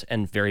progress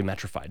and very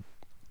metrified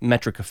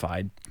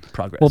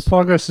progress. Well,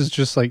 progress is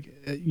just like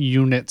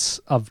units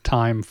of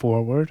time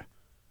forward.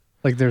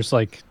 Like there's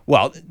like.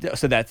 Well,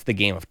 so that's the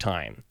game of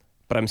time.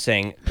 But I'm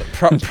saying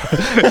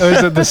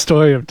the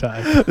story of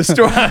time. The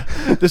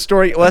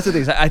story. Well, that's the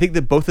thing. I think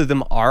that both of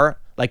them are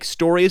like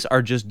stories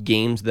are just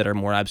games that are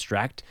more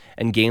abstract,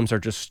 and games are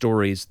just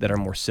stories that are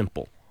more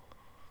simple,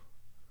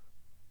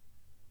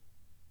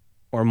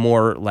 or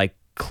more like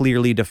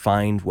clearly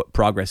defined what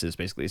progress is.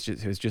 Basically, it's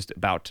just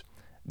about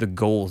the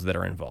goals that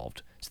are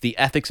involved. So the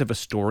ethics of a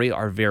story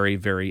are very,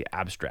 very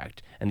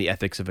abstract, and the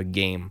ethics of a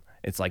game,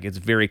 it's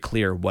very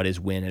clear what is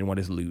win and what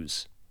is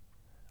lose.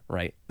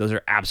 Right? Those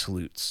are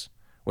absolutes.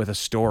 With a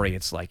story,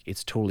 it's like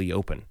it's totally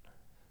open.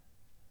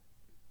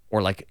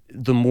 Or like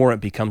the more it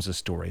becomes a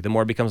story, the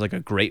more it becomes like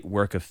a great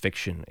work of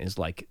fiction, is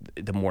like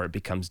the more it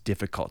becomes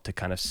difficult to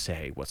kind of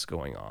say what's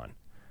going on.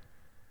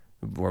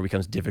 The more it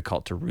becomes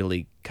difficult to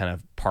really kind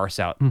of parse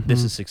out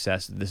this is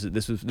success,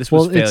 this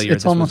was failure.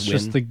 It's almost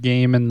just the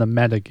game and the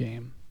meta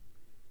game.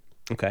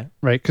 Okay.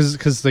 Right,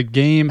 because the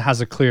game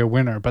has a clear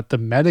winner, but the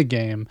meta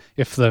game,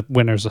 if the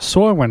winner's a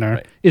sore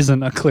winner,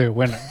 isn't a clear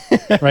winner,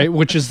 right?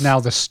 Which is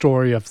now the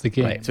story of the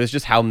game. Right. So it's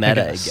just how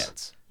meta it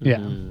gets. Yeah.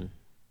 Mm-hmm.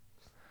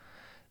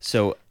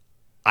 So,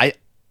 I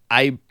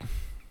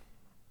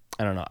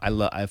don't know. I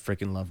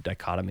freaking love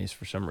dichotomies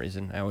for some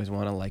reason. I always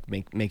want to like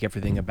make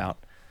everything about.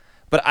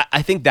 But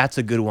I think that's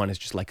a good one. Is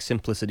just like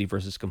simplicity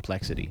versus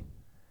complexity,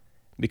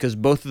 because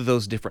both of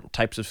those different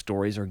types of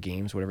stories or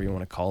games, whatever you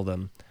want to call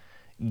them,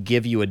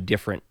 give you a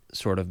different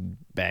sort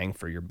of bang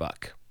for your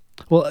buck.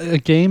 Well, a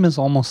game is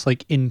almost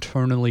like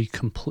internally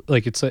complete,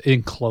 like it's an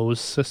enclosed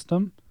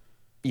system.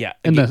 Yeah,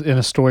 and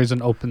a story is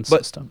an open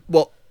system.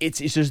 Well, it's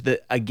just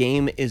that a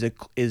game is an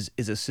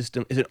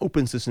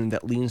open system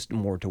that leans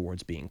more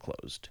towards being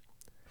closed,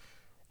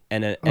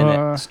 and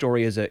a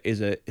story is a.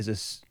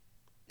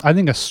 I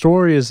think a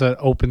story is an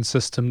open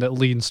system that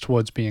leans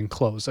towards being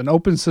closed. An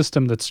open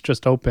system that's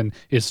just open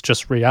is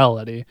just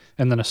reality,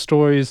 and then a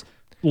story is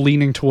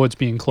leaning towards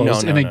being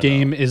closed, and a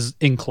game is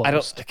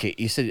enclosed. Okay,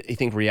 you said you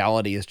think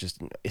reality is just,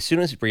 as soon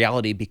as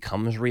reality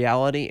becomes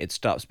reality, it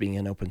stops being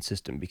an open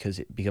system because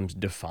it becomes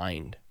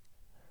defined.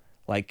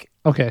 Like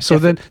okay, so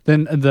then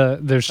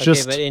there's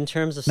just but in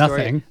terms of story,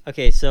 nothing.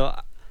 Okay, so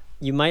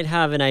you might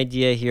have an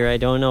idea here. I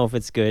don't know if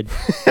it's good.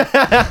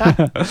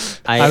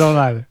 I don't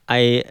either.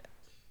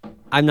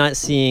 I'm not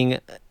seeing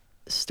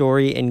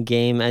story and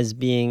game as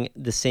being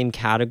the same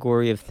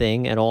category of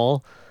thing at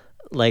all.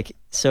 Like,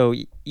 so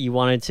you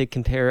wanted to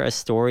compare a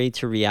story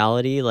to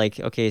reality.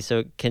 Like, okay, so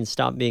it can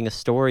stop being a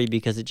story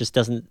because it just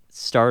doesn't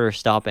start or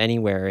stop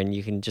anywhere, and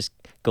you can just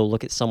go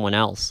look at someone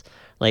else.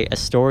 Like a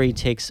story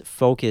takes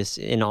focus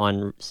in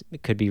on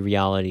it could be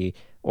reality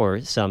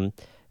or some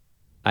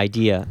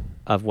idea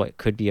of what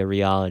could be a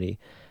reality.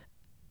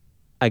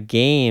 A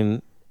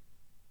game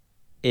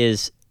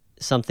is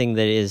something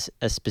that is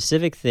a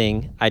specific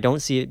thing. I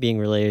don't see it being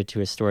related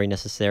to a story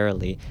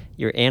necessarily.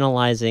 You're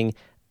analyzing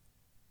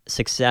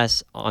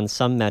success on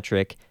some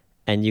metric,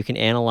 and you can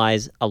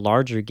analyze a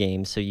larger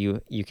game, so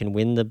you can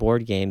win the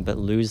board game but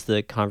lose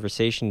the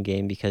conversation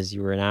game because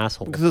you were an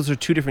asshole. Because those are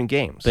two different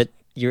games. But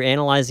you're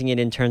analyzing it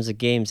in terms of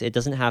games. It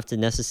doesn't have to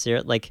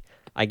necessarily, like,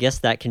 I guess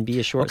that can be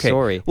a short Okay,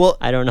 story. well,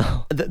 I don't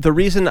know. the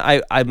reason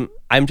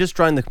I'm just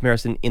drawing the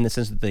comparison in the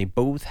sense that they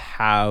both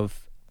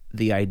have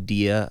the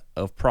idea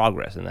of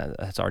progress, and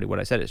that's already what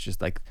I said. It's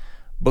just like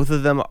both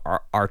of them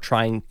are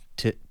trying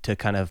to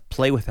kind of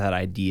play with that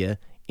idea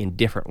in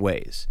different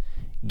ways.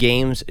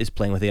 Games is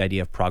playing with the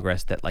idea of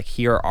progress, that like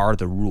here are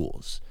the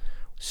rules.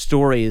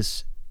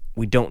 Stories,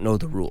 we don't know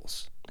the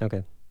rules.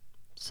 Okay.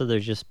 So they're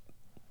just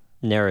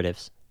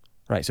narratives.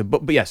 Right. So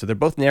but yeah, so they're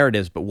both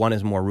narratives, but one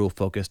is more rule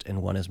focused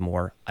and one is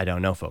more I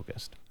don't know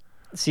focused.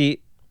 See,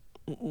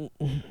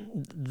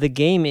 the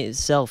game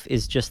itself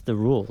is just the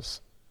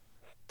rules.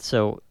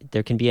 So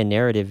there can be a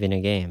narrative in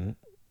a game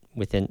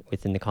within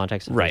the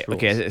context of Right.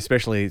 those rules. Okay.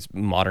 Especially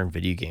modern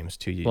video games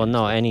too. Well,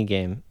 no, any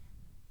game.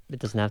 It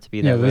doesn't have to be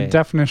Yeah, that the way.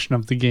 definition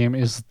of the game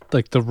is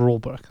like the rule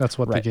book. That's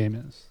what Right. the game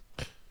is.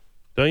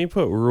 Don't you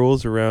put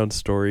rules around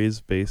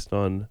stories based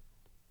on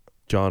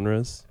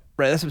genres?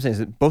 Right, that's what I'm saying. Is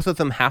that both of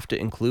them have to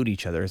include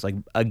each other. It's like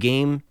a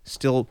game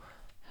still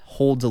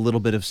holds a little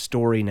bit of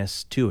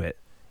storyness to it,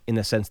 in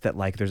the sense that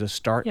like there's a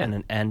start Yeah. and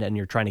an end, and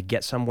you're trying to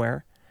get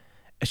somewhere.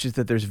 It's just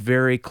that there's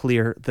very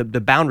clear the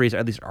boundaries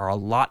at least are a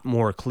lot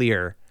more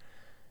clear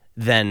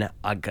than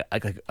a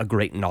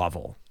great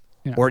novel,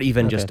 Yeah. or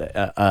even Okay. just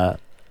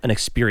an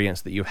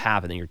experience that you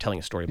have, and then you're telling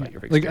a story about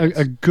your Like experience.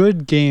 a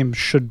good game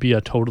should be a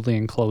totally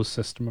enclosed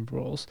system of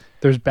rules.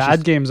 There's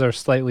bad games that are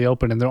slightly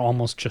open and they're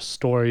almost just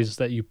stories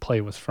that you play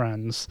with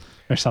friends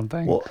or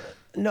something. Well,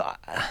 no,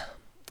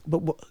 but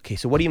okay.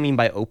 So what do you mean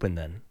by open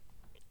then?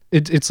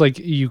 It's like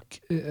you,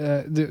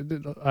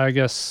 I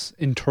guess,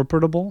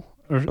 interpretable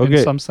or in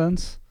Okay. some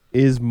sense.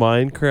 Is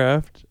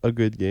Minecraft a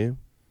good game?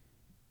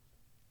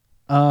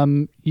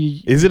 Y-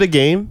 Is it a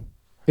game?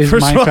 is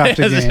First of all, Minecraft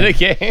a is game? it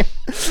a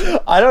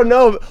game? I don't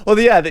know. Well,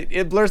 yeah,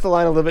 it blurs the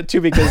line a little bit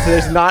too, because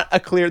there's not a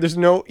clear. There's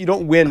no. You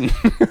don't win.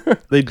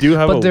 They do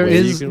have a But there way you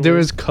is can there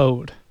win. is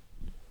code.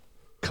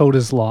 Code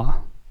is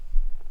law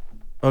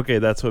Okay,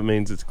 that's what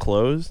means it's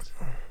closed.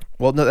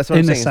 Well, no, that's what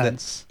in I'm a saying.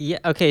 Is that, Yeah.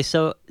 sense. Okay.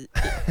 So,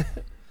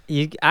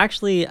 you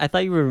actually, I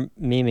thought you were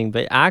memeing,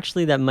 but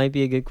actually, that might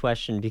be a good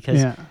question, because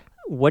Yeah.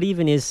 what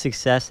even is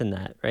success in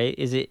that? Right?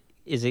 Is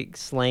it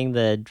slaying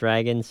the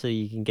dragon so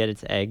you can get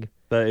its egg?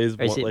 That is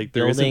Or is what, it like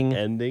there is an building-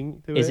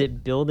 ending to Is it.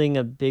 it building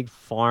a big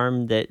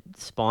farm that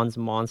spawns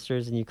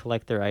monsters and you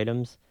collect their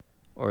items,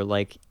 or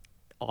like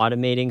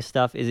automating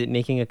stuff? Is it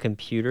making a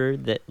computer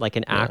that, like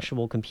an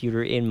actual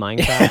computer in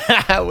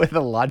Minecraft? with the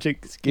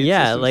logic skills.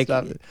 Yeah, like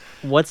stuff.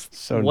 what's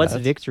So what's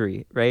nuts.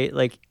 victory, right?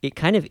 Like it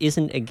kind of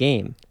isn't a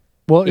game.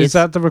 Well, It's- is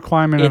that the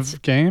requirement it's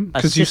of game? a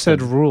Because you said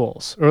system.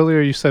 rules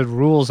earlier. You said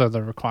rules are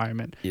the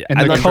requirement, Yeah, and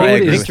I'm the not sure I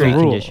code agree is with the that.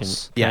 condition,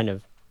 rules. Yeah. kind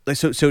of. Like,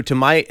 so to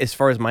my, as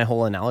far as my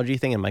whole analogy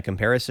thing and my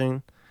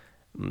comparison,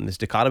 this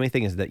dichotomy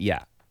thing is that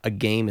a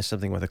game is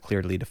something with a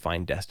clearly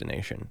defined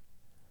destination,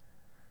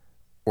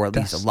 or at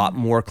least a lot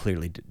more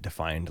clearly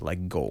defined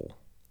like goal.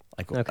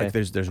 Like Okay. like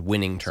there's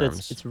winning So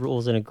terms. it's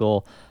rules and a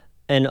goal,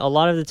 and a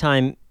lot of the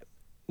time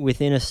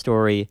within a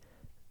story,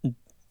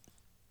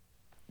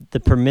 the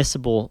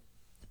permissible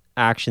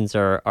actions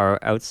are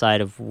outside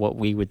of what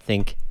we would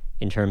think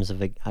in terms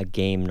of a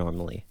game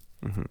normally.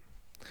 Mhm.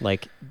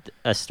 Like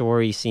a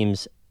story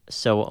seems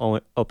so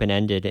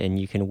open-ended, and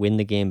you can win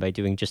the game by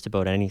doing just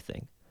about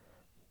anything.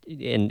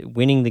 And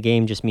winning the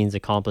game just means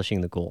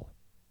accomplishing the goal.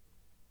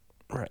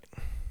 Right.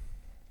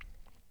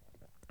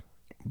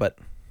 But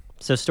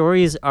So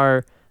stories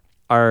are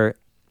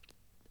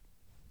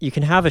you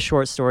can have a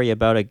short story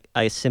about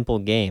a simple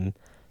game,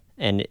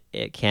 and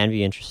it can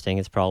be interesting.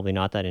 It's probably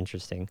not that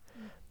interesting.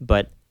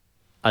 But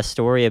a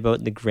story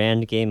about the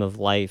grand game of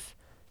life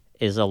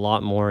is a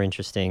lot more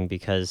interesting,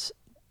 because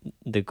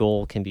the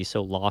goal can be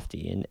so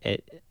lofty, and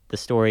the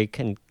story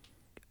can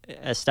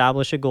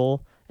establish a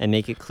goal and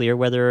make it clear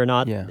whether or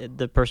not Yeah.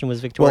 the person was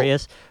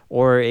victorious,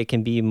 or it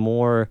can be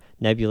more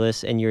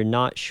nebulous and you're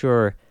not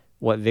sure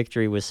what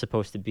victory was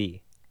supposed to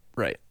be.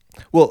 right.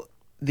 Well,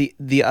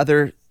 the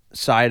other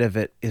side of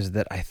it is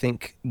that I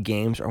think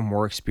games are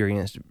more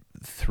experienced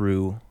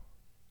through,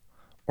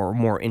 or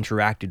more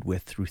interacted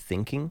with through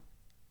thinking.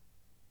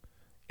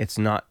 It's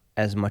not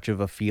as much of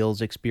a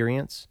feels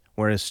experience,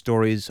 whereas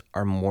stories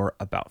are more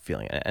about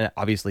feeling. And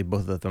obviously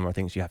both of them are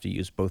things you have to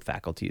use both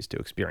faculties to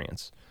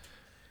experience.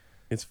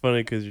 It's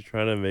funny because you're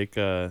trying to make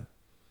a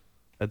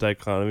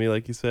dichotomy,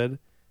 like you said,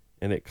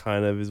 and it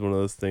kind of is one of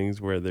those things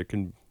where there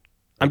can.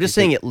 I'm just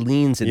saying it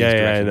leans in Yeah, this yeah,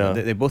 I direction. know.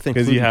 They both include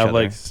Because you each have other.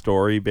 like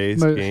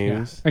story-based But,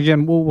 games.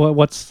 Again,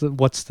 what's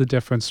the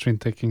difference between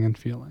thinking and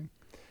feeling?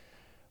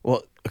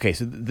 Well, okay,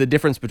 so the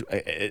difference between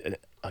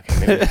okay,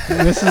 maybe,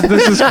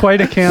 This is quite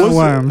a can of What's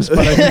worms, but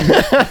I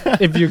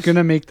think if you're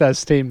gonna make that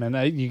statement,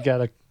 you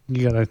gotta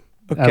at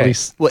Okay.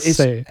 least Well, it's-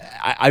 say.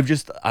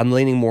 I'm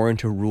leaning more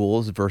into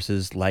rules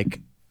versus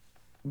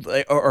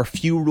or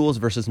few rules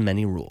versus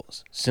many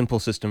rules. Simple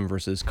system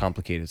versus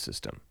complicated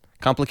system.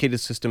 Complicated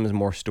system is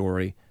more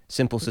story.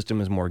 Simple system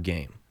is more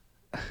game.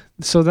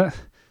 So that,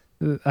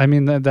 I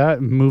mean,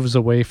 that moves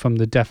away from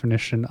the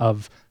definition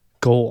of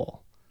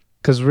goal,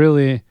 because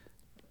really,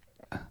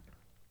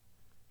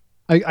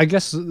 I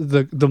guess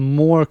the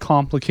more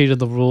complicated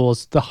the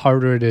rules, the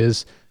harder it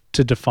is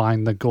to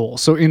define the goal.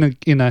 So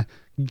in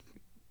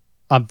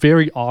a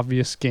very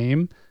obvious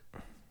game,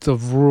 the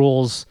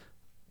rules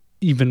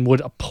even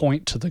would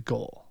point to the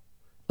goal.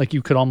 Like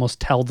you could almost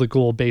tell the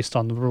goal based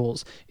on the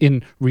rules.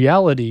 In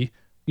reality,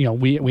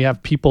 we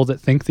have people that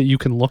think that you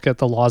can look at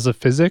the laws of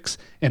physics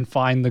and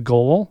find the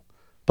goal,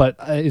 but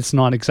it's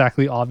not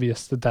exactly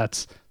obvious that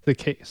that's the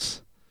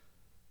case.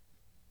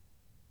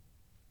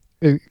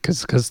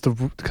 Because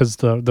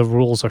the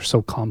rules are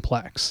so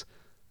complex,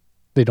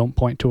 they don't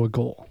point to a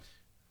goal.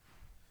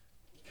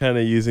 Kind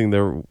of using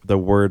the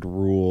word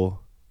rule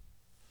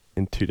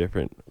in two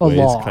different A ways,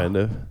 law. kind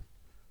of.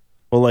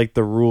 Well, like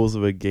the rules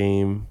of a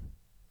game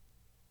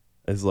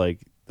is like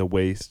the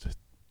ways,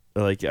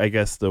 like I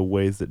guess the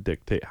ways that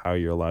dictate how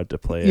you're allowed to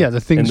play it. Yeah, the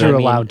things And you're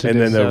then- allowed to and do.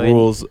 then the So in-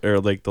 rules are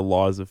like the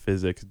laws of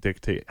physics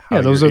dictate how.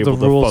 Yeah, those you're are the able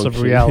to rules of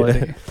function.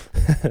 reality.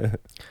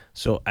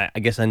 So I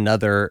guess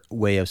another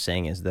way of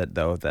saying is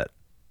that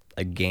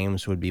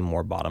games would be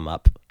more bottom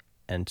up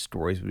and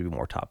stories would be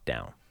more top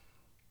down.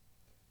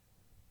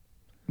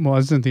 Well,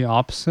 isn't the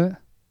opposite?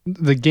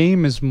 The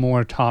game is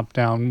more top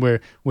down,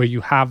 where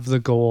you have the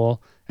goal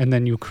and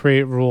then you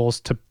create rules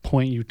to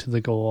point you to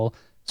the goal.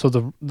 So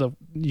the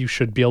you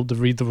should be able to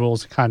read the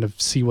rules and kind of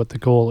see what the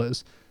goal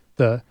is.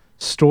 The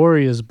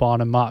story is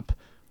bottom up,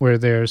 where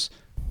there's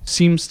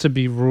seems to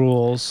be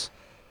rules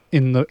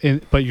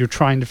but you're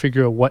trying to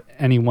figure out what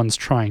anyone's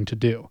trying to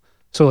do.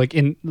 So like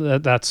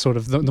that's sort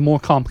of the more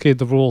complicated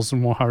the rules, the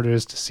more harder it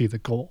is to see the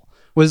goal.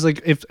 Was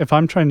like if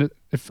I'm trying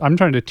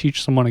to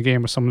teach someone a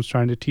game or someone's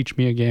trying to teach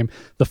me a game,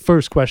 the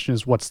first question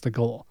is, what's the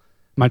goal?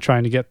 Am I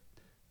trying to get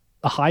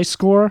a high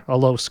score, a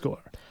low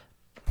score?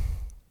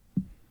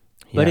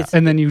 But Yeah. it's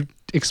And then you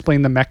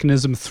explain the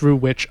mechanism through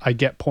which I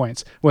get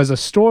points. Whereas a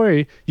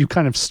story, you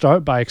kind of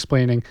start by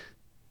explaining,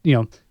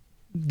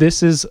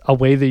 this is a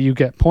way that you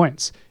get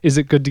points. Is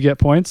it good to get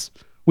points?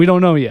 We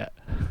don't know yet.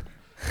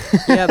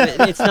 yeah,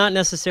 but it's not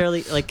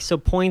necessarily like, so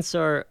points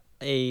are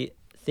a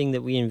thing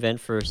that we invent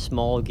for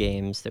small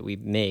games that we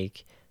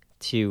make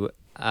to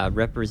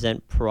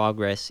represent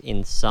progress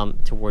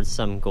towards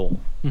some goal.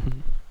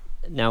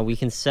 Now we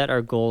can set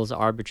our goals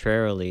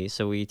arbitrarily.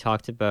 So we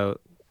talked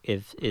about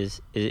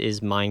is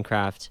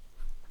Minecraft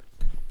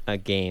a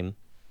game?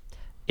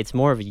 It's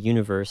more of a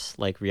universe,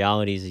 like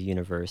reality is a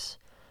universe.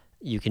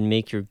 You can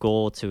make your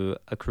goal to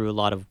accrue a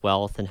lot of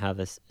wealth and have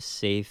a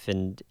safe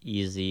and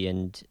easy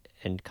and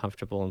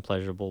comfortable and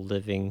pleasurable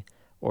living,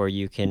 or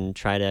you can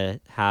try to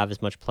have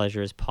as much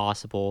pleasure as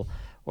possible,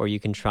 or you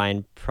can try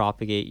and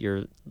propagate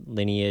your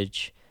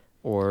lineage,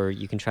 or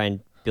you can try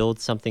and build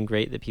something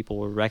great that people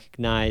will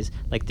recognize.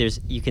 Like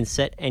you can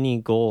set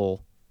any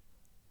goal.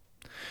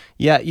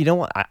 Yeah, you know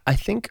what? I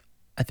think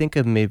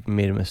I've made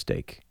a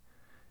mistake,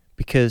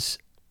 because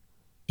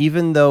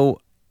even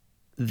though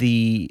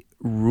the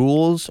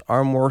rules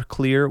are more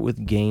clear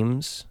with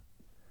games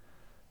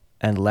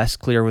and less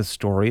clear with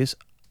stories,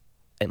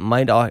 it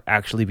might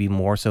actually be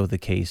more so the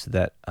case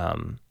that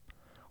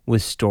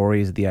with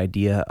stories, the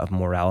idea of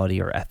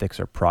morality or ethics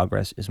or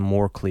progress is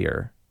more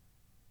clear.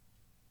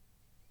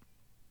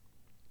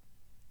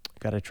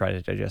 Got to try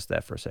to digest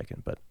that for a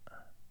second, but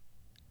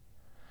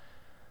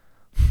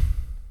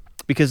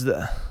because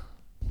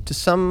to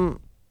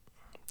some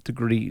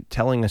degree,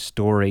 telling a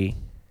story,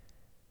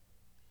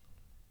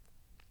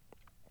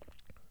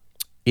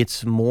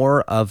 it's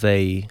more of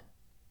a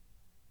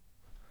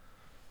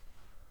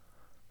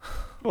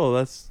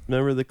Well,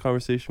 remember the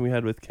conversation we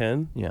had with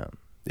Ken? yeah.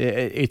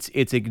 It's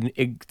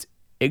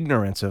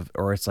ignorance of,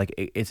 or it's like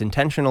it's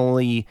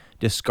intentionally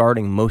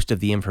discarding most of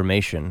the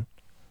information.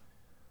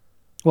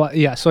 Well,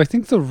 yeah. So I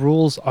think the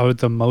rules are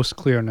the most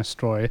clear in a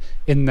story,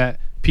 in that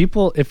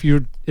people, if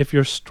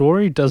your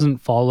story doesn't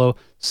follow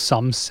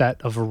some set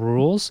of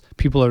rules,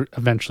 people are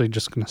eventually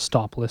just going to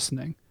stop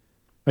listening.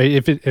 Right?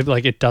 If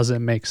it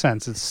doesn't make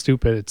sense, it's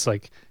stupid. It's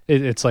like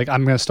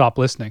I'm going to stop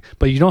listening.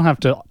 But you don't have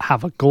to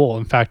have a goal.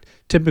 In fact,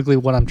 typically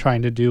what I'm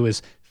trying to do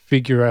is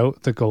figure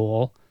out the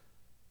goal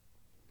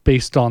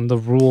based on the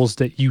rules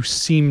that you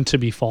seem to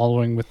be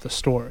following with the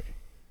story.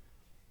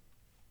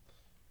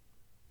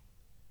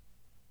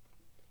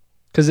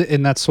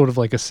 And that's sort of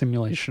like a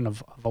simulation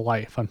of a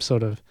life. I'm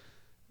sort of,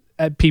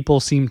 people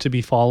seem to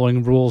be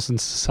following rules in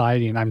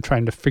society, and I'm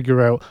trying to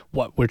figure out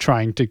what we're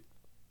trying to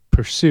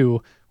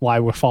pursue, why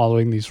we're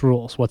following these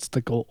rules. What's the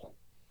goal?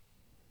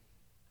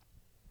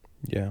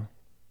 Yeah.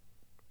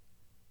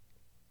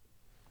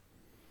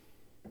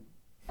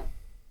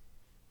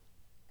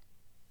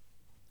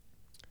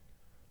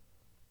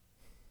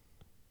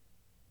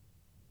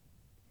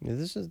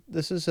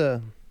 This is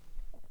a.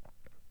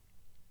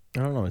 I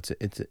don't know. It's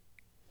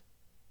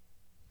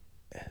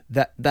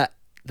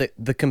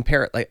the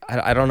compare, like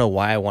I don't know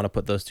why I want to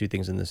put those two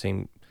things in the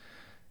same.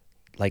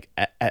 Like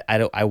why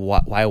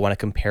I want to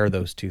compare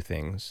those two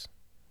things.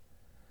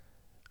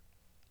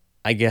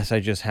 I guess I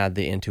just had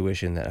the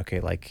intuition that, okay,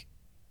 like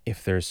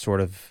if there's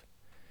sort of,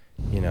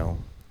 well,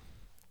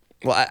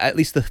 at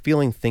least the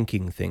feeling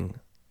thinking thing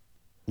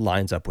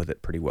lines up with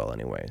it pretty well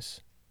anyways.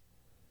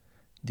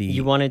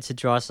 You wanted to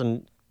draw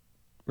some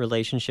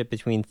relationship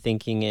between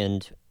thinking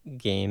and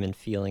game and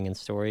feeling and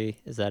story.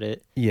 Is that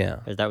it? Yeah.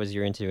 Or that was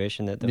your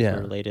intuition that those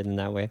were related in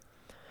that way?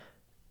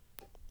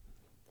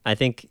 I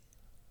think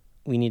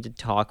we need to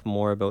talk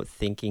more about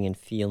thinking and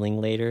feeling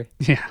later.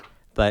 Yeah.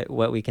 But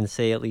what we can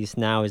say at least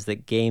now is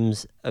that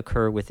games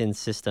occur within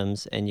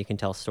systems, and you can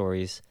tell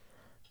stories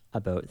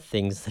about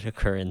things that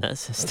occur in that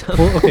system.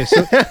 Well, okay,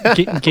 so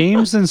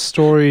games and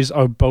stories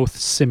are both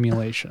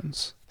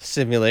simulations.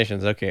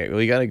 Simulations. Okay.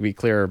 Well, you got to be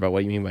clearer about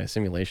what you mean by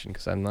simulation,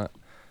 because I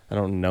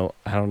don't know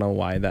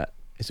why that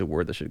is a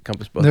word that should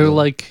encompass both.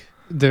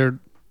 They're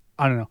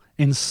I don't know,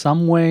 in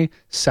some way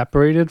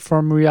separated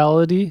from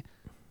reality,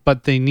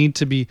 but they need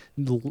to be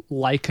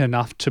like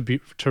enough to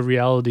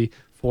reality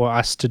for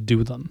us to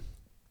do them.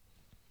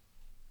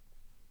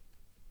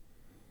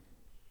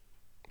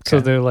 Okay. So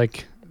they're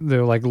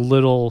like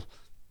little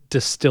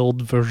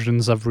distilled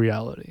versions of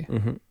reality.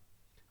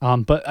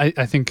 Mm-hmm. But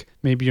I think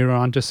maybe you're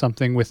onto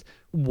something with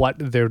what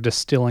they're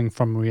distilling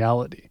from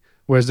reality.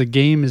 Whereas a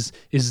game is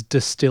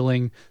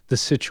distilling the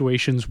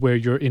situations where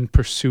you're in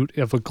pursuit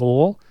of a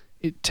goal,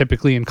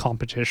 typically in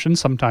competition,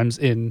 sometimes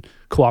in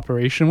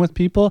cooperation with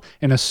people,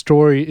 and a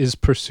story is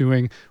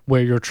pursuing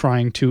where you're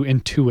trying to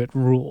intuit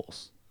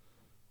rules.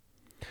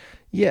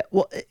 Yeah,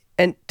 well,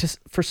 and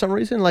for some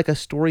reason, like a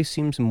story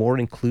seems more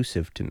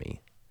inclusive to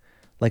me.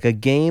 Like a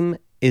game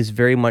is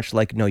very much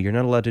like, no, you're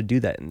not allowed to do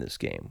that in this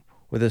game.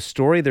 With a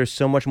story, there's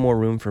so much more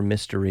room for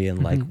mystery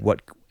and like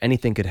what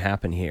anything could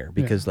happen here,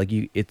 because like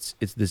it's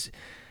this,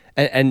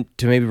 and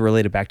to maybe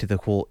relate it back to the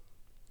whole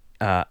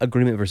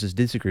agreement versus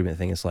disagreement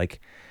thing. It's like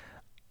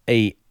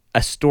a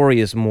story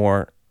is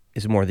more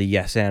the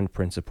yes and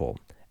principle,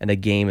 and a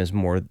game is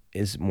more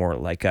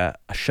like a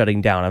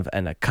shutting down of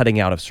and a cutting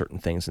out of certain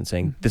things and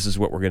saying this is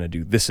what we're gonna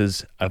do. This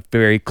is a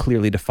very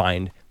clearly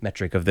defined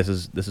metric of this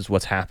is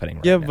what's happening.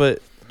 Right now.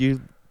 But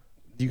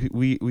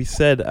we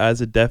said as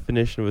a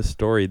definition of a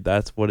story,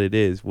 that's what it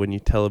is. When you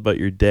tell about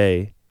your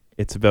day,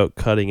 it's about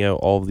cutting out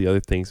all of the other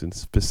things and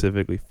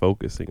specifically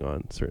focusing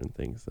on certain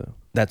things, though.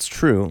 That's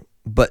true,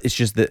 but it's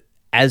just that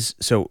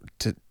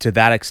to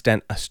that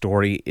extent, a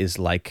story is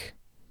like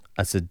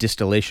it's a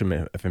distillation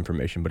of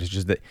information, but it's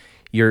just that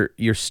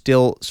you're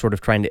still sort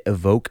of trying to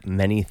evoke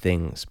many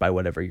things by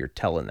whatever you're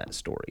telling that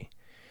story.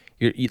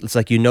 It's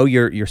like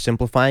you're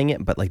simplifying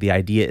it, but like the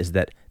idea is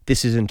that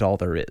this isn't all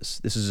there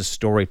is. This is a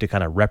story to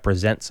kind of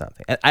represent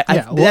something. That's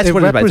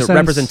what it's about. It's a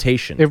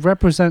representation. It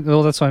represents.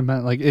 Well, that's what I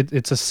meant. Like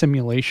it's a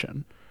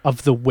simulation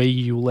of the way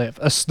you live.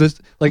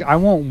 Like I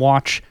won't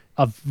watch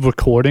a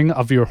recording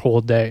of your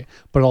whole day,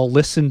 but I'll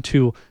listen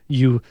to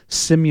you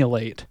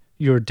simulate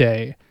your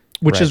day,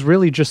 which is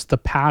really just the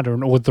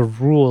pattern or the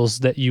rules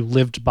that you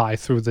lived by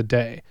through the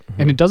day.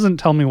 And it doesn't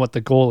tell me what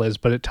the goal is,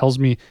 but it tells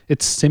me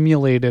it's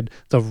simulated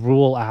the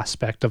rule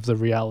aspect of the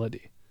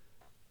reality.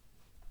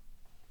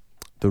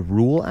 The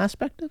rule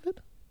aspect of it?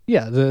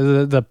 Yeah,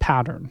 the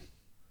pattern.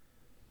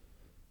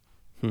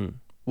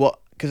 Well,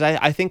 because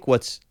I think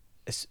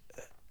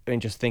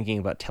just thinking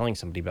about telling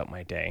somebody about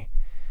my day,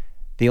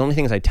 the only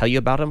things I tell you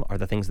about them are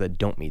the things that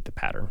don't meet the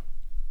pattern.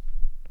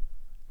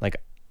 Like,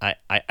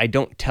 I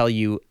don't tell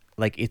you,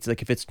 like, it's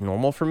like if it's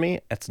normal for me,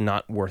 it's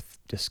not worth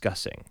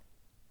discussing.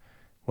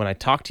 When I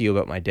talk to you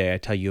about my day, I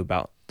tell you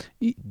about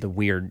the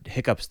weird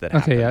hiccups that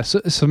happen. Okay, yeah.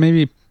 So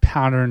maybe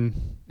pattern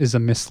is a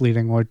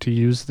misleading word to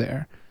use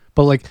there.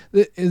 But like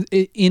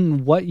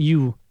in what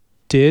you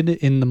did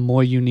in the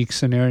more unique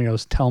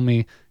scenarios, tell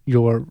me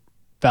your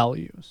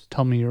values.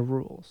 Tell me your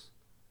rules.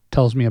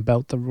 Tells me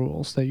about the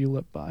rules that you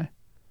live by.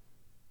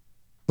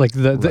 Like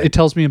it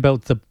tells me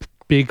about the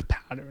big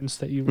patterns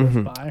that you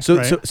live by. So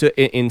right? so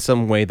in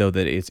some way though,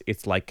 that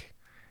it's like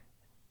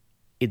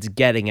it's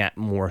getting at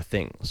more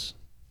things.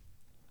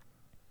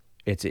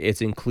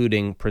 It's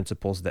including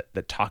principles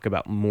that talk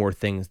about more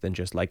things than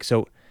just like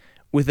so.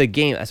 With a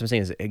game, as I'm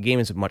saying, is a game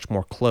is much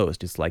more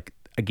closed. It's like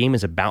a game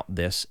is about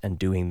this and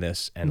doing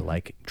this and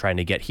like trying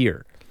to get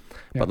here.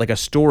 Yeah. But like a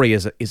story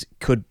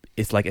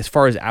it's like as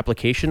far as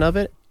application of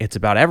it, it's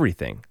about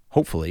everything.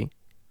 Hopefully,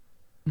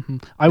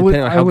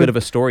 depending on how good of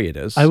a story it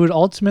is. I would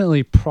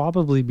ultimately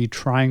probably be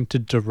trying to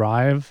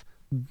derive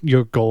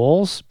your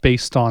goals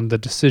based on the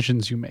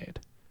decisions you made.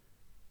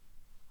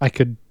 I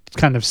could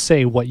kind of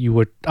say what you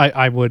would.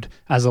 I would,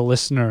 as a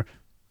listener,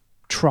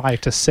 try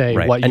to say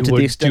what you would do. And to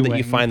the extent that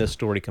you find the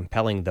story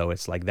compelling, though,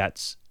 it's like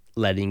that's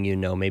letting you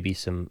know maybe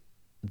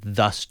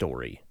the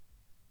story,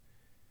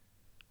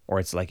 or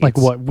it's like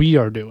what we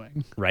are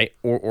doing, right?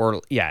 Or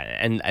yeah,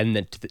 and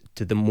then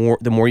the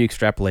more you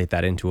extrapolate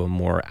that into a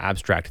more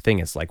abstract thing,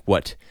 it's like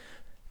what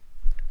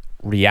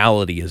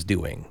reality is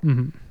doing,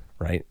 Mhm.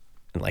 right?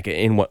 And like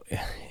in what,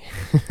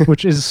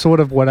 Which is sort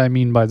of what I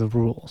mean by the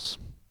rules.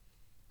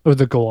 Or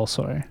the goal,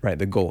 sorry. right?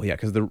 The goal, yeah,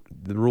 because the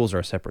rules are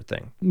a separate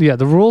thing. Yeah,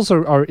 the rules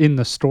are in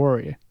the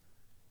story.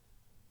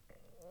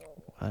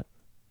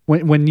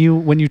 What? When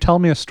you tell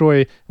me a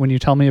story, when you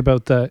tell me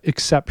about the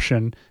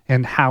exception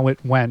and how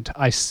it went,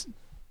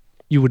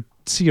 you would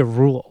see a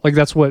rule. Like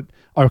that's what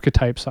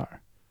archetypes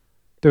are.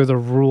 They're the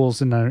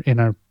rules in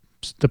our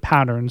the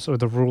patterns or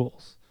the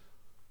rules.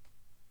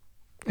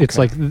 It's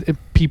Okay. like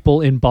people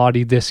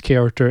embody this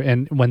character,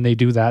 and when they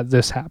do that,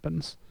 this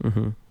happens.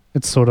 Mm-hmm.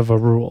 It's sort of a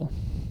rule.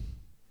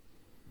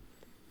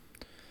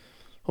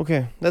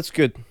 Okay, that's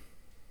good.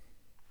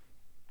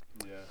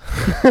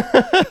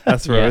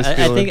 That's where I was I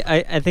feeling. think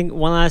I think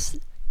one last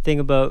thing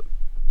about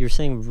you're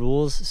saying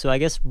rules. So I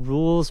guess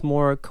rules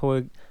more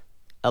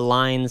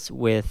aligns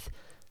with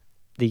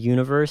the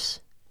universe,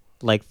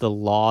 like the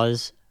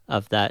laws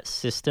of that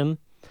system,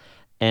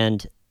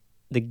 and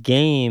the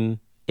game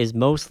is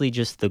mostly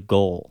just the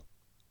goal.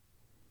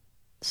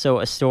 So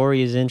a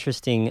story is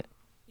interesting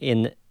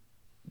in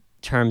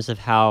terms of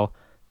how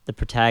the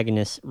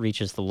protagonist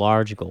reaches the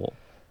large goal,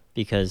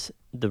 because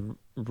the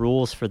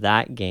rules for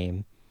that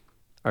game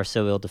are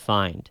so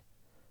ill-defined.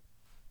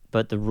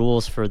 But the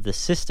rules for the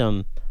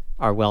system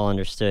are well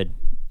understood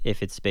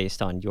if it's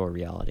based on your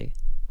reality.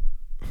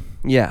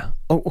 Yeah.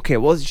 Oh, okay.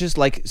 Well, it's just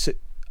like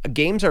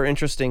games are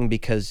interesting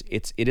because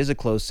it is a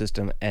closed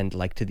system, and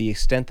like to the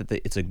extent that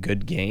it's a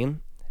good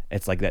game,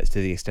 it's like that to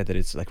the extent that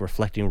it's like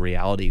reflecting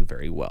reality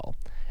very well.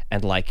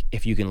 And like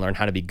if you can learn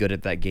how to be good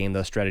at that game,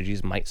 those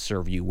strategies might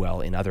serve you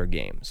well in other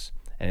games.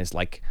 And it's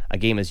like a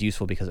game is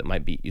useful because it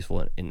might be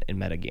useful in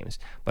meta games.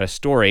 But a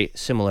story,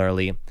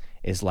 similarly,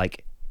 is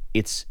like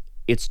it's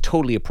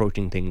totally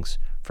approaching things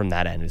from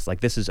that end. It's like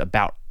this is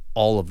about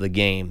all of the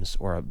games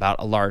or about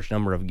a large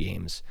number of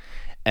games,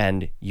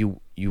 and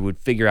you would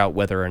figure out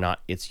whether or not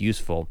it's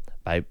useful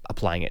by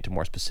applying it to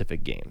more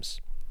specific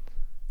games.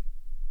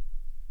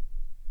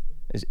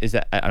 Is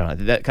that, I don't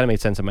know, that kind of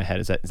made sense in my head.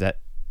 Is that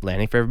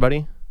landing for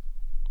everybody?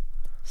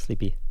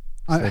 Sleepy.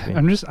 Sleepy.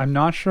 I'm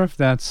not sure if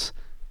that's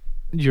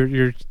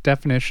your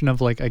definition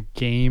of like a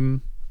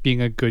game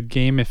being a good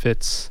game. If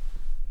it's,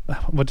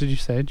 what did you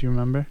say? Do you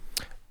remember?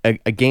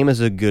 A game is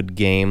a good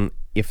game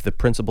if the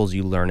principles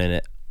you learn in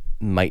it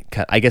might,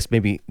 I guess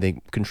maybe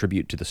they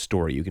contribute to the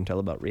story you can tell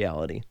about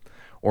reality.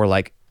 Or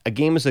like a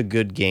game is a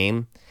good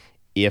game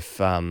if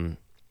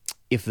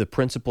the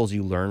principles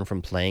you learn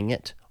from playing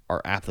it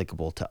are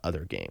applicable to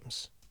other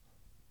games,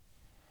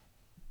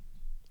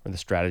 or the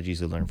strategies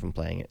you learn from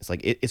playing it. It's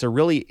like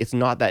it's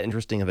not that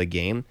interesting of a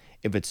game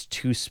if it's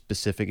too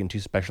specific and too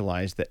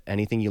specialized that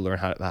anything you learn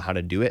how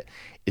to do it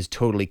is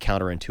totally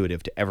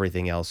counterintuitive to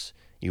everything else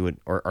you would,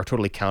 or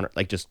totally counter,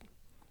 like just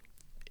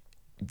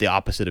the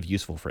opposite of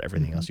useful for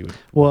everything else you would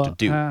want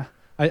to do.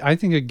 I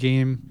think a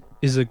game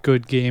is a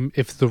good game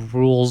if the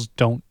rules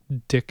don't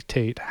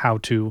dictate how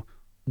to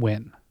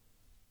win.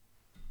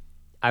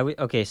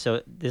 Okay,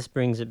 so this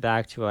brings it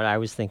back to what I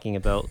was thinking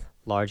about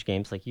large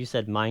games. Like you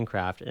said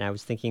Minecraft, and I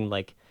was thinking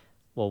like,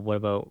 well, what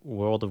about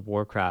World of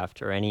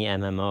Warcraft or any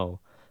MMO?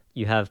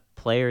 You have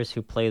players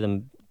who play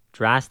them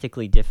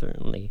drastically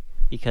differently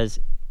because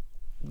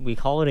we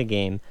call it a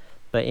game,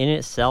 but in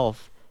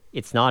itself,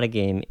 it's not a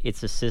game,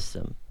 it's a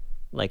system.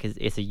 Like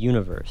it's a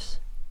universe.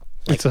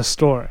 It's a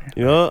story.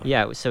 Yeah.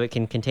 Yeah, so it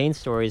can contain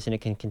stories and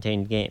it can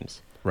contain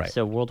games. Right.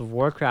 So World of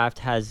Warcraft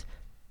has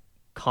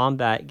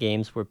combat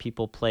games where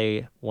people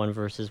play 1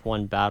 versus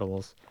 1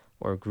 battles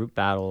or group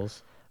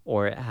battles,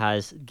 or it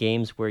has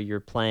games where you're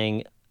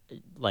playing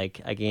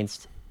like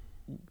against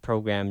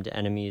programmed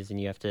enemies and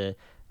you have to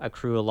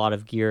accrue a lot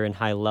of gear and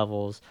high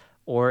levels,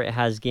 or it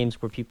has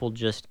games where people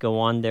just go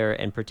on there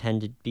and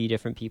pretend to be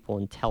different people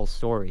and tell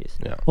stories.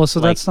 Yeah. Well, so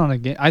Like, that's not a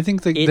game. I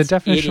think the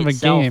definition it of a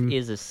itself game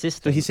is a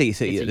system. So he said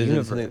it's a there's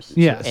universe.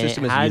 Yeah. And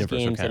system it is a has universe,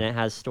 games okay. and it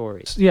has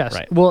stories. Yes.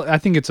 Right. Well, I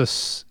think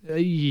it's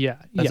yeah.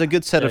 That's a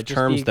good set So of just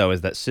terms, be- though,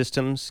 is that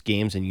systems,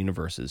 games, and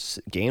universes,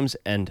 games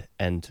and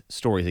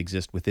stories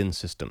exist within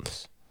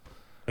systems.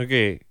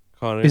 Okay,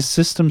 Connor. Is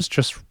systems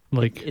just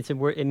like It's a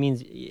word. It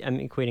means I'm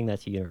equating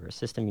that to universe,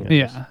 system, universe.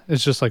 yeah?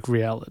 It's just like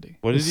reality.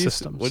 what did It's you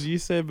systems? What did you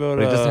say about?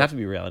 But it doesn't have to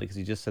be reality because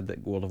he just said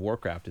that World of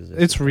Warcraft is.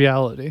 It's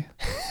reality.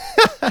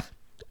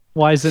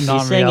 Why is it He's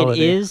not saying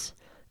reality? it is,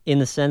 in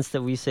the sense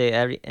that we say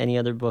any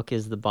other book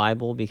is the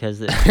Bible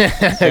because it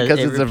because it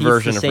it's a repeats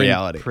version the of same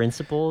reality.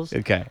 principles.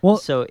 Okay. Well,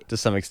 So To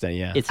some extent,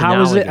 yeah. it's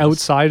how is it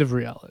analogous. outside of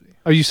reality?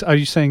 Are you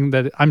saying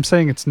that? I'm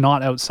saying it's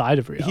not outside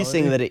of reality. He's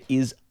saying that it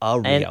is a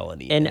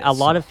reality. And in a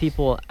lot itself. of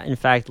people, in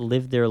fact,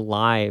 live their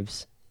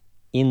lives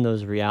in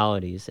those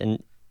realities,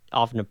 and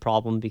often a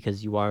problem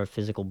because you are a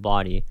physical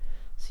body.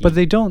 So But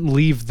they don't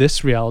leave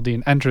this reality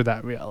and enter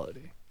that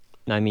reality.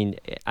 I mean,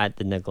 at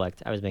the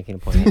neglect. I was making a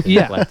point at the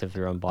Yeah. neglect of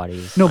your own body.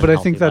 is No, but I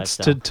unhealthy think that's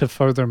lifestyle. to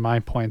further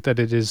my point that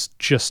it is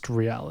just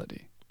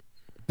reality.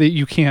 That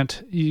you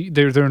can't.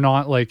 They're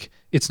not like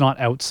it's not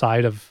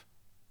outside of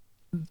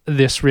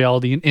this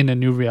reality in a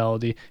new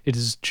reality. It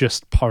is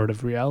just part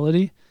of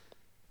reality.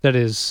 That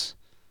is.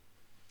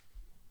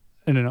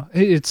 I don't know.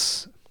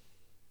 It's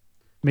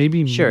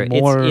maybe Sure,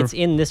 more. it's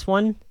in this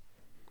one,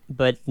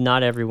 but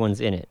not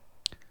everyone's in it.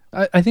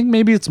 I think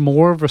maybe it's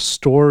more of a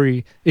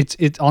story.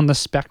 It's on the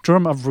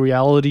spectrum of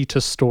reality to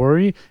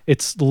story.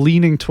 It's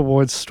leaning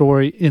towards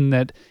story in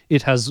that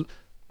it has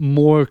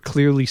more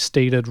clearly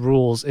stated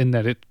rules in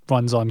that it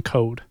runs on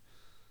code.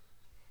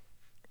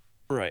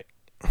 Right.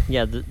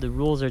 Yeah, the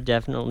rules are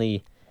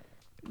definitely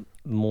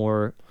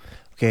more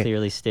Okay.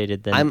 clearly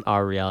stated than I'm-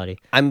 our reality.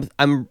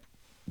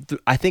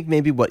 I think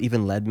maybe what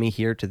even led me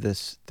here to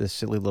this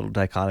silly little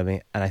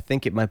dichotomy, and I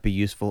think it might be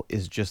useful,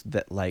 is just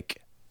that,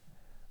 like,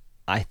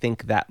 I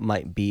think that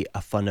might be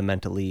a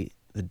fundamentally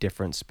the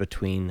difference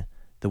between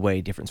the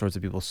way different sorts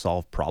of people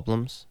solve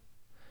problems,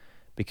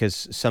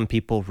 because some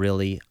people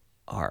really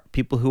are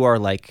people who are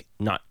like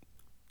not.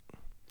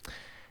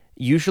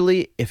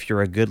 Usually, if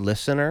you're a good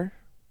listener,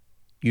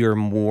 you're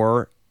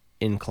more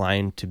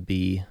inclined to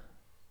be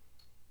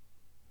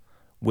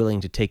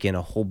willing to take in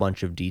a whole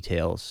bunch of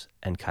details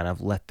and kind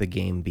of let the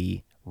game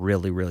be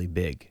really, really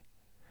big.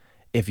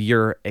 If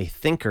you're a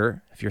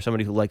thinker, if you're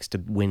somebody who likes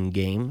to win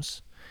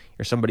games,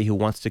 you're somebody who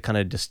wants to kind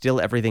of distill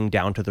everything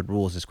down to the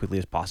rules as quickly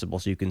as possible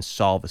so you can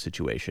solve a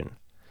situation.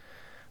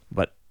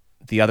 But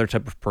the other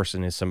type of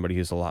person is somebody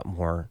who's a lot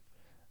more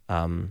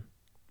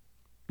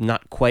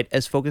not quite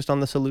as focused on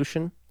the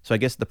solution. So I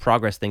guess the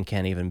progress thing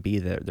can't even be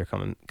their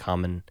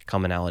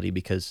commonality,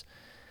 because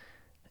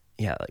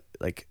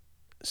like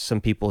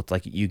some people, it's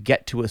like you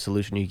get to a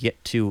solution, you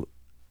get to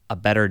a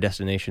better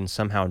destination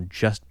somehow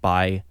just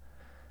by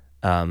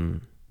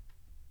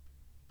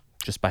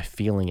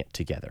feeling it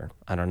together.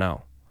 I don't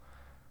know.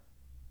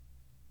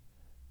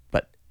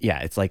 But yeah,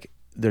 it's like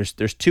there's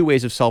two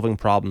ways of solving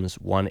problems.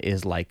 One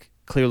is like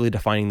clearly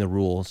defining the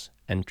rules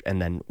and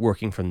then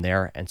working from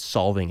there and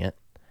solving it.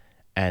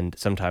 And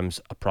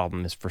sometimes a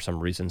problem is for some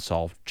reason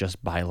solved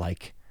just by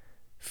like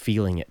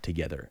feeling it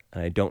together.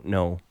 And I don't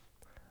know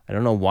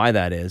why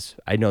that is.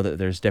 I know that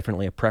there's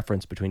definitely a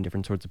preference between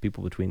different sorts of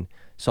people between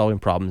solving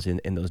problems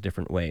in those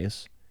different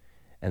ways.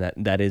 And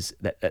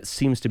that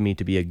seems to me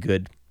to be a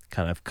good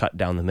kind of cut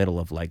down the middle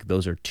of like,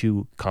 those are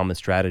two common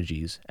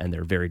strategies and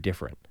they're very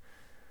different.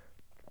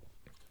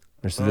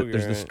 There's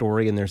the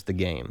story and there's the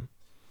game.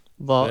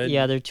 Well,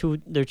 yeah, they're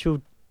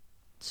two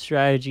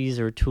strategies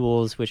or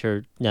tools which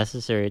are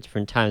necessary at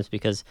different times,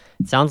 because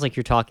it sounds like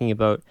you're talking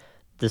about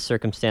the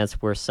circumstance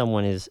where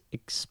someone is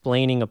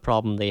explaining a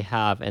problem they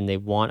have and they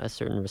want a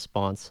certain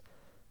response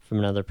from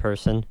another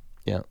person.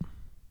 Yeah.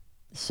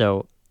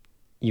 So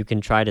you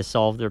can try to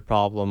solve their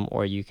problem,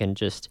 or you can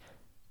just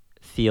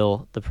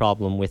feel the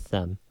problem with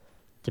them,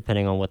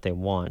 depending on what they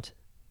want.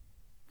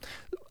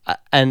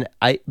 And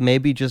I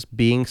maybe just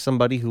being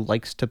somebody who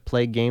likes to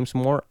play games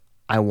more,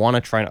 I want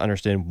to try and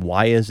understand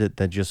why is it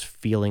that just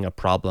feeling a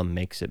problem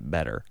makes it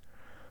better.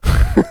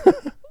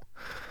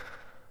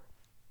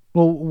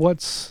 Well,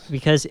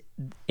 Because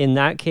in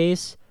that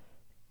case,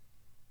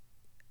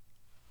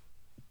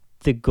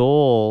 the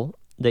goal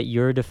that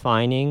you're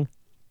defining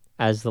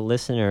as the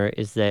listener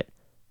is that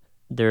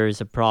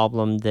there's a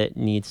problem that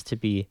needs to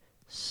be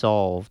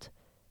solved,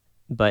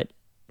 but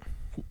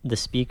the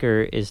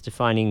speaker is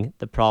defining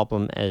the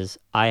problem as,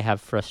 I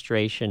have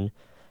frustration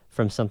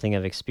from something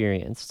I've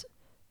experienced,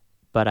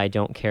 but I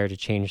don't care to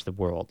change the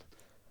world.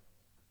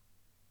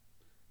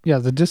 yeah,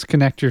 the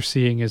disconnect you're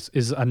seeing is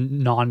a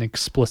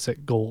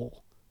non-explicit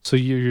goal. So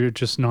you're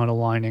just not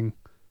aligning.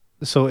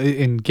 So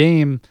in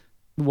game,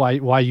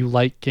 why you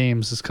like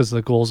games is because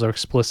the goals are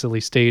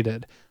explicitly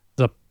stated.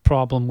 The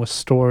problem with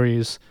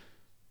stories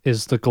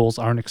is the goals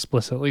aren't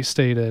explicitly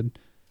stated,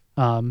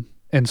 and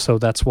so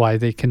that's why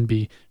they can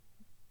be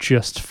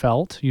just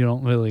felt. You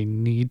don't really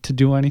need to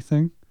do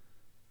anything.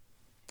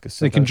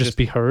 They can just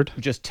be heard.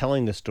 Just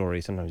telling the story,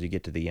 sometimes you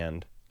get to the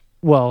end.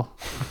 Well,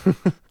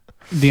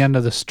 the end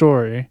of the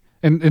story,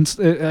 and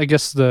I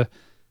guess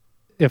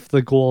if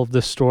the goal of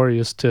the story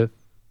is to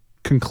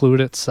conclude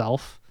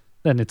itself,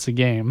 then it's a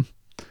game,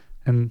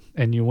 and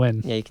you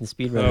win. Yeah, you can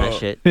speedrun that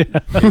shit.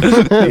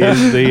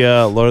 Is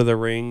the Lord of the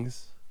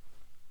Rings?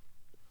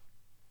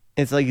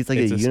 It's like It's a a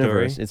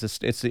universe.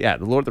 story. It's the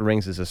Lord of the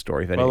Rings is a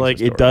story. If Well, anything's like a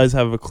story. it does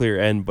have a clear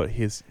end, but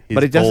his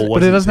But it doesn't- goal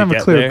But it wasn't doesn't to have a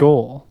get clear there.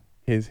 goal.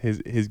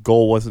 His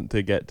goal wasn't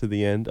to get to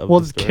the end of Well,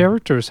 the the story.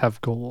 characters have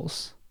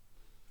goals.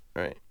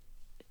 Right.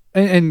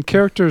 And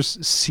characters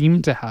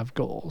seem to have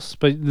goals,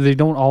 but they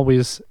don't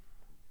always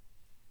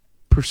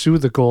pursue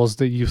the goals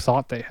that you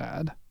thought they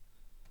had.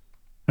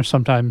 Or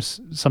sometimes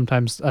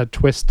a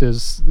twist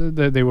is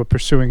that they were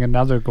pursuing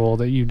another goal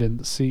that you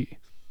didn't see.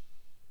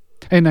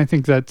 And I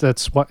think that's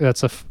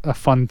a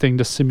fun thing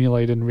to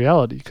simulate in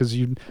reality, because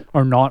you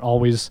are not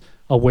always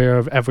aware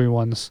of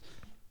everyone's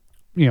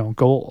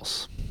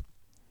goals.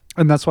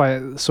 And that's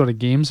why sort of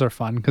games are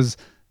fun, because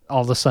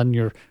all of a sudden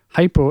you're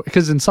hyper,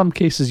 because in some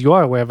cases you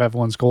are aware of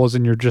everyone's goals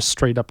and you're just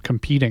straight up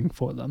competing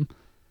for them.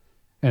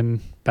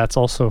 And that's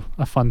also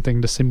a fun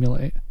thing to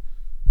simulate.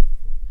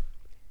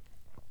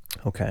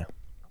 Okay.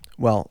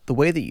 Well, the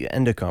way that you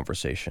end a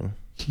conversation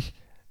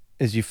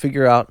is you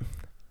figure out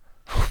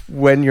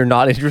when you're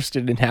not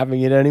interested in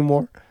having it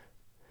anymore.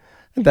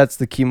 That's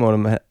the key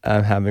mode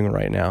I'm having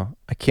right now.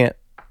 I can't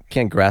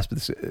grasp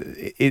this. I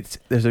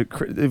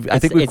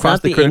think we've it's crossed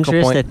not the critical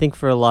interest. point. I think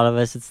for a lot of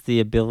us, it's the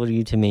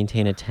ability to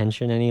maintain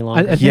attention any I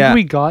longer. think Yeah.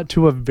 we got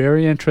to a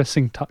very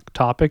interesting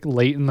topic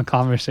late in the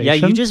conversation. Yeah,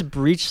 you just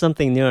breached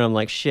something new, and I'm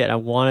like, shit, I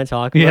want to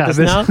talk about Yeah, this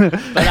this- now,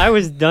 but I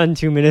was done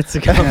 2 minutes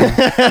ago.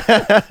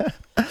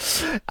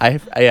 I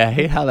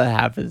hate how that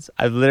happens.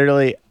 I've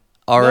literally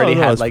already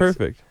no, had it's like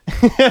perfect.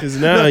 Because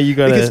now you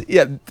gotta. because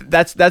yeah,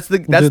 that's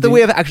the the-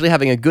 way of actually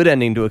having a good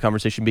ending to a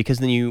conversation, because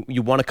then you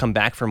want to come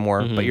back for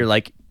more, but you're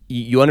like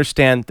you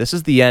understand this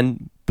is the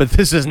end, but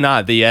this is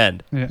not the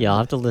end. Yeah, I'll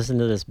have to listen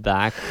to this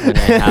back when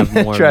I have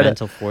more Try to-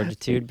 mental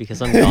fortitude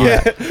because I'm gone.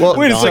 Well,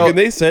 Wait a so second.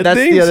 They said that's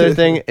things. the other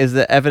thing is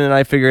that Evan and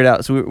I figured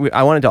out. So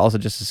I wanted to also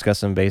just discuss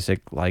some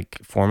basic like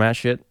format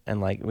shit, and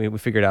like we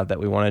figured out that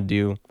I want to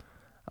do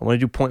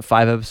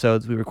 0.5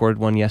 episodes. We recorded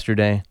one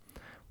yesterday.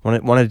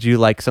 Want to do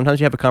like sometimes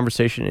you have a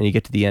conversation and you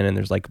get to the end and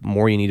there's like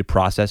more you need to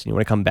process and you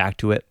want to come back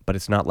to it, but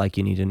it's not like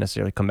you need to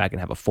necessarily come back and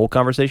have a full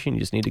conversation. You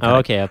just need to kind Oh,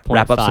 of okay, a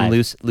wrap up 0.5.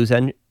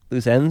 some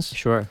loose ends,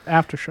 Sure.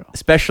 after show.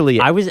 especially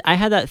I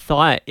had that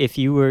thought if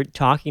you were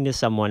talking to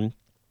someone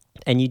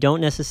and you don't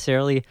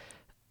necessarily,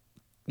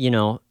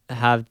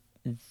 have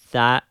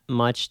that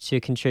much to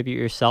contribute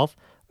yourself.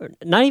 Or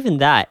not even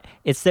that.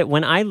 It's that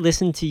when I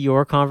listened to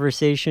your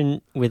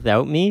conversation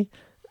without me,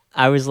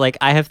 I was like,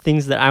 I have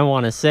things that I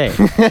want to say.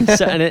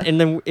 So, and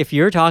then if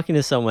you're talking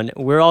to someone,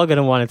 we're all going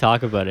to want to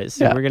talk about it.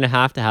 So Yeah. we're going to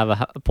have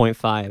a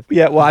 0.5.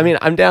 Yeah, well, I mean,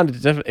 I'm down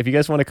to if you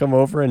guys want to come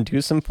over and do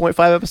some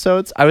 0.5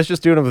 episodes. I was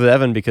just doing it with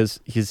Evan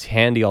because he's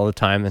handy all the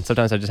time, and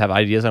sometimes I just have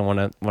ideas I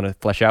want to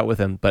flesh out with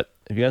him. But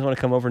if you guys want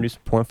to come over and do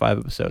some 0.5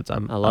 episodes, I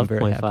I'm love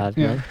very happy. 0.5.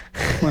 Yeah,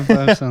 Man.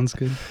 0.5 sounds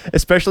good.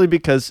 Especially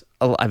because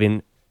I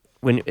mean,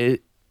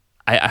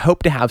 I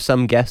hope to have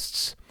some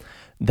guests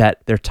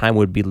that their time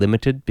would be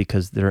limited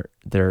because they're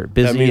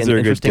busy means and they're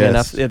a good interesting enough.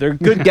 guest. Yeah, they're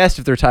good guests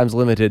if their time's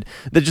limited.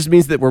 That just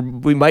means that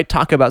we might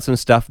talk about some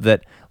stuff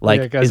that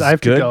like yeah, guys, is I have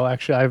good. to go.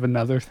 Actually, I have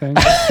another thing.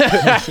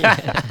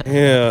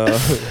 Yeah.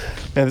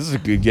 Man, this is a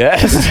good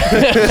guest.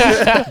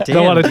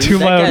 Don't want to dude, toot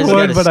that my guy's own got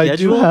horn, a but I do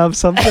schedule? have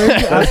something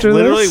after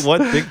Literally this. what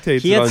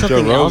dictates He it had on Joe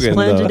something else Rogan.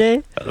 planned though.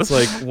 today? It's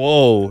like,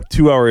 whoa,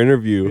 2-hour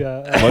interview.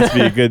 Yeah. Must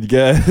be a good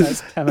guess.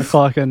 It's 10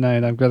 o'clock at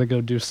night. I've got to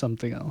go do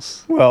something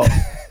else. Well,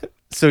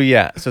 so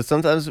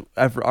sometimes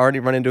I've already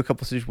run into a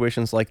couple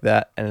situations like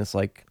that, and it's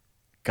like,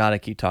 gotta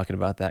keep talking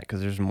about that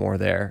because there's more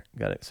there.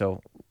 Got it.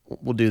 So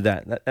we'll do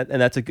that,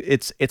 and that's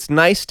it's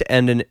nice to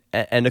end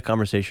a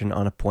conversation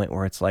on a point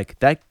where it's like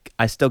that.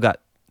 I still got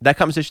that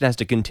conversation has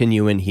to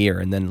continue in here,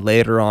 and then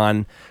later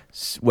on,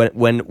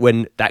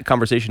 when that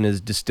conversation is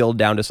distilled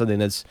down to something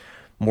that's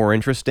more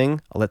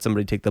interesting, I'll let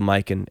somebody take the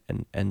mic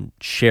and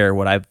share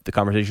the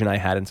conversation I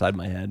had inside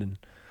my head, and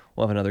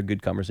we'll have another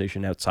good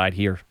conversation outside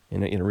here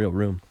in a real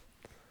room.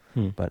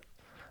 But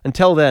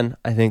until then,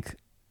 I think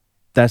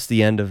that's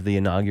the end of the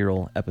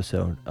inaugural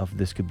episode of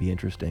This Could Be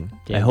Interesting.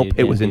 Damn, I hope dude,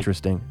 it was dude.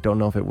 interesting. Don't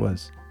know if it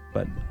was,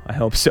 but I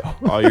hope so.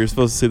 Oh, you're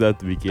supposed to say that at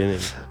the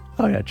beginning.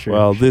 Oh yeah, true.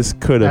 Well, this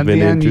could have At been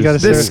the end, you got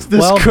to interesting. say,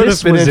 well, could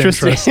this have been was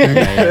interesting.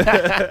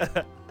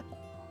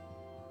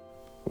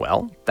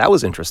 Well, that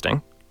was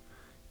interesting.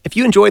 If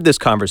you enjoyed this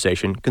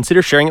conversation,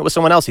 consider sharing it with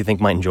someone else you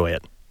think might enjoy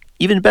it.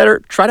 Even better,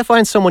 try to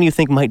find someone you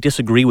think might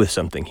disagree with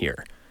something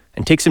here,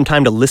 and take some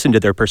time to listen to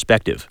their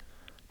perspective.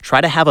 Try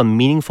to have a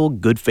meaningful,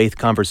 good faith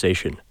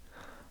conversation.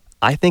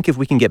 I think if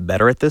we can get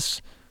better at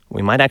this,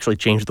 we might actually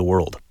change the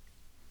world.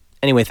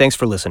 Anyway, thanks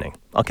for listening.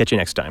 I'll catch you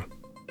next time.